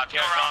 fucking Raj, go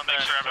around, make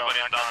sure everybody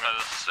on Delta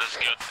is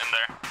good in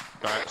there.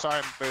 Alright,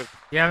 sorry, move.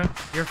 Yeah,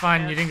 you're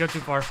fine. You didn't go too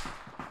far.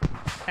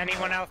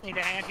 Anyone else need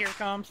a hand? Here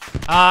comes.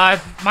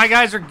 My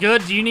guys are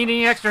good. Do you need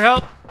any extra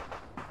help?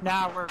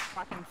 Nah, we're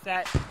fucking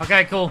set.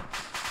 Okay, cool.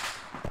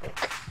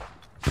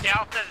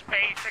 Delta's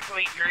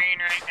basically green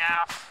right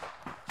now.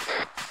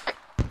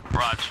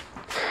 Raj.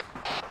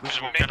 Who's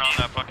moving on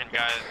that fucking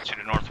guy to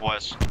the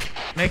northwest?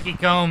 Mickey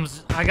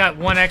Combs, I got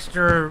one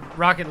extra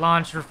rocket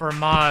launcher for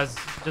Maz,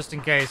 just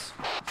in case.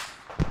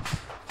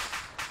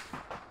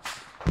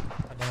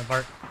 Damn it,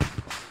 Bart.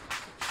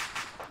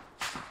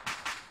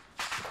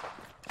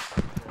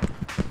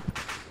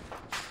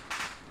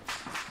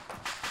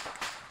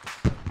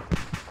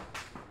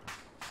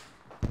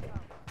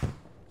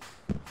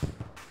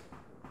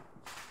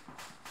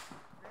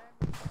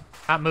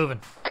 Not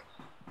moving.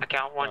 I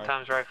count one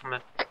times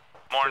rifleman.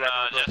 Morn,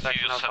 Jesse,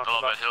 you just a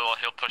little bit.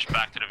 He'll push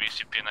back to the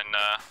VCP and then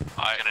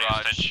Alright,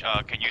 Raj,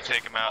 can you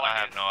take him out? I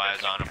have no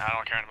eyes on him. I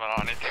don't care about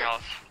anything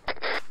else.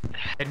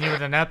 Hitting you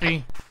with an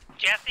epi.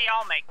 Jesse,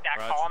 I'll make that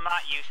call,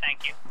 not you,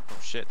 thank you. Oh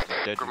shit,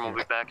 they're dead. Grim will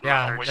be back.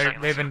 Yeah,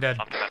 they've been dead.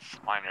 Something that's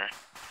minor.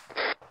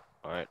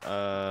 Alright,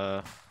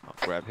 I'll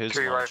grab his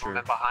 3 launcher.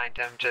 riflemen behind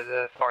him to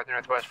the farther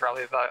northwest,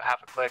 probably about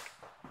half a click.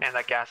 And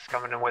that gas is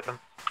coming in with him.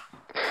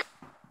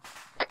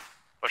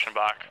 Pushing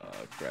back.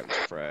 Grab his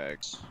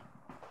frags.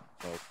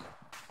 Smoke.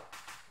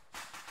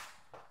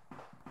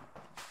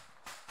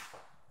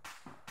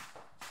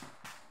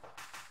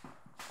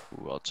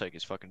 Ooh, I'll take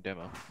his fucking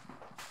demo.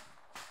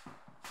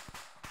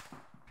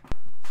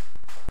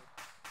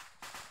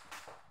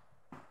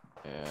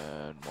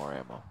 And more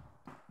ammo.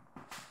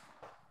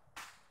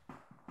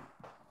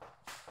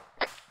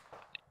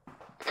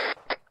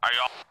 Are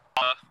you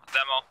all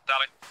demo,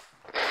 Dally?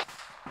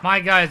 My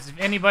guys, if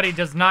anybody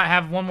does not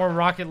have one more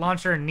rocket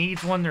launcher and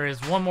needs one, there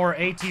is one more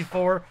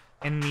AT-4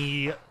 in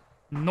the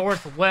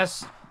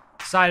northwest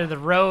side of the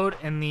road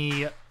in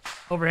the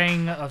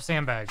overhang of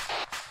sandbags.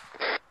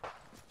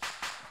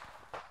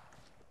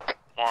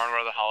 Warren,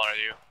 where the hell are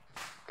you?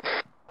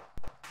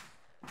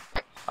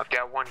 I've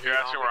got one here. You're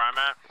asking where I'm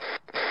at?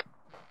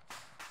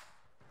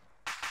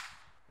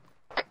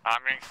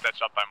 I'm getting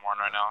stitched up by Morn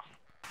right now.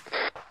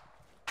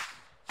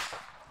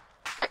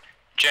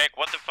 Jake,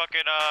 what the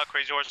fucking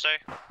crazy horse say?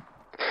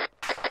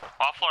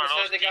 Waffle, are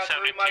those They got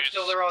 3 mics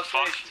till they're on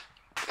station.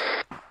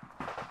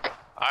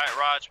 Alright,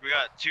 Raj, we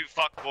got 2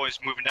 fuck boys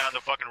moving down the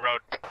fucking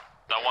road.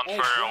 That one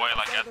further away,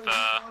 like at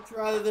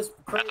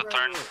the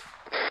turn.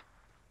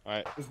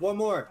 Alright. There's one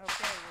more.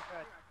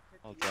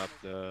 I'll drop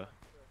the...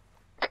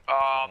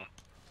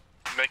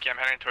 Mickey, I'm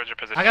heading towards your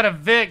position. I got a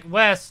Vic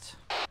west.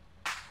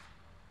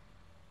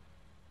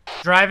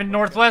 Driving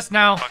northwest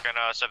now. Fucking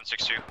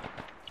 762.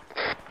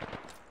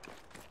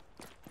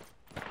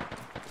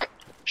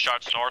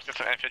 Shots north. It's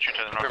an infantry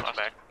to the northwest.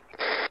 Back.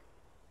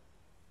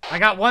 I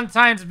got 1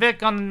 times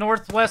Vic on the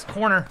northwest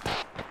corner.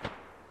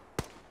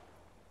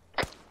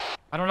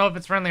 I don't know if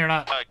it's friendly or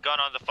not. Gun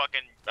on the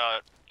fucking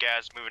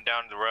gas moving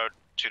down the road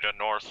to the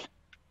north.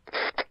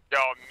 Yo,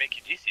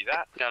 Mickey, do you see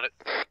that? Got it.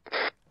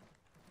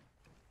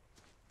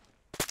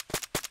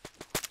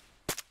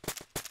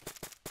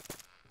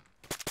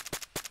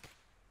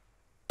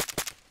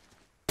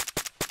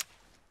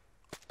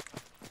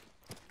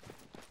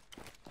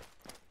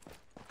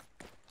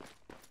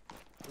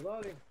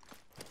 Reloading.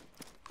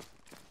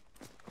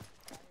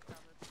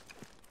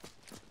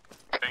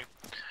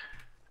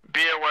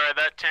 Be aware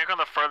that tank on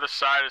the furthest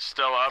side is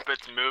still up.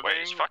 It's moving.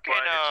 Wait, is fucking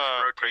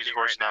crazy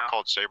horse now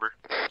called Saber?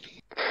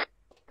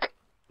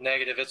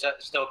 Negative, it's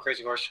still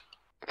Crazy Horse.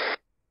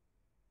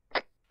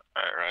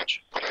 Alright,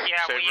 Raj.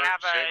 Yeah, we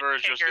have a Saber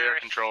is just the air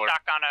controller.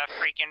 stuck on a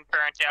freaking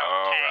burnt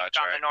out tank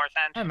on the north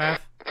end. Hey,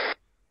 Matt. Hey,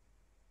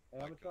 I'm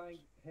gonna try and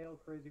hail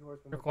Crazy Horse.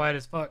 You're quiet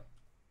as fuck.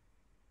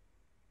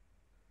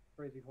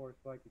 Crazy Horse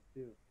Vikings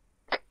too.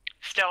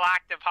 Still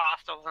active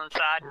hostiles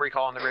inside. I'm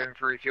recalling the Raven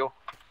for refuel.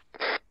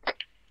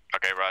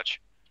 Okay,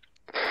 Raj.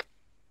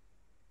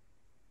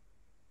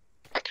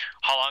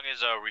 How long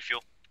is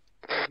refuel?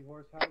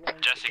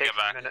 Jesse, get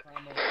back.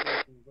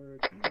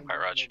 Alright,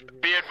 Raj.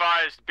 Be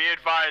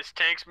advised,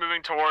 tank's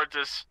moving towards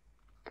us.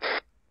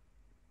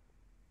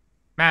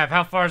 Mav,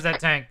 how far is that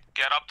tank?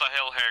 Get up the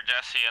hill here,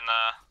 Jesse, and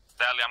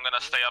Dally, I'm gonna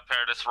stay up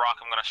here. This rock,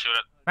 I'm gonna shoot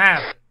it.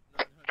 Mav!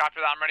 Copy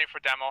that, I'm ready for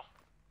demo.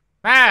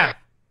 Mav!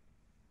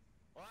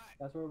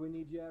 That's where we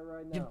need you at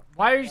right now.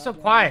 Why are you so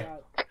quiet?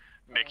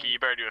 Mickey, you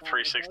better do a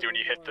 360 when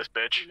you hit this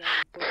bitch.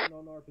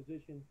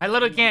 I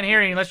literally can't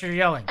hear you unless you're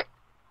yelling.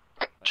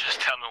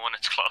 Just tell me when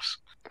it's close.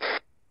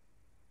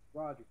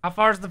 Roger. How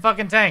far is the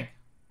fucking tank?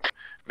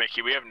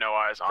 Mickey, we have no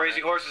eyes on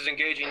Crazy it. Horse is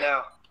engaging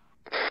now.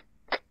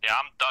 Yeah,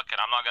 I'm ducking.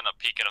 I'm not gonna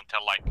peek it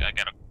until, like, I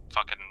get a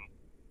fucking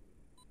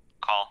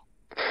call.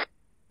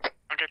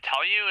 I could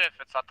tell you if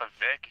it's not the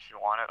Vic if you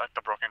want it, like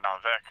the broken down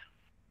Vic.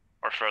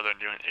 Or further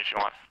if you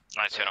want.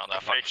 Nice hit on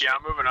that fucking Mickey,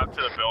 I'm moving up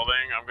to the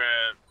building. I'm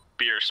gonna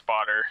be your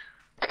spotter.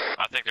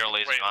 I think they're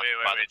lazy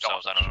by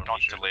themselves. I don't know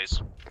if they're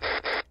lazy.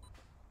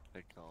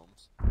 Hey,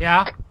 Combs.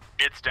 Yeah?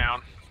 It's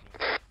down.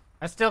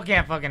 I still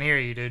can't fucking hear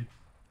you, dude.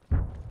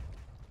 Stand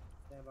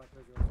by,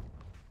 Crazy Horse.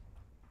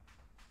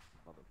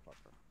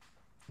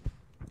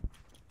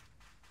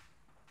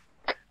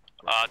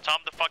 Tom,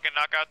 the fucking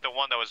knock out the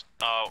one that was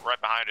right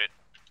behind it.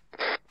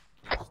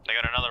 They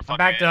got another fucking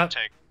backed up.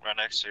 tank right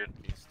next to it.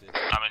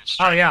 I'm in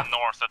straight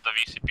north at the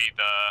VCP,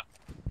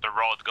 the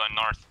road going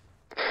north.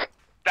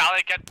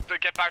 Dally, get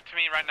back to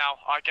me right now.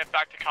 Get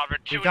back to cover.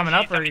 You coming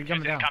up or are you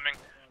coming down? Incoming.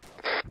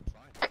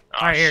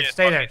 Alright, here,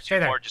 stay there, stay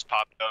there. Just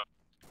popped up.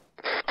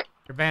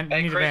 Your band,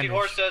 Hey, need a Crazy bandage.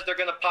 Horse says they're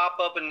gonna pop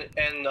up and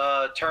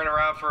turn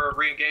around for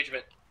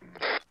re-engagement.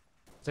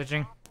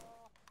 Stitching.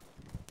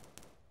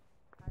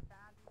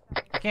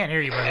 I can't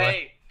hear you, by the way.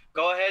 Hey,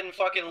 go ahead and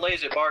fucking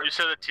laze it, Bart. You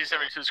said the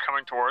T-72 is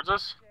coming towards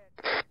us?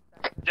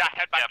 Yeah,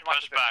 head back to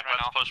push back.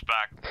 Let's push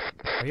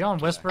back. Are you on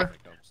Whisper?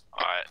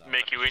 Alright,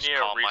 Mickey, we need a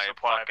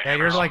resupply. Yeah,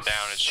 you're like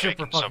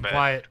super fucking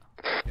quiet.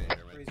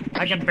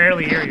 I can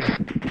barely hear you.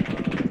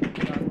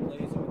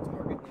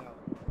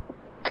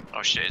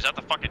 Oh shit, is that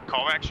the fucking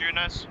Kovacs shooting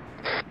us?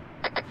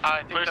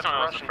 I think that's a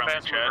Russian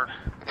fast mover.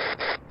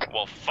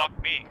 Well, fuck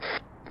me.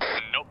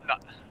 Nope,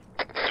 not.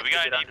 Do we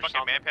got any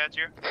fucking man pads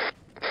here?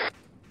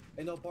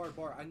 Hey, no, Bart,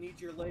 I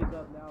need your lays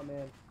up now,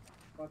 man.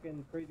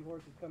 Fucking Crazy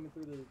Horse is coming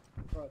through the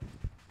front.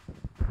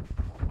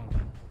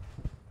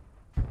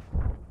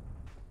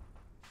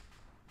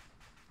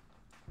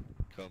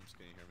 Combs,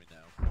 can you hear me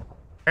now?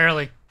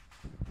 Barely.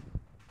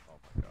 Oh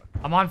my god.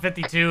 I'm on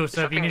 52,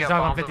 so if you need to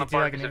talk on 52,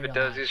 I can hear If you. it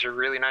does, these are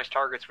really nice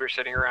targets we're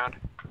sitting around.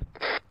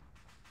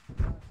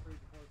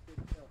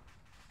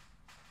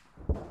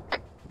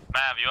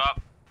 Mav, you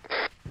up?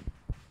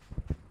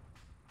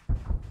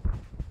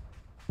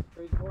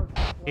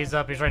 He's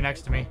up, he's right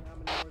next to me.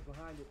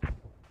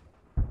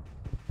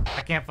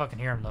 I can't fucking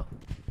hear him though.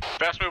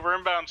 Fast mover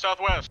inbound,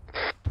 southwest.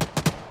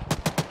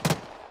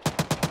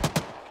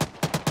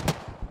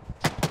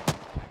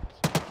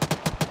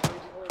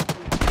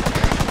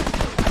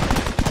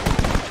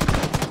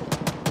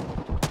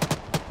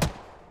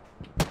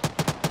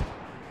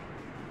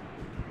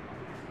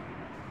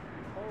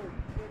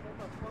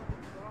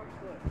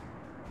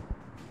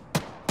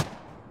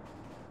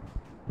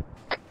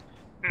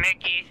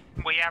 Mickey,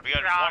 we have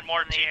one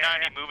more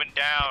T-90 moving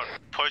down.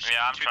 Push Yeah,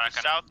 I'm to tracking.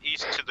 the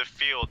southeast to the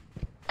field.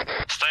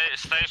 Stay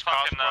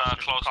fucking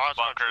close to the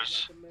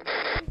bunkers.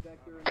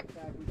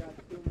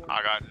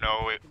 I got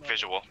no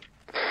visual.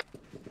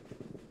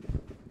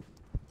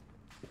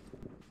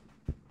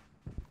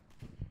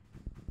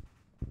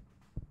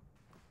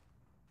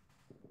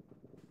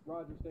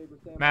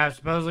 Mav,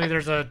 supposedly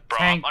there's a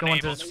tank going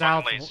to the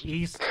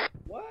southeast.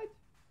 What?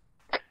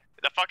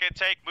 The fucking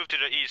tank moved to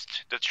the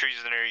east. The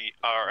trees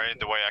are in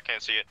the way. I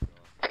can't see it.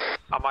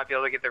 I might be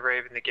able to get the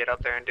Raven to get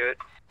up there and do it.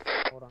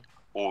 Hold on.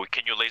 Oh,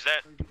 can you laze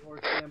that?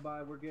 Stand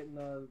by. We're getting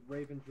a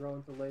Raven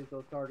drone to laze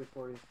those targets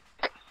for you.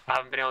 I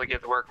haven't been able to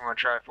get the work. I'm gonna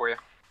try it for you.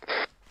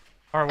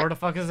 Alright, where the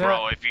fuck is that?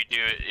 Bro, if you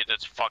do it,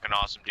 that's fucking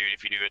awesome, dude.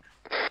 If you do it.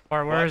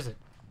 Alright, where is it?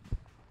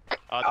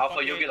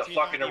 Alpha, you'll get a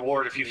fucking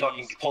reward if you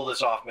fucking pull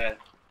this off, man.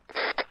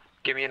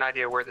 Give me an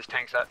idea where this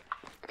tank's at.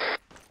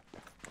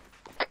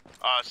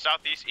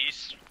 Southeast,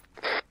 east.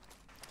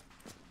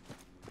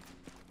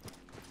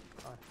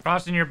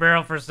 Crossing your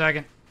barrel for a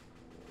second.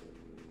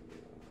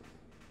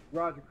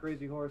 Roger,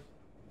 Crazy Horse.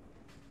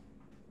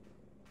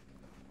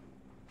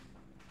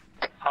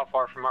 How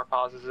far from our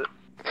pause is it?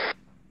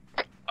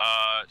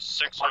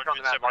 600,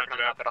 Mark on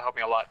the map, that'll help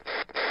me a lot.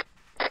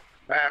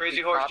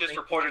 Crazy Horse just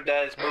reported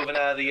that it's moving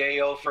out of the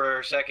AO for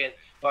a second.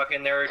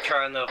 Fucking, they're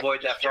trying to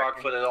avoid that frog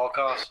foot at all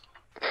costs.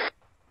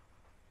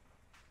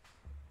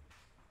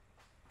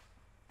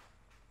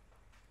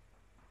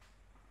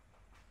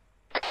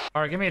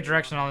 Alright, give me a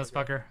direction on this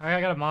fucker.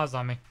 I got a Moz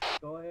on me.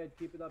 Go ahead,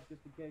 keep it up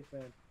just in case,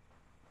 man.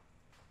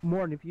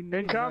 Morning, if you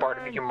need Bart,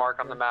 if you can mark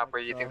on the map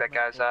where you think that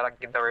guy's at, I can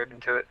get the Raven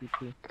to it.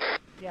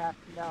 Yeah,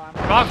 no, I'm...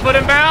 Rockfoot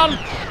inbound!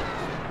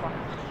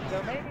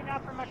 So maybe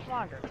not for much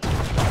longer.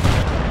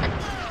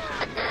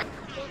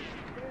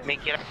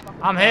 Make it.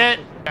 I'm hit.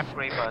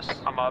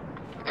 I'm up.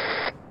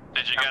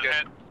 Did you get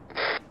hit?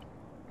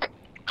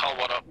 Call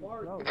what up?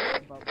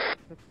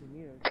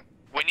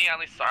 We need at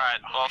least. Alright,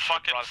 well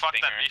fuck that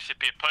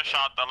BCP. Push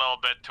out a little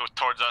bit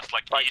towards us,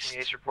 like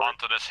east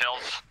onto this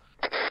hills.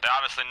 They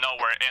obviously know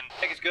we're in. I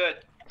think it's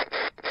good.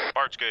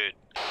 Bart's good.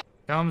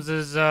 Combs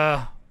is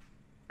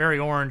very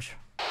orange.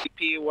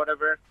 CP,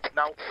 whatever.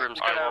 Now we're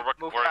gonna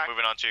move back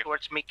moving on to you.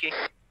 towards Mickey.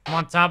 I'm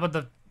on top of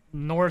the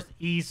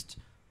northeast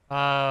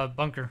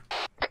bunker.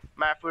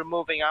 Matt, we're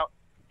moving out.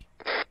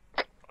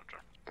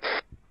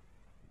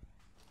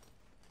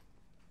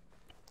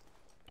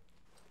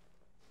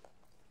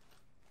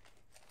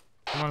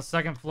 I'm on the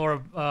second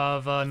floor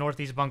of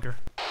northeast bunker.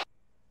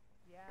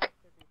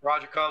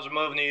 Roger, comms are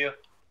moving to you.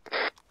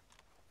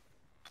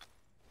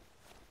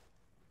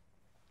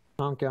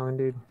 I'm going,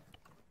 dude.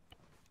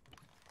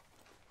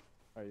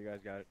 Alright, you guys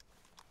got it.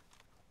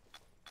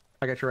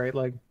 I got your right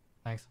leg.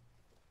 Thanks.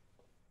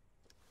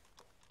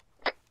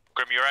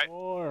 Grim, you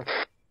alright?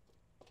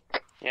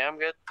 Yeah, I'm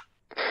good.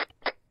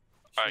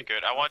 Alright,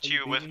 good. I want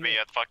you with me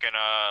at fucking,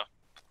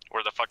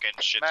 where the fucking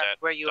shit's Matt,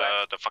 at. where you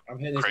at? The fucking I'm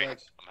hitting his crate.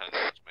 legs. I'm hitting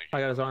his legs. I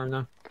got his arm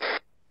now.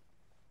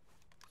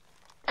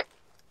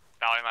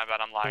 Valley, my bad,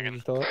 I'm lagging. You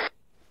still up?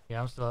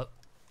 Yeah, I'm still up.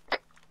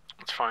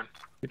 It's fine.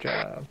 Good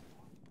job.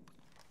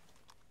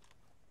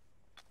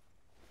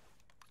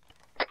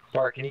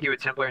 Bart, can you give it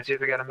Templar and see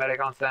if we got a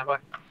medic on standby?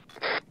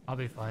 I'll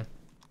be fine.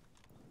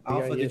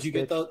 Alpha, did you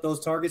get those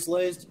targets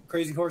lazed?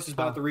 Crazy Horse is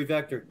about to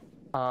revector.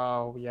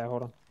 Oh, yeah,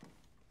 hold on.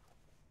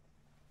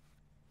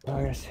 Oh,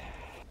 yes.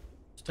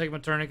 Just take my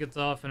tourniquets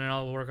off and then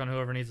I'll work on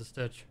whoever needs a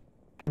stitch.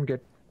 I'm good.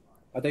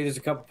 I think there's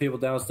a couple people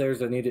downstairs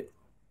that need it.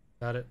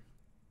 Got it.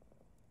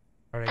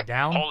 Are they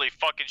down? Holy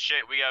fucking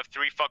shit, we have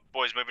 3 fuck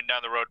boys moving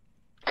down the road.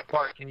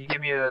 Bart, can you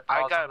give me a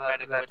I got a that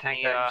medic with tank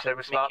me, that you said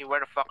was stopped? Mickey, where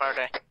the fuck are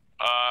they?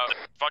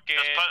 Fucking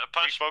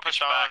push on the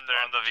fucking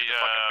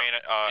main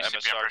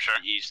MSR for sure.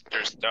 to the east.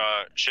 There's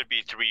should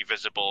be 3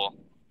 visible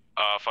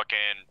fucking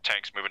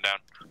tanks moving down.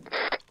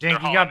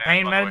 Jink, you got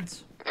pain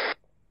meds?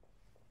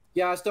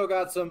 Yeah, I still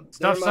got some.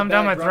 Stuff some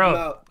down my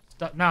throat.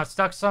 No,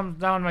 stuck some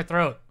down my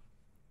throat.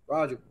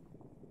 Roger.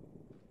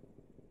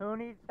 Who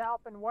needs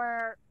help and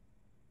where?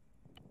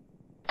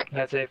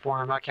 That's it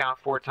for him. I count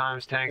 4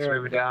 times. Tanks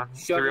moving down.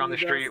 3 on the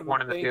street,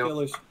 1 in the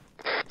field.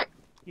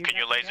 Can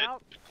you laze it?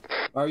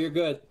 Oh, you're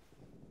good.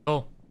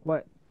 Oh.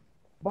 What?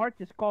 Bart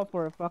just called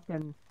for a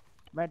fucking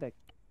medic.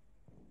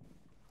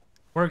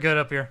 We're good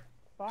up here.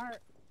 Bart,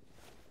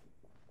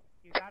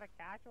 you got a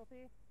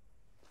casualty?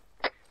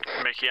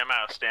 Mickey, I'm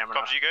out of stamina.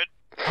 Comes, you good?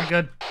 I'm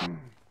good.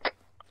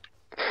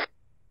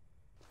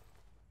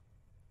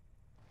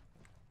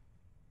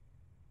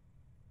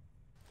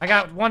 I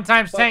got 1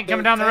 times tank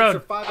coming down the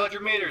road.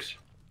 500 meters.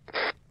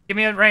 Give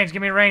me a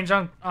range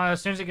on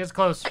as soon as it gets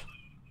close. Stand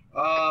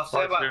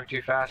by. Moving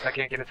too fast. I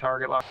can't get a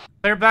target lock.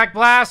 Clear back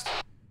blast.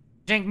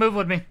 Jink, move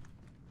with me.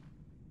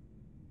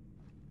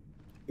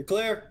 You're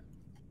clear.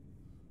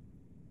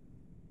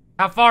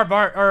 How far,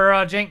 Bart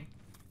or Jink?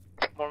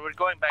 Well, we're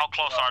going back. How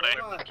close are they?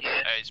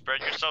 Hey,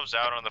 spread yourselves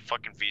out on the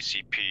fucking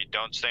VCP.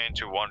 Don't stay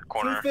into one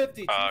corner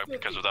 250.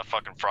 because of that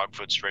fucking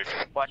frogfoot strafing.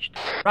 Watch.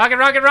 Rocket,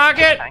 rocket,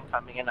 rocket! Tank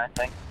coming in, I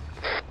think.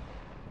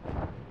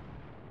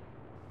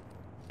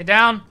 Get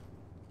down.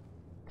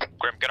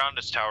 Grim, get on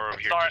this tower over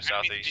here to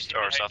southeast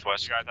or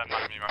southwest. Guys, I'm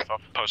not me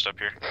myself. Post up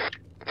here.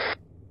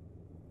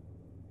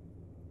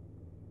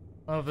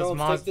 Oh, this Combs,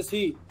 Moz. take this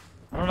heat.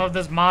 I don't know if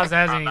this Moz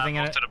has anything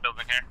in it. To the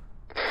building here.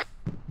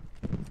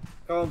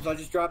 Combs, I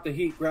just dropped the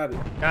heat. Grab it.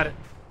 Got it.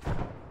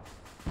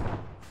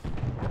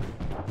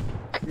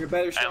 You're a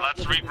better shot. Hey,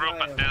 let's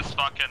regroup at this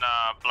fucking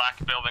black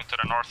building to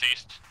the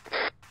northeast.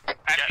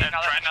 Get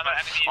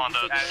entrenchments on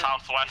the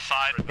southwest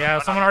side. Yeah,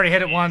 someone already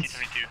hit it once.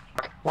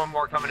 1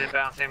 more coming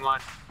inbound, same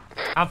line.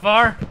 How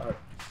far? Right.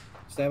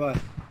 Stand by.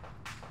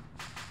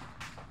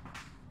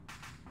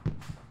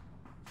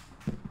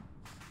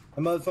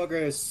 The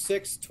motherfucker is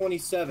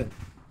 627.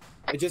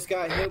 It just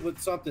got hit with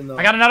something though.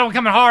 I got another one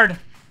coming hard.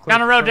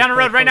 Down the road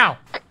right now.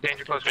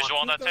 Danger close. Visual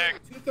on that tank.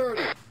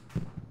 230.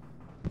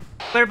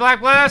 Clear black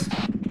blast.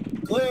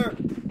 Clear.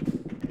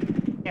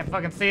 Can't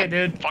fucking see it,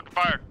 dude. Fucking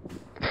fire.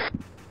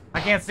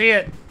 I can't see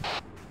it.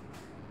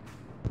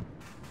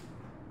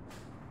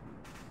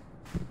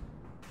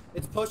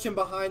 It's pushing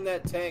behind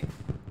that tank.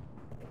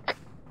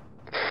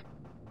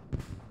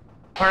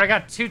 Alright, I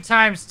got 2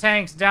 times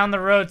tanks down the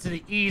road to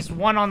the east.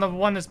 1 on the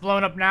one that's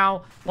blown up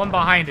now. 1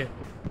 behind it.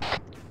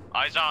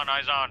 Eyes on,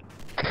 eyes on.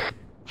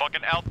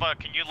 Fucking Alpha,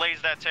 can you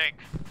laze that tank?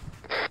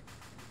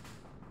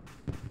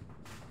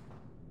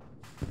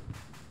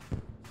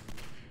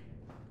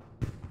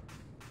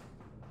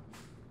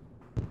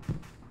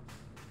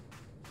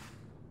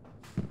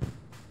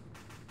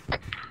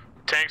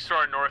 Tanks to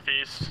our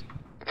northeast.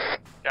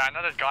 Yeah,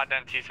 another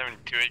goddamn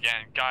T-72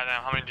 again.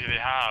 Goddamn, how many do they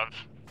have?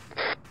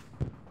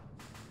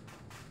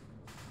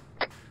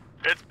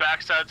 Its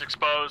backside's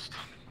exposed.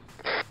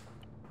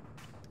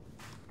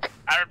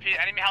 I repeat,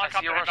 enemy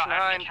helicopter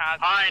inbound.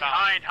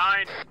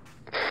 Hind.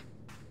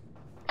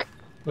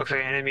 Looks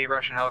like an enemy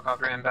Russian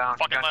helicopter inbound.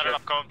 Fucking let it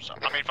up, Combs.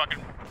 I mean,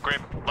 fucking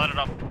Grim, let it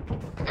up.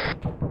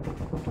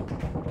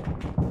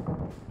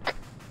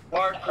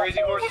 Bart,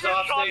 Crazy Horse is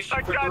off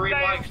station for 3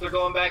 mics. They're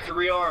going back to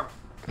rearm.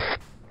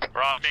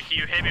 Bro, Mickey,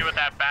 you hit me with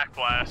that back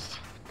blast.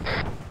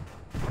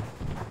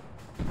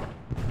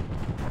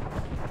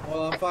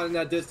 Well, I'm finding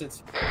that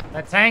distance.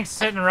 That tank's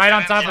sitting right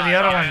on top of the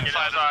other one.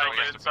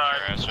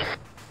 Inside.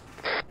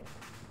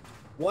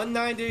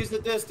 190 is the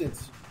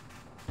distance.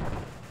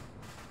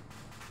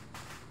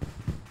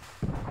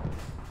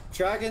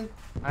 Tracking?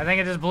 I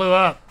think it just blew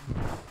up.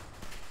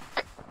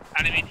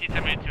 Enemy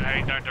T-72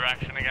 heading their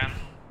direction again.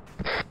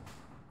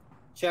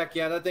 Check,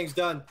 yeah, that thing's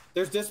done.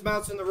 There's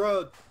dismounts in the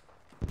road.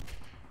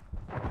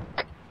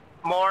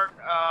 More,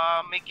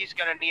 Mickey's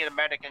gonna need a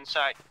medic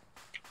inside.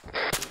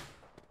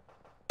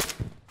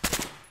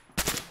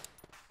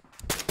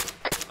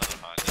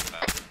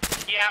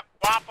 Yeah,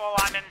 Waffle,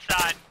 I'm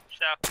inside,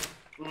 so.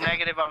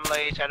 Negative on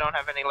lace, I don't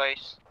have any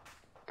lace.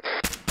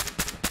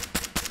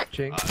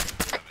 Jink.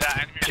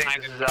 Yeah, enemy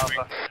behind This is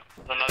Alpha.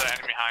 There's another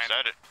enemy behind.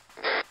 Said it.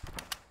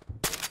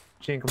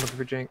 Jink, I'm looking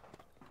for Jink.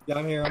 Yeah,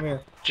 I'm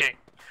here. Jink.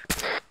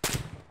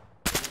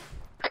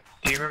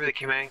 Do you remember the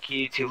command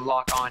key to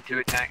lock onto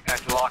a tank,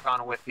 to lock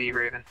on with the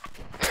Raven?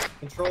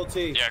 Control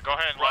T. Yeah, go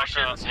ahead and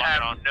Russians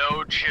have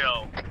no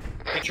chill.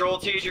 Control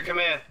T is your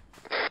command.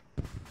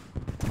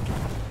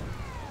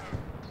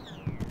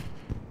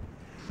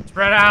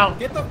 Spread out.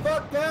 Get the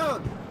fuck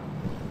down!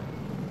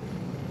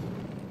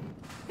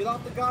 Get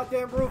off the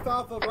goddamn roof,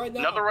 Alpha, right now.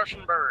 Another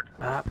Russian bird.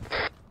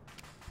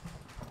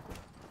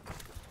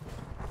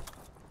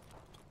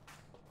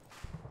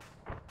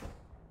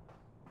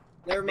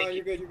 Never mind,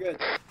 you're good.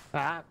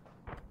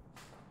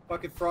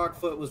 Fucking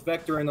Frogfoot was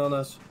vectoring on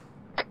us.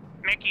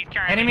 Mickey's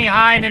turn. Enemy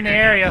hind in the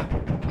area.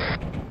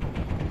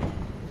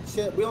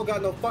 Shit, we don't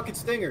got no fucking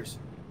stingers.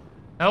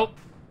 Nope.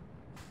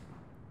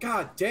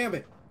 God damn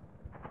it.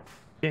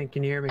 Jen,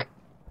 can you hear me?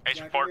 Ace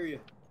report.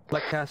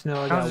 Let Cass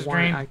know I got one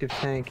active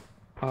tank.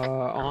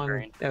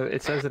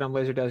 It says that I'm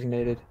laser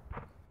designated.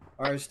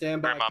 Alright,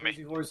 stand by.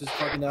 Crazy Horse is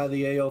fucking out of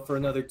the AO for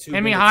another 2 minutes.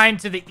 Enemy hind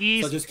to the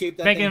east, so just keep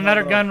that making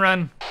another gun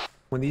run.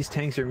 When these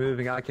tanks are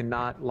moving, I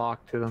cannot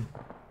lock to them.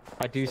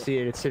 I do see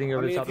it. It's sitting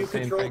over the top of the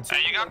same thing. Hey,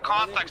 you got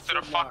contacts to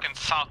the fucking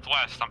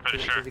southwest, I'm pretty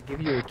sure. Does it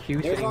give you a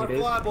cue There's saying our it is?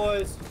 fly,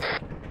 boys.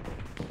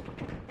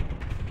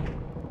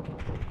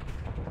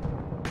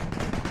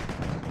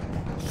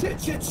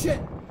 Shit.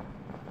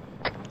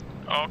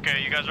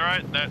 Okay, you guys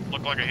alright? That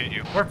looked like I hit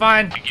you. We're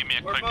fine. Can you give me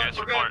a quick ass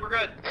report? We're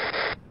good.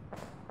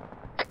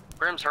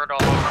 Grim's hurt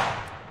all over.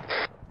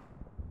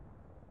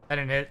 I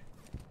didn't hit.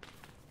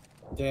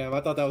 Damn, I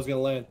thought that was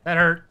gonna land. That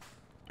hurt.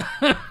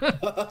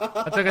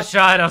 I took a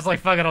shot. I was like,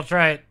 fuck it, I'll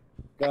try it.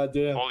 God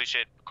damn. Holy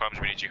shit, Crumbs,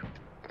 we need you.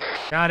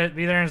 Got it.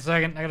 Be there in a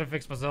second. I gotta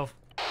fix myself.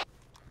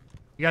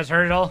 You guys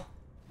heard it all?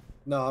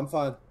 No, I'm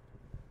fine.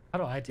 How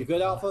do I take you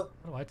good, Alpha?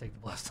 How do I take the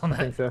blast on that?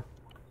 I think so.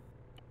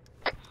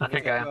 I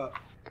think I am.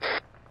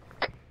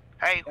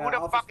 Hey, who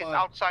the fuck is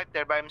outside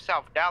there by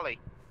himself? Dally.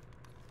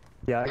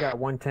 Yeah, I got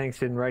one tank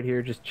sitting right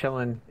here just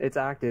chilling. It's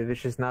active,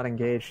 it's just not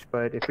engaged.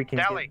 But if we can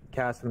get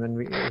Cass and then if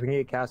we can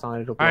get Cass on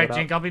it, it'll blow Alright, it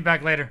Jink, I'll be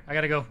back later. I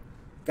gotta go.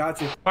 Got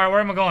you. Alright, where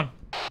am I going?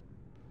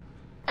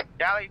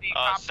 Dally, do you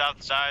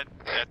south side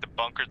at the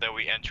bunker that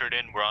we entered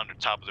in. We're on the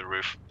top of the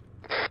roof.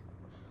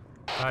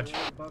 Gotcha.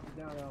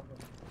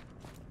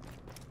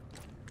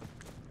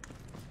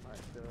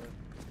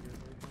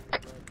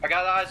 I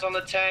got eyes on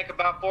the tank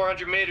about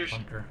 400 meters.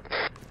 Bunker.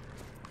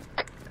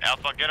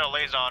 Alpha, get a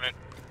laser on it.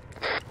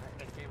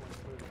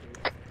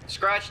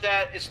 Scratch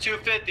that, it's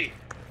 250.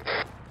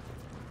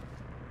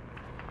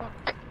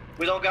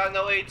 We don't got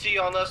no AT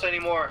on us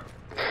anymore.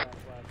 Yeah,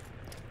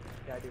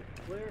 I do.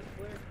 Clear.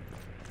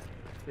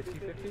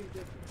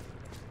 250?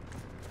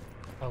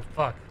 Oh,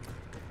 fuck.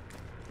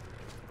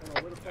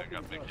 I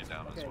got Vicky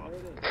down as well.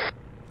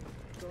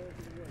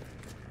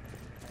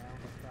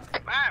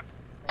 Man!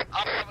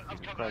 I'm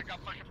coming, I got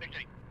fucking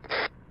Vicky.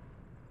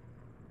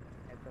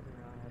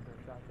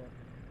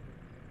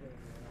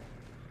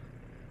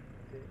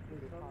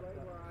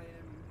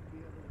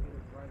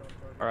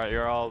 Alright,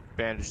 you're all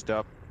bandaged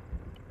up.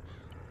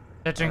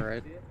 Catching.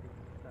 Alright.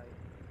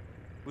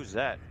 Who's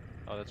that?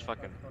 Oh, that's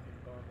fucking...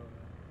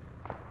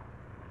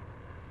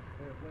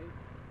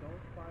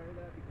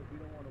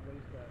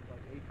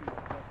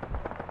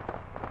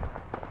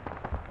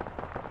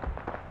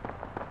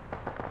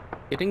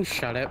 Getting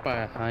shot at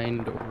by a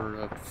hind or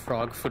a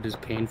frogfoot is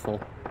painful.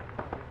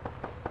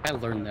 I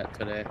learned that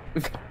today.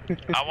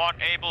 I want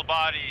able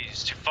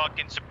bodies to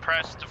fucking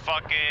suppress the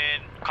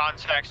fucking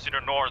contacts to the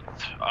north.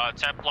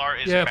 Templar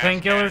is yeah, mass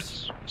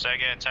painkillers. Say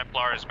again,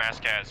 Templar is mass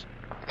gas.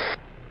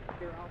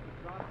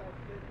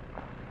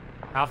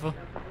 Alpha?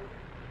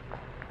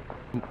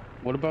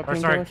 What about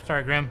painkillers?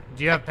 Sorry, Grim.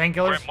 Do you have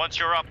painkillers? Grim, once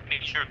you're up,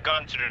 need your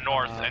gun to the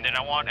north, and then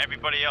I want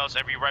everybody else,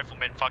 every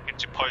rifleman fucking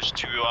to push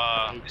to,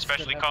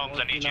 especially Combs,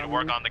 I need you to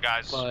work on the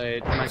guys.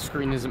 But my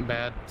screen isn't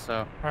bad,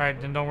 so... Alright,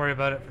 then don't worry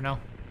about it for now.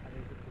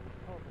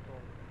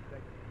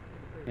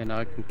 Yeah, now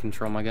I can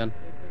control my gun.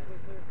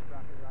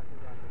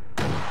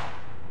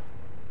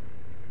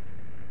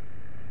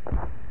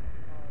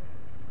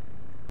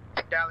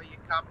 Dally, you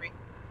copy?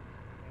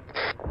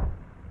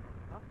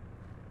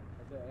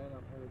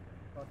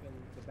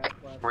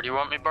 Where do you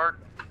want me, Bart?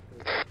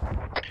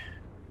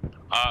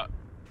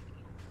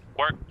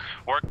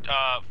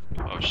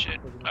 Oh shit.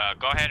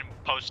 Go ahead and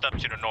post up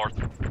to the north.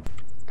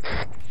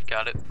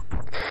 Got it.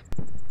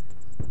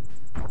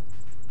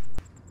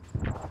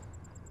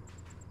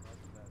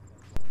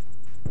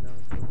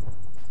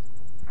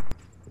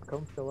 Is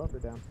Comb still up or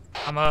down?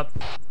 I'm up.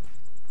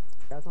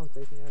 Guys on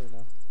station yet or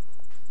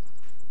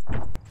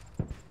no?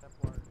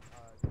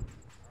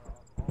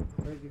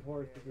 Crazy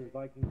Horse, this is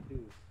Viking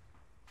 2.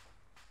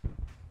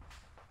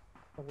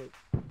 Oh, wait.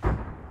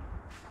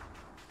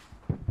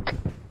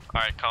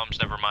 Alright, Combs,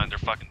 never mind, they're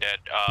fucking dead.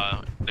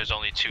 There's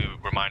only 2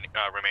 remaining.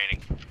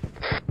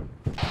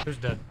 Who's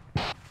dead?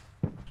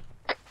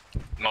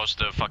 Most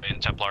of the fucking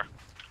Templar.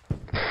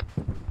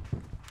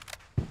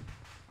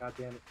 God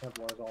damn it,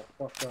 Templar's all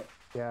fucked up.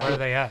 Yeah. Where are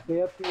they at?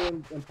 Stay up here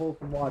and pull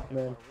some watch,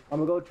 man.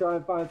 I'm gonna go try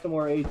and find some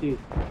more AT.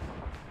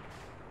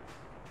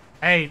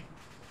 Hey,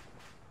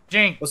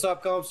 Jink. What's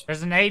up, Combs?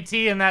 There's an AT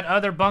in that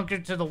other bunker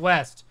to the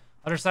west.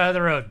 Other side of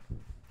the road.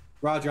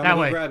 Roger, I'm that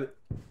gonna way. go grab it.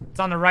 It's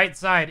on the right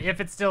side, if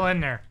it's still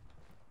in there.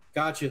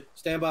 Gotcha.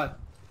 Stand by.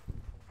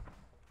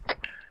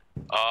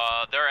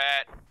 They're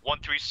at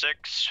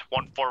 136,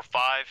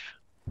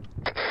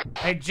 145.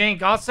 Hey,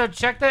 Jink, also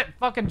check that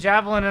fucking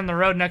javelin in the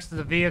road next to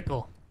the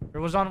vehicle.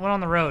 There was one on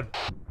the road.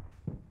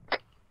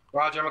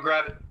 Roger, I'm gonna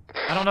grab it.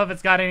 I don't know if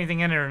it's got anything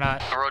in it or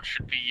not. The road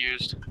should be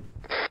used.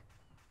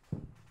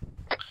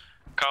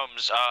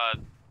 Combs,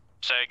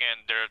 say again,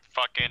 they're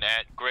fucking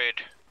at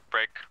grid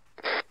break.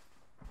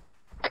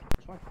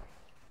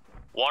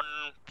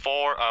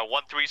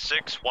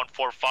 136,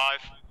 145.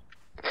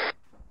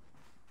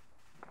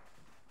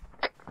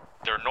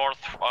 They're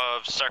north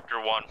of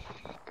Sector 1.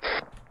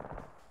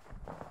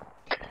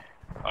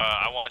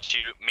 I want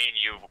you, me and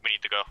you, we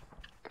need to go.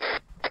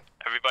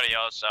 Everybody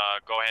else,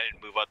 go ahead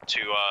and move up to,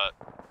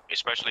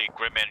 especially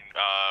Grim and,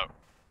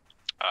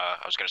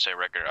 I was gonna say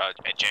Wrecker,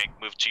 and Jank,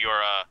 move to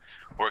your,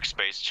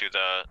 workspace to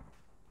the...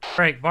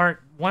 Break,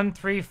 Bart,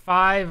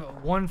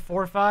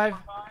 135-145?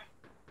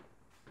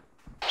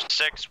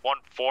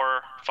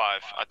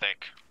 6145, I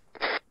think.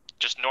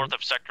 Just north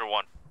of Sector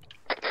 1,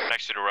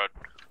 next to the road.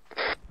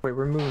 Wait,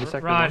 we're moving to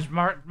Sector Raj,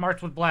 1?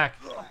 march with black.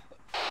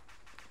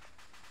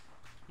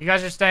 You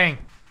guys are staying.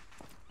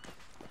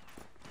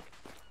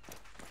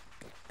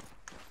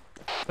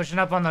 Pushing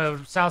up on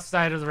the south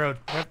side of the road,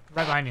 right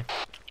behind you.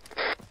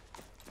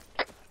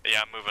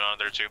 Yeah, I'm moving on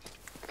there too.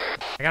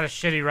 I got a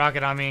shitty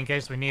rocket on me in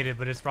case we need it,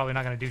 but it's probably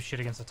not going to do shit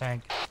against the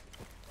tank.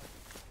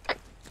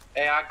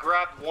 Hey, I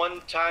grabbed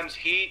 1 times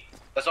heat.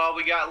 That's all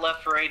we got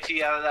left for AT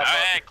out of that.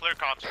 Hey, clear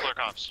comms, clear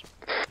comms.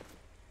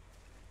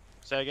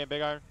 Say again,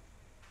 Big Iron.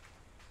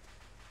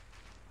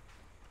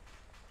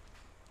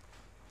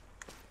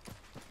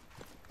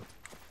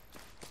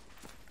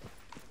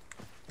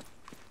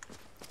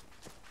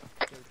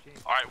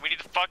 Alright, we need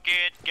to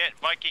fucking get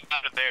Viking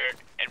out of there,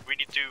 and we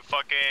need to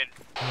fucking...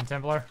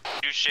 Templar?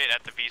 Do shit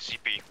at the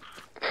VCP.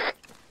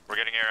 We're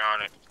getting air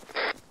on it.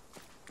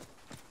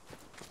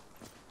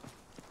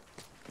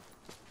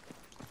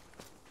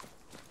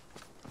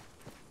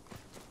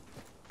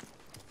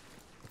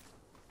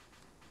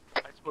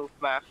 Let's move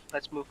back.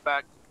 Let's move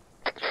back.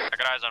 I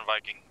got eyes on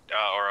Viking,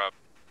 or a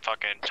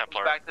fucking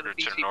Templar back to the to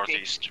the VCP.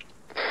 northeast.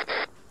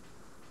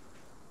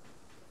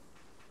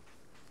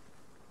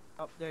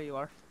 Oh, there you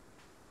are.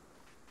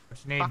 What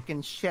you need?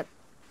 Fucking shit.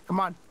 Come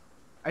on.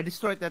 I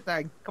destroyed that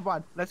thing. Come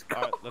on, let's go.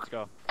 Alright, let's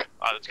go.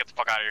 Alright, let's get the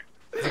fuck out of here.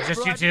 Is it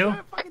just you two?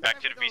 Back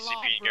to the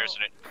VCP and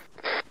garrison it.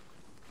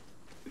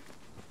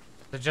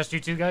 Is it just you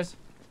two guys?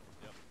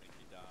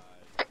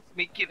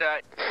 Mickey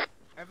died.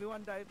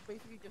 Everyone died.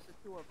 Basically just the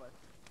 2 of us.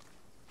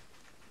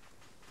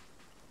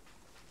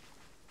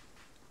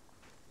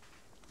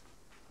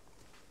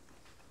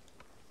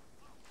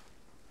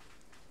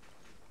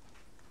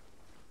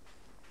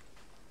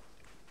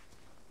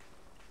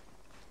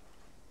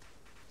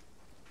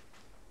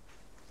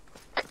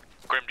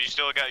 Grim, do you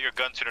still got your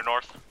gun to the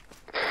north?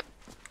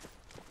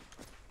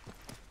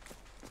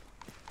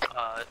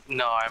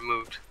 No, I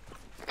moved.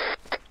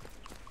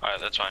 Alright,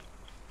 that's fine.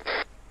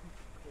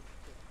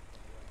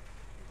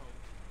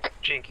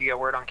 Jink, you got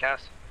word on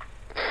Cass?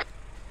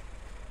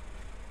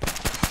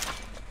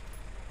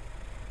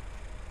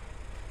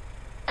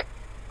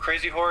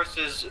 Crazy Horse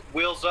is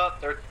wheels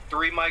up. There are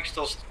 3 mics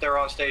still. They're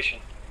on station.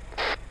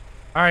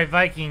 Alright,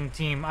 Viking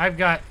team. I've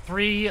got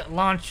 3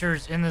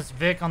 launchers in this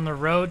Vic on the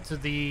road to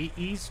the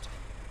east.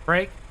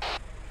 Break.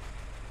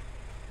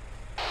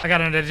 I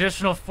got an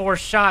additional 4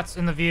 shots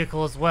in the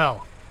vehicle as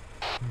well.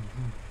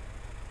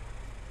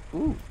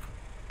 Ooh.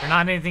 They're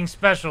not anything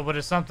special, but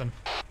it's something.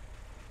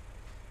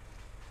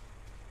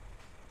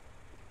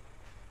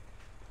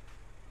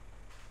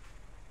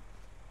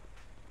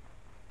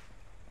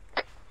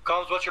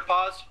 Combs, what's your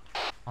pause?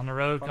 On the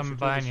road, coming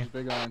behind you.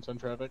 Big Iron, sun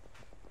traffic.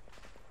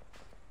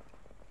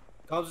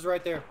 Combs is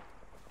right there.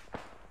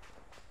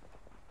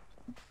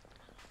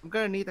 I'm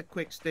gonna need a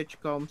quick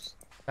stitch, Combs.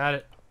 Got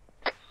it.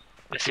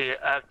 I see.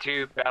 I have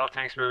 2 battle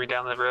tanks moving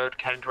down the road,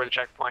 heading toward the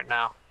checkpoint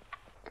now.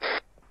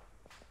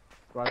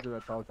 Roger,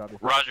 that's all copy.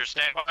 Roger,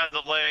 stand by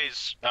the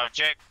lays.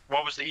 Jake,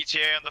 what was the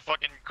ETA on the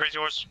fucking Crazy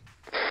Horse?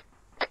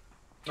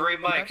 3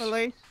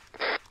 mics.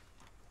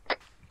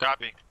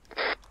 Copy.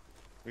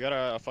 We got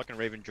a fucking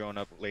Raven drone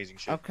up lasing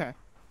shit. Okay.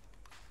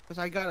 Because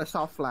I got a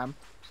soft flam,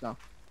 so.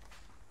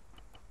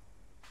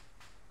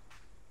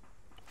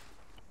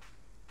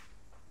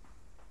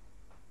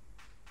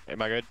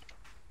 Am I good?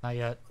 Not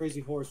yet.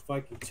 Crazy Horse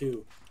Viking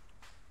 2.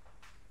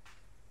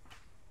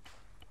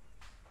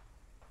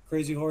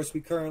 Crazy Horse,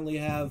 we currently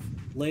have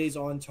lays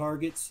on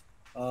targets.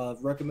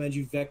 Recommend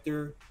you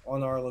vector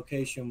on our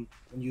location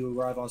when you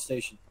arrive on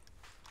station.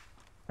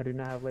 I do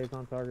not have lays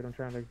on target. I'm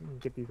trying to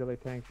get these other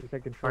tanks to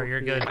take control. Oh,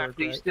 you're good.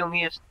 Do you still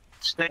need a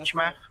stitch,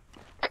 Matt?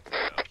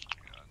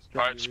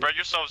 Alright, spread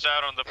yourselves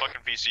out on the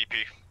fucking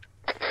VCP.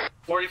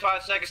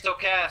 45 seconds till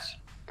Cass.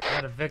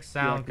 Got a Vic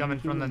sound coming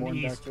from the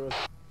east.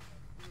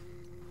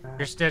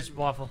 You're stitched,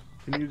 Waffle.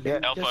 Yeah,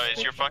 Alpha,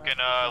 is your fucking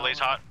lays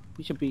hot?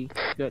 We should be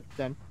good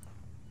then.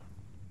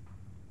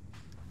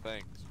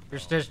 Thanks. You're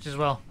stitched as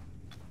well.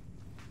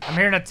 I'm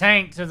hearing a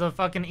tank to the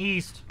fucking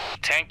east.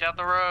 Tanked out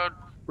the road.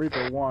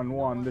 Reaper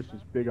 1-1, this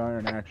is Big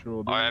Iron actual.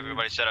 Alright,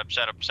 everybody set up,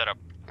 set up, set up.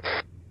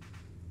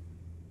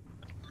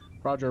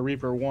 Roger,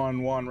 Reaper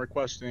 1-1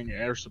 requesting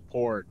air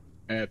support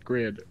at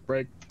grid.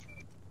 Break.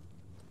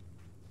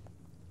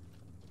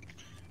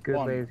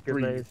 Good lays,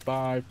 good lays.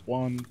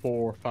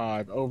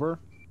 1-3-5-1-4-5, over.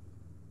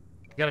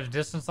 You got a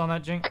distance on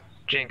that, Jink?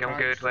 Jink, I'm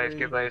good. Lays,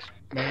 good lays.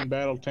 Main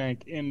battle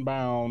tank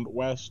inbound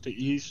west to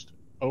east,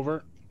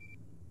 over.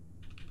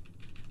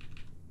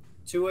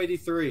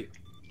 283.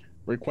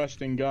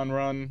 Requesting gun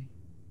run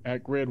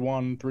at grid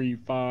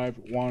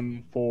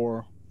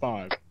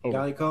 1-3-5-1-4-5, over.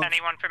 Galley Combs?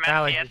 Anyone from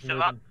Galley. SBS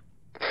still up?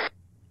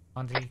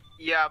 On T.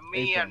 Yeah,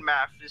 me and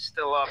Math is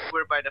still up.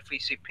 We're by the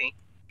VCP.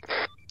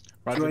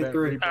 Roger that,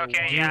 Reaper.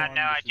 Okay, yeah,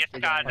 no, I just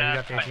got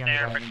put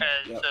there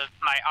because of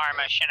my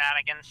Arma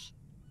shenanigans.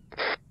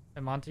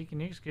 Hey, Monty, can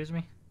you excuse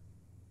me?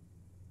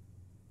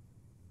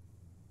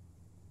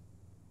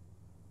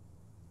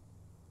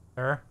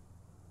 Sir?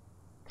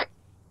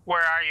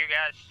 Where are you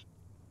guys?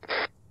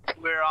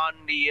 We're on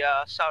the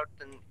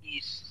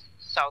southeast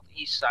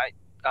side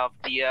of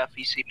the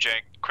VCP.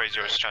 Jake, Crazy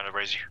Horse is trying to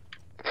raise you.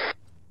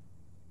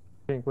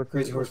 Jake, what's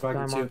Crazy Horse time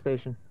Viking on 2.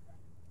 station?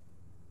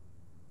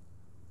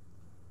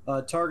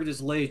 Target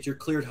is laid. You're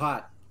cleared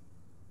hot.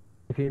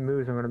 If he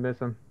moves, I'm gonna miss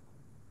him.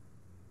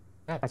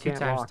 Got I 2 can't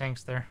times walk.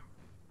 tanks there.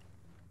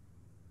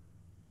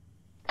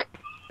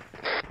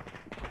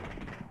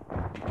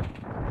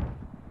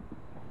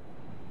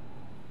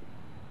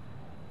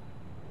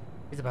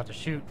 He's about to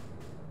shoot.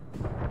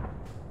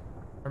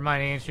 Never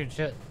mind, he ain't shooting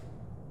shit.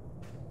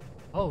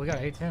 Oh, we got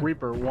an A-10.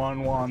 Reaper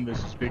 1-1, this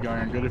is Big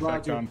Iron. Good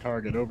effect Roger. on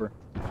target, over.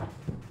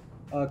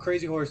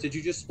 Crazy Horse, did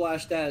you just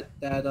splash that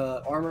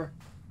armor?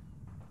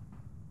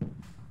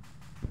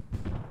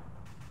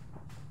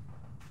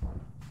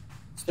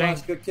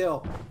 Splash, good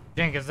kill.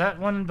 Jink, is that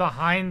one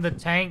behind the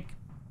tank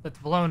that's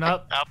blown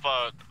up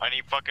Alpha, I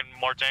need fucking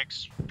more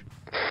tanks.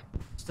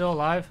 still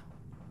alive?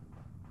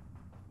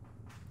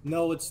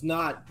 No, it's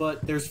not,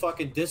 but there's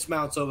fucking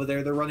dismounts over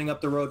there. They're running up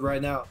the road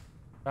right now.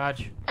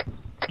 Raj.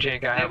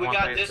 Jake, I have we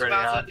got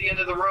dismounts at the end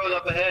of the road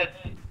up ahead.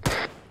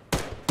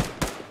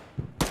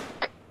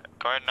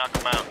 Go ahead and knock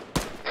them out.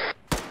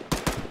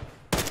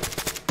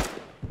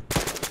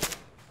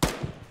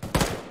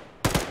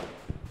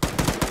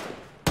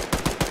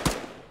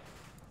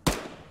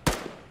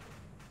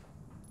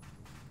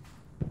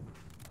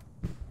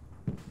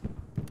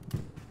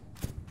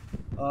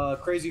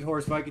 Crazy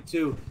Horse, Viking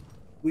 2.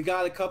 We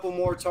got a couple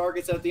more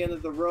targets at the end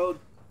of the road.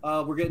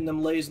 We're getting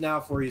them lays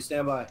now for you.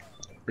 Stand by.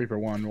 Reaper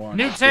 1-1.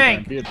 New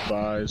tank! Be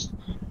advised.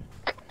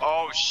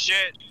 Oh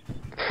shit!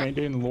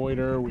 Maintain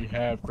loiter. We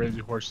have Crazy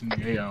Horse in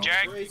the AO.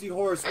 Jack. Crazy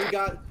Horse,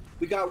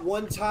 we got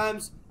 1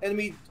 times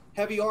enemy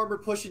heavy armor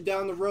pushing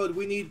down the road.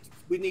 We need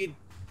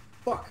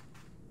fuck.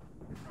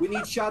 We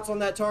need shots on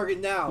that target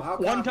now. How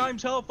 1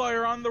 times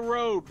Hellfire on the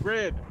road.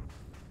 Grid.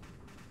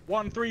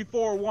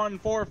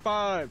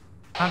 134-145.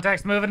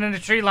 Contact's moving in the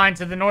tree line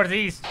to the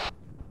northeast.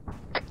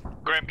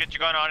 Grim, get your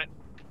gun on it.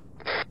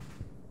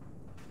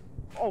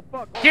 Oh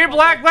fuck! Here,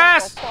 Black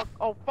Bass!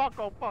 Oh fuck!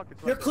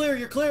 It's You're clear.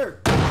 You're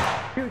clear.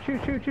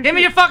 Shoot! Give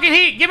me your fucking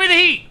heat! Give me the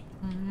heat!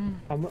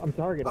 I'm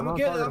target. I'm on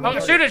getting it, target. I'm Oh,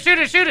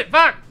 shoot it!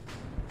 Fuck!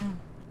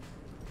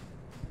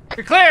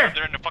 You're clear!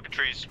 They're in the fucking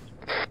trees.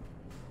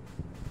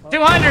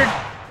 200!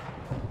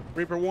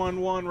 Reaper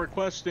 1-1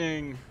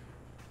 requesting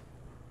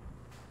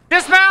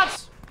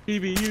Dismounts!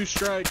 PBU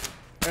strike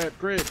at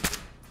grid.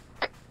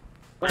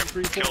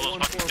 Grim, kill those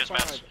fucking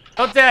dismounts.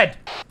 Oh, dead.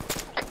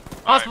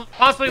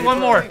 Possibly one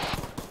more.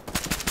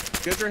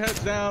 Get your heads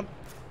down.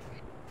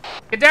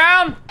 Get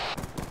down!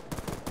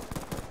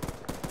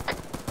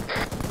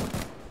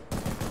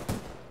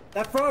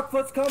 That frog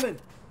foot's coming.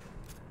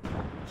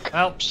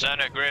 Well,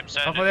 Send it, Grim,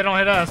 send hopefully it. they don't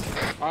hit us.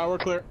 Alright, we're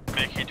clear.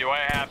 Mickey, do I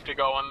have to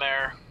go in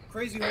there?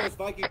 Crazy Horse,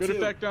 Viking 2. Good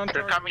effect on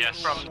They're target. coming in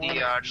from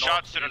the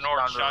Shots to the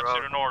north, shots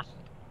to the north.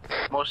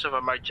 Most of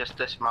them are just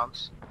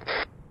dismounts.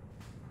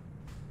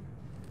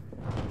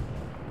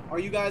 Are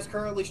you guys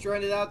currently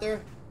stranded out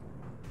there?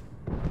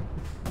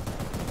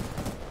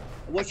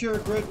 What's your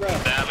grid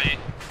rep? Dally.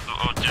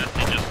 Oh,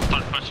 Jesse, just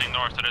start pushing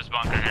north to this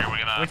bunker here.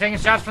 We're taking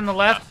shots from the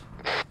left.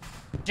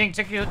 Jink,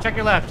 check your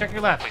left.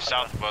 Please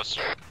south of us.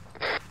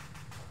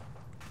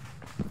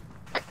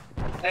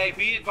 Hey,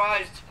 be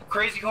advised.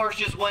 Crazy Horse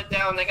just went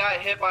down. They got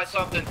hit by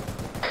something.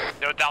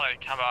 Yo, Dally,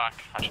 come back.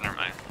 Actually, never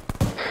mind.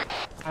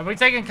 Are we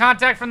taking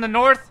contact from the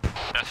north?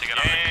 Jesse, get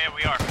on me. Yeah,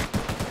 we are.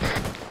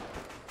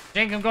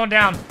 Jink, I'm going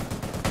down.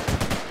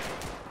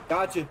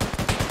 Gotcha.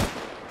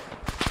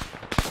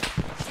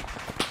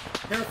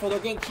 Careful, they're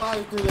getting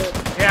fired through there.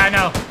 Yeah, I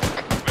know.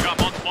 We got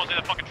multiples in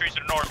the fucking trees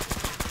to the north.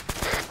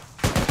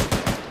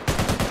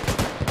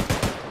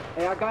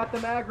 Hey, I got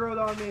them aggroed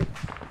on me.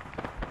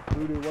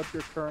 Voodoo, what's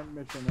your current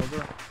mission?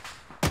 Over.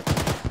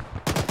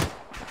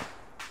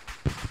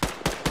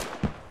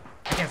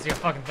 I can't see a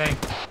fucking thing.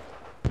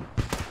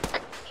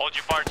 Hold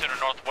your fire to the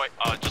north. Wait,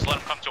 just let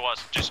them come to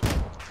us. Just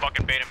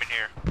fucking bait them in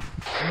here.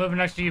 I'm moving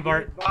next to you,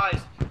 Bart.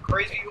 Advised.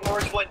 Crazy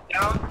Horse went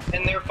down,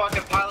 and their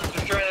fucking pilots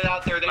are stranded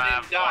out there. They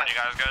didn't die. You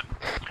guys good?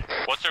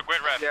 What's their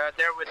grid rep? Yeah,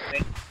 they're with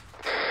me.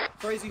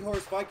 Crazy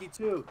Horse, Viking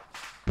 2.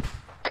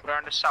 We're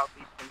on the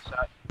southeastern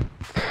side.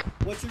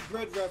 What's your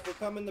grid rep? We're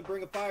coming to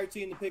bring a fire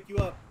team to pick you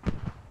up.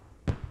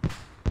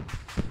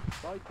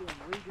 Viking,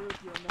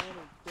 regroup your men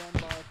and stand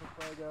by for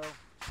Fuego.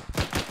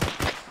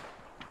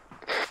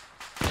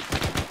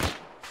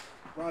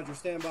 Roger,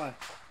 stand by.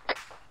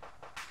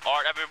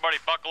 Alright, everybody,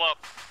 buckle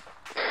up.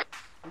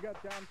 We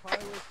got down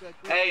pilots that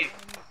Hey,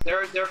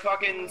 they're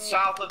fucking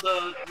south of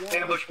the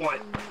ambush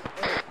point.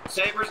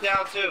 Saber's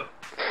down too.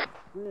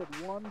 Grid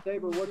 1.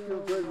 Saber, what's your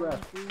grid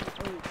rep? You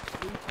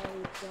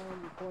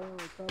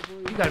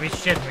gotta be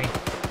shitting me.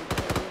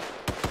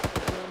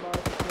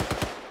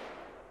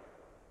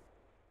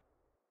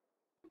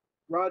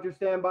 Roger,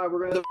 stand by.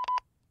 We're gonna.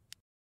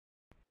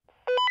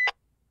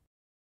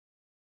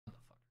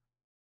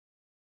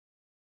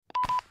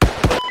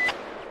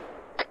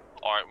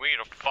 Alright, we need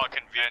a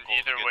fucking vehicle. And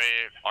either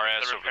way, our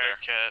ass the over repair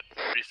there.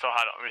 kit, we still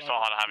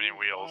don't have any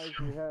wheels.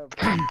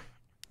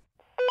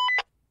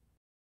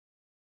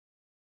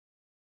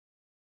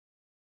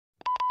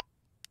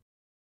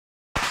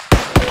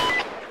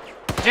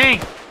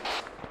 Jink!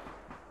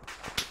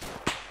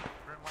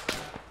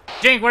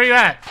 Jink, where are you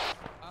at?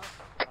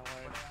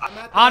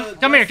 On,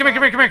 come here,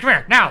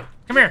 now!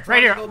 Come here,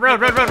 right here,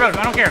 road,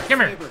 I don't care,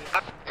 come here.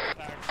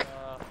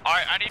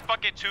 Alright, I need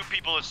fucking 2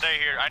 people to stay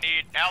here. I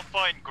need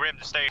Alpha and Grim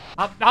to stay.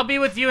 I'll be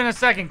with you in a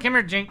second, come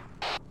here, Jink.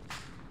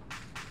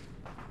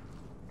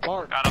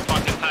 Bart. Got a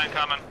fucking tank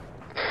coming.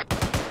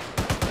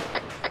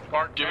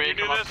 Bart, do you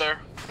come up there?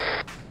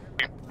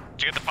 Did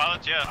you get the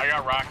pilots? Yeah. I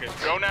got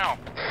rockets. Go now.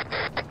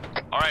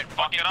 Alright,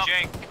 fucking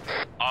Jink.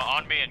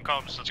 On me and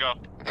Combs, let's go.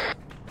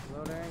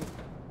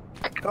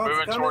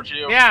 Moving towards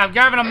you. Yeah, I'm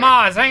grabbing a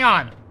Maz, hang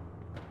on.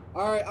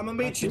 Alright, I'm gonna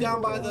meet you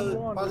down by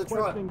the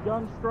truck.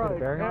 Gun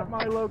strike at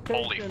my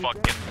location. Holy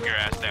fuck, get your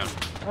ass down.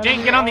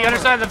 Jink, get on the other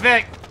side of the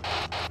Vic.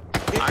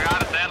 I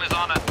got it, Stanley's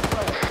on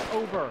it.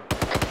 Over.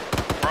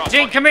 Bro,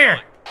 Jink, come here.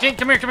 Jink,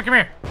 come here.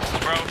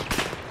 Bro.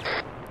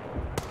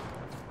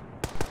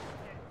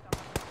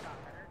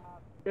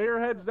 Get your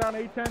heads down,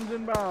 A-10's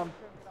inbound.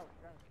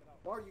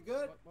 Bart, you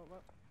good?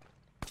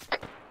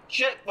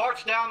 Shit,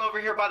 Bart's down over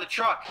here by the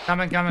truck.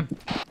 Coming.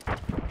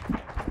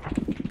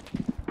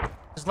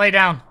 Just lay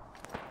down.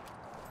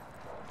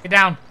 Get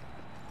down.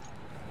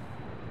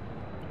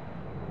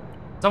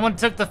 Someone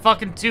took the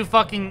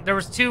fucking there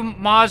was 2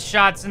 Maz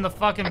shots in the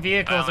fucking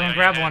vehicles. I'm gonna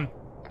grab one.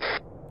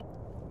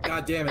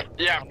 God damn it.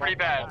 Yeah, pretty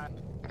bad.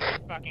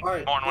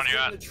 Alright, when you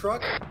at? the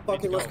truck.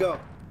 Fucking let's go.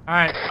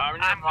 Alright.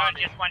 I'm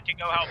good, just want to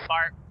go help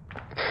Bart.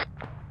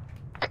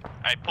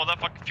 Hey, pull that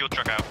fucking fuel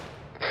truck out.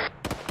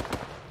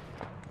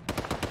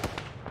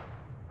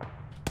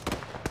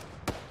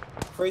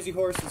 Crazy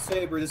Horse and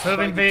Saber, this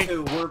Moving is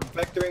 2. We're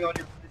vectoring on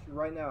your position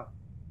right now.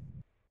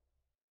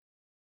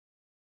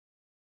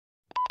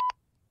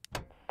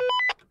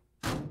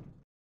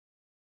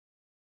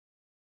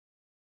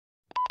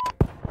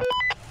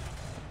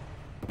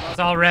 It's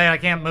all red, I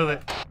can't move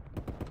it.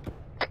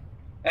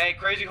 Hey,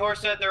 Crazy Horse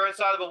said they're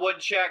inside of a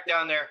wooden shack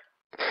down there.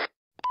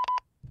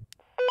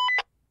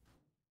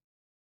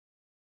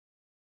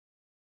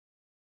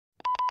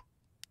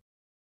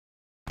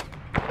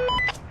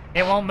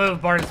 It won't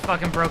move, Bart. It's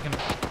fucking broken.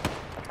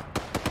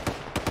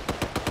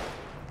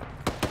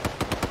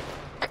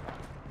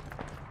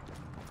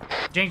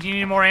 Jink, do you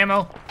need more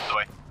ammo? No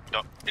way.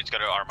 No, it's got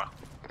an armor.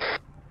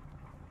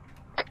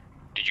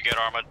 Did you get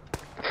armored?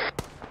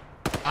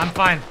 I'm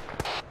fine.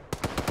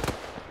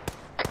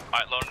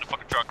 Alright, load in the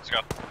fucking truck. Let's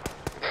go.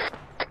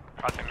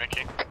 Crossing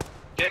Mickey.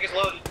 Jag is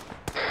loaded.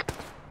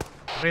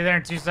 I'll be there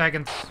in 2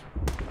 seconds.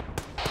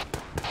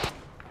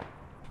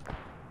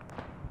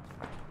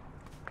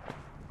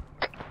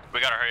 We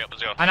gotta hurry up.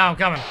 Let's go. I know, I'm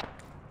coming.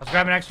 Let's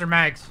grab an extra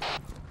mags.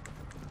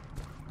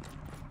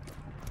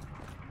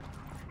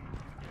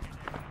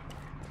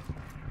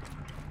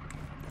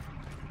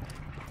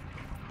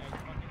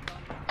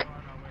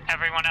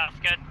 Everyone else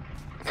good?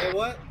 Say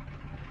what?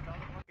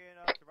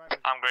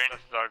 I'm green.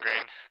 This is all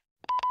green.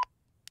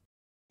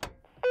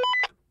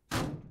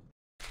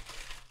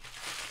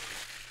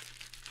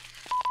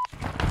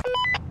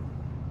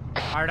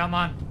 Alright, I'm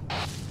on.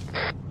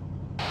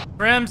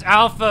 Brims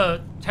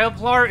Alpha,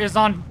 Templar is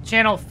on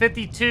channel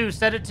 52.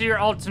 Set it to your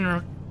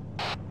alternate.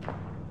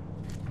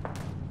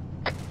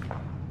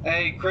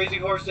 Hey, Crazy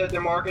Horse said they're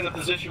marking the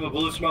position with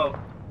blue smoke.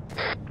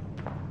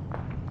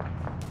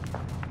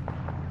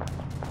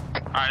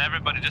 Alright,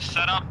 everybody, just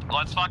set up.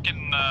 Let's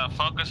fucking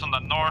focus on the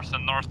north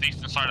and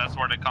northeastern side. That's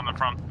where they're coming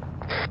from.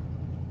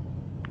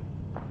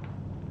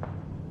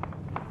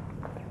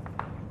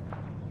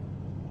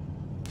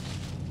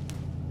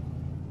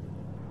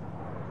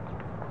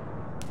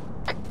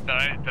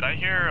 Did I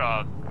hear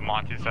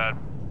Monty said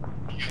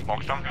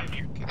smoke them?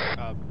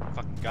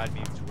 Fucking guide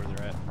me to where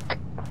they're at.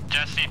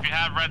 Jesse, if you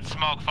have red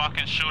smoke,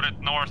 fucking shoot it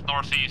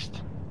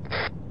northeast.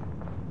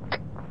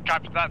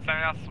 Copy that,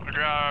 sending us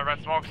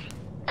red smokes.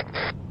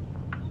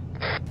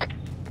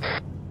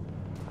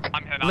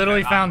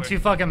 Literally found 2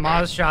 fucking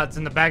Maz shots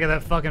in the back of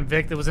that fucking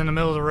Vic that was in the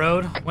middle of the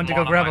road. Went to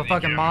go grab a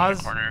fucking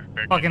Maz.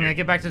 Fucking they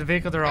get back to the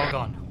vehicle, they're all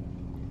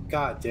gone.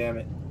 God damn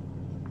it.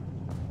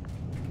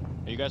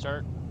 Are you guys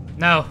hurt?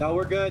 No. No,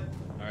 we're good.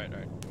 Alright.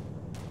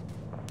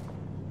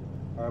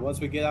 Alright, once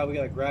we get out, we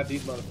gotta grab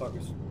these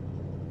motherfuckers.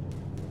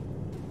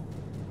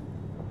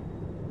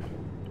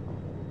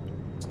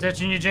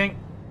 Stitching you, Jink.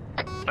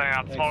 Staying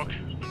out smoke.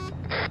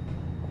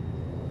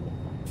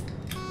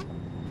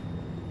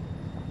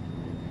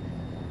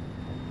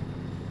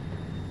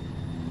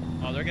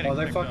 Oh, they're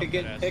getting fucking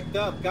getting picked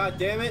up. God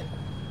damn it.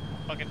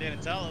 Fucking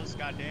didn't tell us,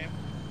 goddamn.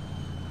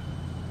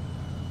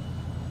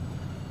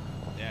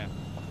 Yeah,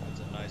 that's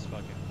a nice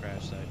fucking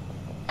crash site.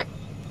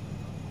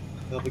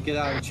 Help me get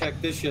out and check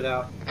this shit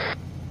out.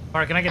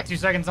 Alright, can I get 2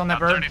 seconds on that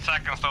bird? 30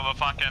 seconds till the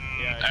fucking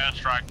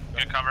airstrike.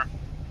 Get cover.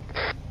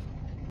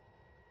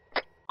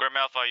 Grim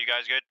Alpha, you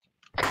guys good?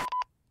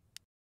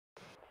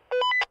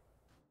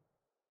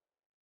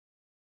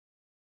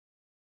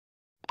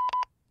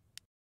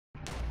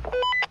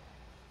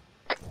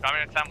 Want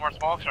me to send more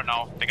smokes or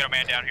no? They got a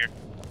man down here.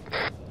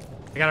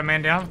 They got a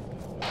man down?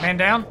 Man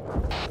down?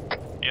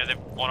 Yeah,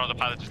 one of the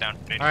pilots is down.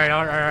 Alright,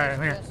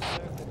 I'm here.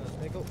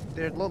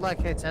 They look like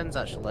K-10s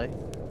actually.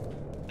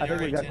 I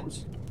think we got.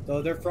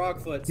 So they're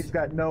frogfoots. He's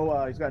got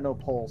no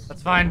pulse.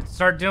 That's fine.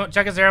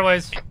 Check his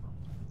airways.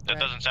 That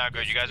doesn't sound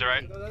good. You guys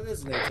alright? No, that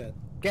is an A10.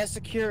 Get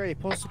security,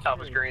 pull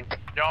security. Green.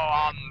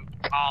 Yo,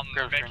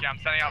 Vicky, I'm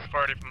sending out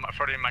 40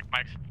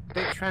 mics.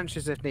 Big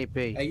trenches if need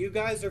be. Hey, you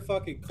guys are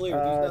fucking clear.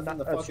 There's nothing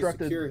to fucking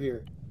secure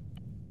here.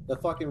 The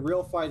fucking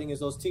real fighting is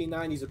those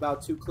T-90s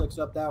about 2 clicks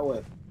up that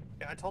way.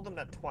 Yeah, I told them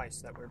that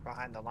twice, that we're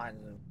behind the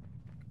lines.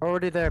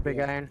 Already there, Big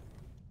Iron.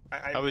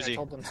 How is he? I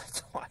told them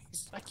that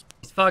twice.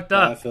 He's fucked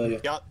up. I feel you.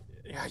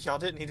 Y'all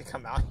didn't need to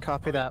come out.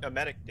 Copy that. A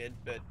medic did,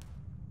 but...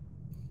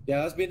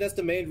 Yeah, that's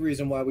the main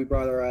reason why we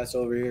brought our ass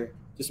over here.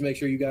 Just to make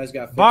sure you guys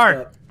got fixed Bart.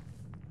 up.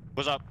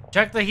 What's up?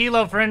 Check the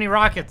helo for any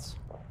rockets.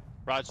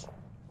 Raj.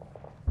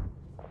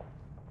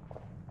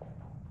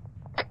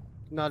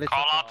 No, they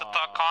Call out the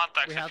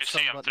contacts if you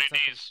see them.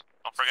 3Ds.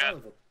 Don't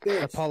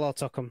forget. Apollo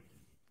took him.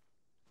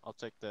 I'll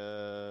take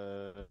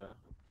the...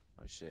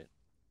 Oh shit.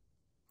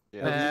 Yeah,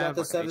 you got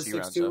the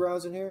 7.62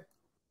 rounds in here?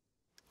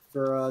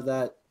 For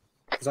that...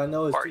 Because I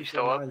know his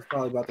T-9 is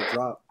probably about to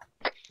drop.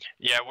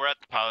 Yeah, we're at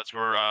the pilots.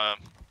 We're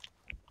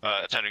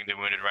attending the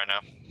wounded right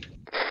now.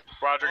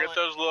 Roger, get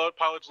those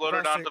pilots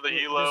loaded onto the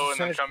helo and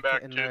then come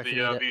back to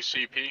the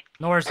VCP.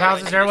 Norris,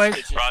 how's his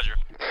airways? Roger.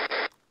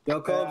 Yo,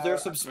 Combs,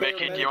 there's some spare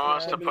Vicky, do you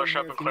want us to push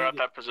up and clear out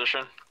that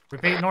position?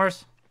 Repeat,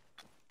 Norris.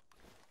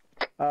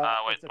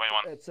 Wait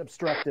one. It's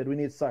obstructed. We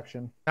need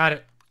suction. Got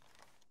it.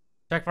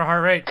 Check for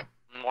heart rate.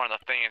 More the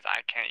thing is,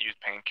 I can't use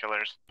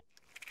painkillers.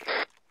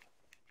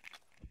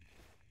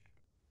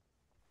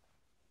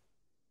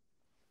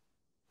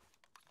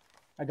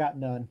 I got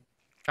none.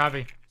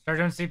 Copy. Start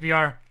doing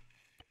CPR.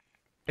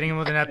 Hitting him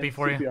with an epi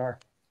for you. CPR.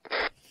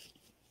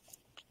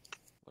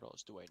 What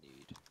else do I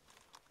need?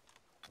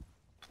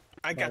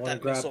 I got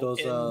that missile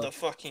in the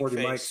fucking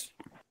face.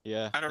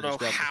 Yeah. I don't know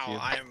how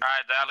I am.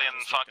 Alright, Dally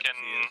and fucking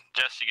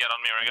Jesse, get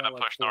on me. We're gonna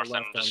push north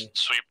and just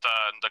sweep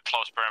the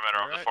close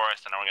perimeter of the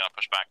forest, and then we're gonna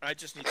push back. I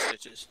just need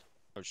stitches.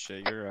 Oh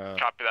shit, you're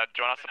Copy that.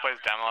 Do you want us to place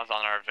demos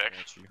on our Vic?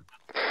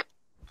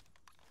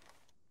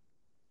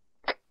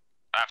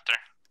 After.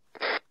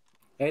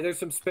 Hey, there's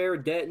some spare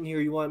debt in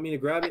here. You want me to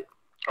grab it?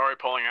 Are we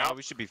pulling out? Oh,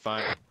 we should be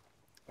fine.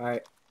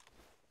 Alright.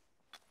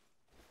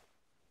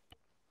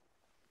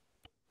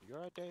 You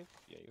alright, Dave?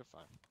 Yeah, you're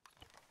fine.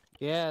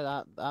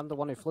 Yeah, I'm the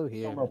one who flew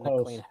here in a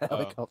clean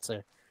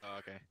helicopter. Oh,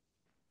 okay.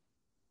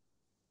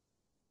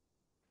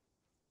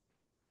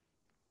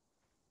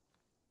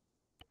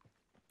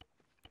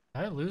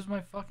 Did I lose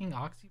my fucking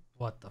oxy?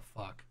 What the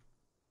fuck?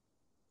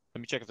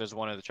 Let me check if there's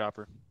one in the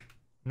chopper.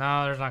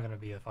 No, there's not gonna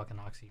be a fucking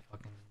oxy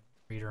fucking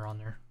reader on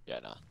there. Yeah,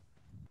 nah.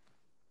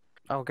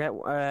 I'll get,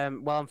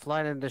 well, I'm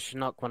flying in the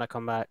Chinook when I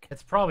come back.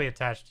 It's probably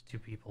attached to 2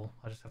 people.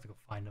 I just have to go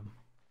find them.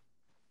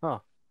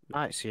 Oh,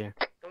 nice, yeah.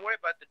 Don't worry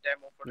about the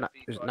demo for the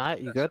vehicle.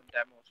 Night, you good?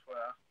 Demos for,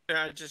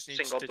 yeah, I just need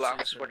single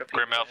blocks for the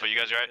Grim Alpha, you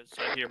guys alright?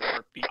 I hear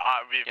more beat.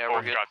 We've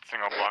both got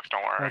single blocks,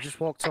 don't worry. I just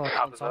walked on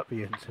top of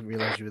you and didn't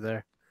realize you were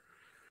there.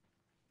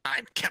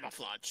 I'm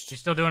camouflaged. You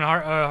still doing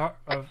hard?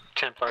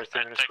 Templars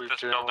thing to sweep this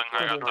building.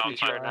 I got the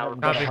outside.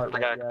 I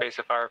got base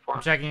of fire for him.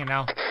 I'm checking it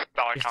now.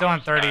 He's still on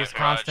 30. It's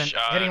constant.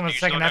 Hitting him with a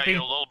second epi.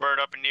 You little bird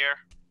up in the air.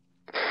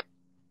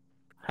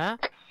 Huh?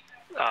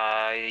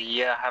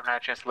 Yeah, I haven't had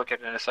a chance to look at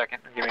it in a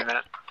second. Give me a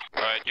minute.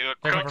 Alright, do a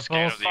Checking quick for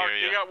scan pulse. of the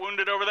area. You got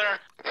wounded over there?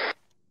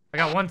 I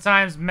got 1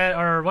 times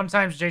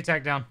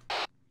JTAC down.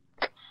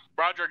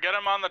 Roger, get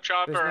him on the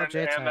chopper and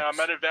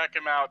medevac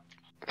him out.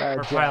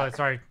 For pilot,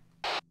 sorry.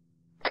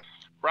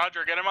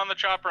 Roger, get him on the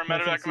chopper and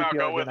medevac him out.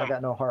 Go with him. I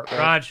got no heart rate.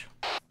 Raj.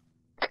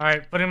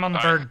 Alright, put him on the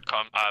bird.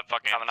 Come,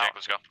 fucking Jake,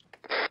 let's go.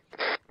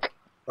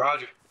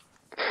 Roger.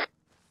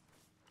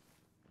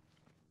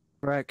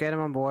 Right, get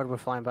him on board. We're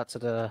flying back to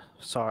the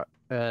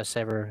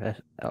Saber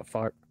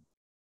fart.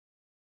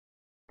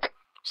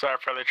 Sorry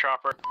for the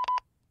chopper.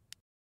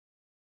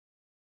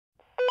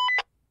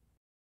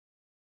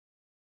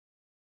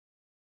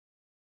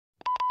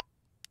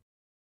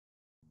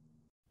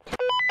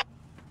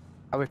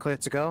 Are we clear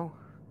to go?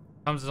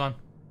 Thumbs is on.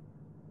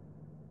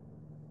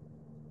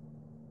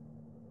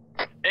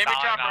 Enemy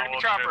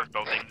chopper,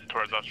 building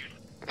towards us.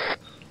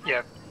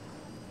 Yep.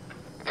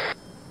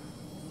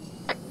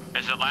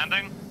 Is it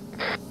landing?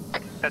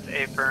 That's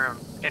A firm.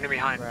 Enemy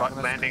behind,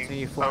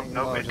 landing. Oh,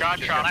 no, it's Got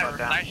shot.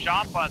 Nice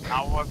shot, but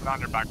I wasn't on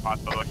your back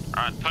possibly.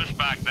 Alright, push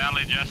back.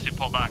 Dally, Jesse,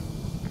 pull back.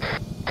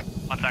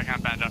 1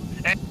 second, Banjo.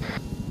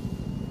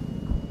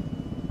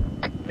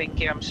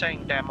 Vicky, I'm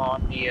saying demo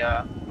on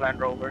the Land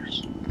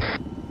Rovers.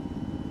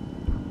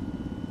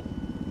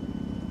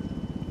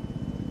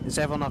 Is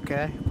everyone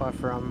okay? Apart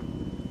from...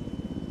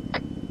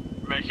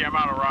 Mickey, I'm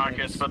out of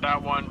rockets, but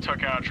that one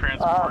took out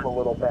transport. I'm a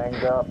little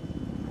banged up.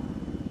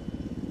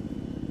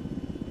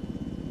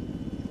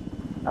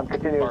 I'm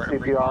continuing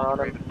CPR on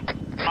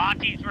him.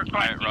 Monty's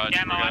requesting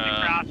demo on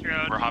the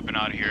crossroads. We're hopping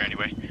out of here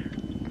anyway.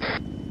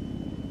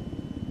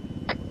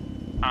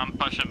 I'm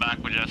pushing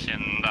back with Jesse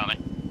and Donnie.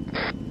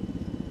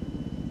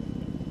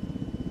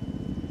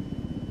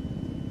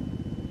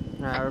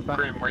 We're back.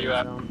 Grim, where you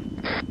at?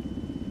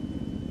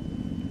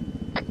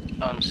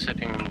 I'm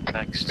sitting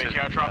next to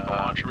I dropped the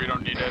launcher, we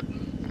don't need it.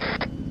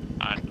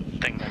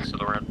 Thing next to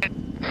the road.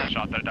 I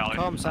shot that dolly.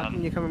 Tom,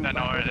 second, you coming back?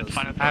 No, it's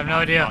fine. I have no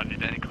idea. I don't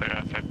need any clear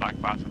outside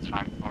black box, it's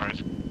fine. No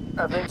worries.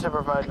 I think to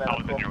provide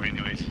I was in your way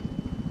anyways.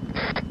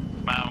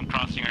 I'm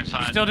crossing your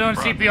side. Still doing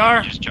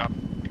CPR? Just jump.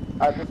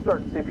 I just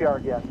started CPR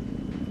again.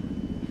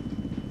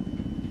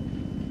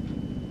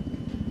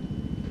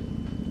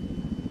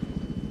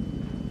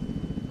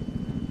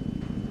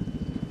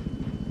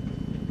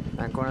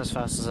 I'm going as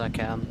fast as I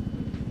can.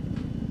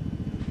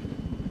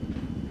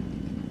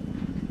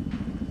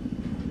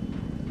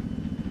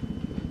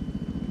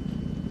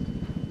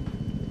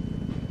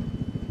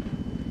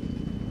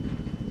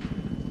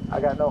 I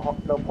got no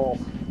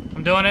pulse.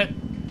 I'm doing it.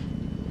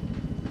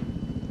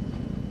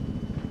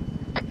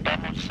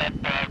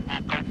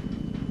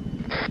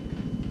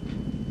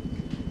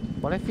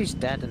 What if he's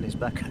dead and he's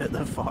back at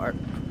the fart?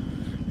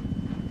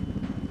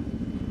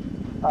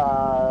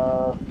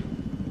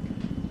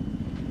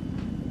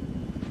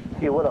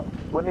 He would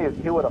have, wouldn't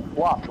he? He would have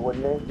flopped,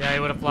 wouldn't he? Yeah, he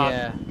would have flopped.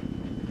 Yeah.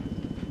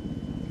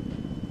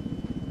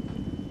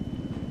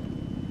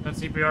 Done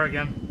CPR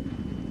again.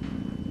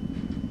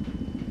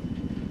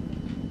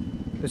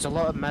 There's a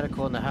lot of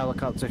medical in the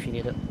helicopter if you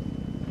need it.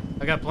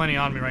 I got plenty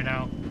on me right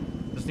now.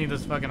 Just need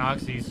those fucking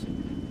oxys.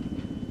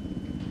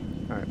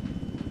 Alright.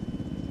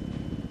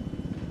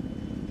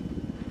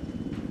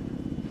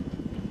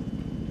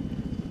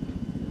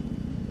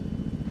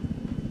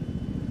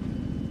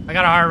 I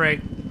got a heart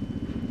rate.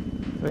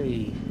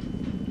 Hey.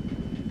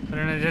 Put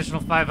an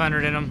additional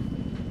 500 in them.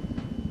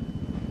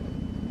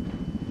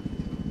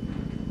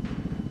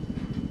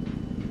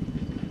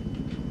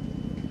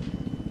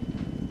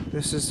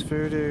 This is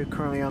Voodoo,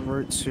 currently en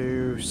route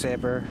to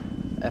Sabre,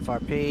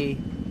 FRP,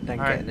 then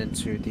getting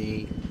into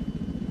the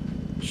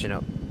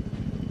Chinook.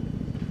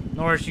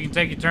 Norris, you can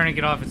take your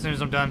tourniquet off as soon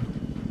as I'm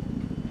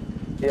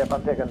done. Yep,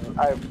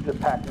 I just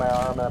packed my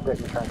arm and I'm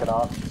taking the tourniquet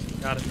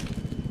off. Got it.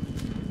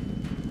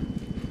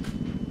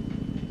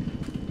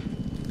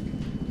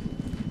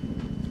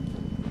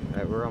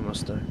 Alright, we're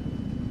almost there.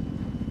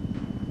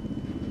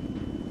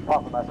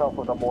 Popping myself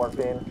with a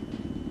morphine.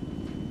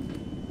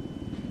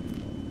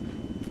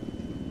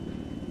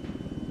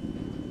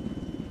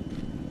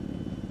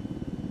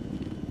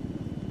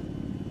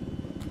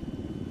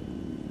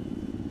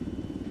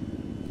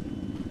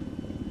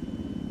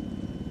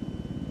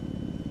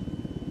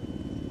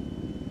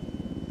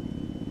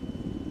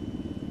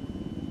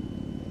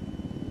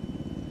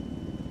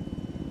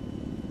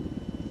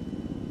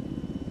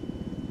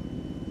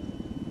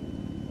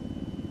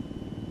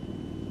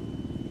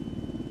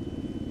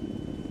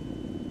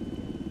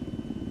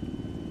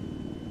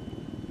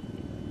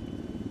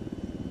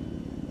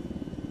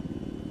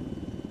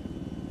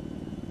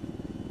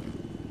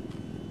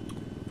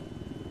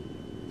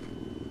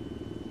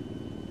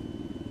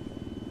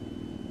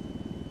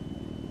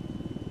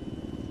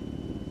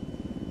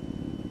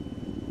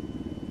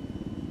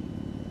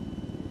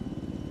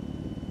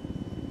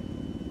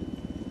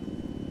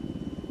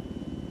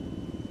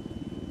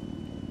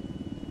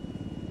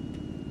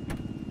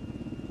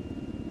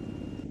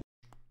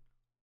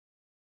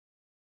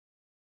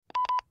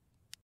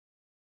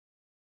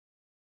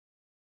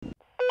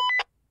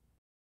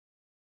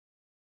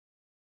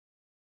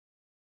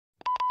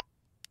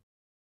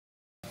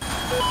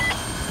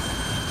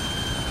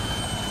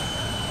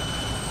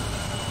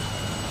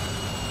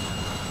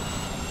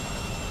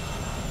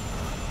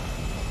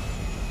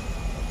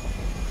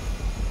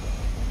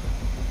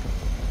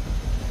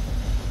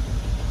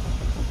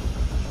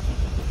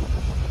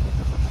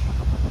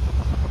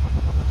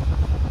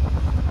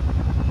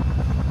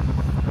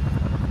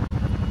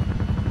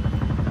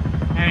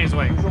 And he's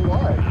away. He's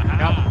alive.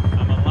 Yep.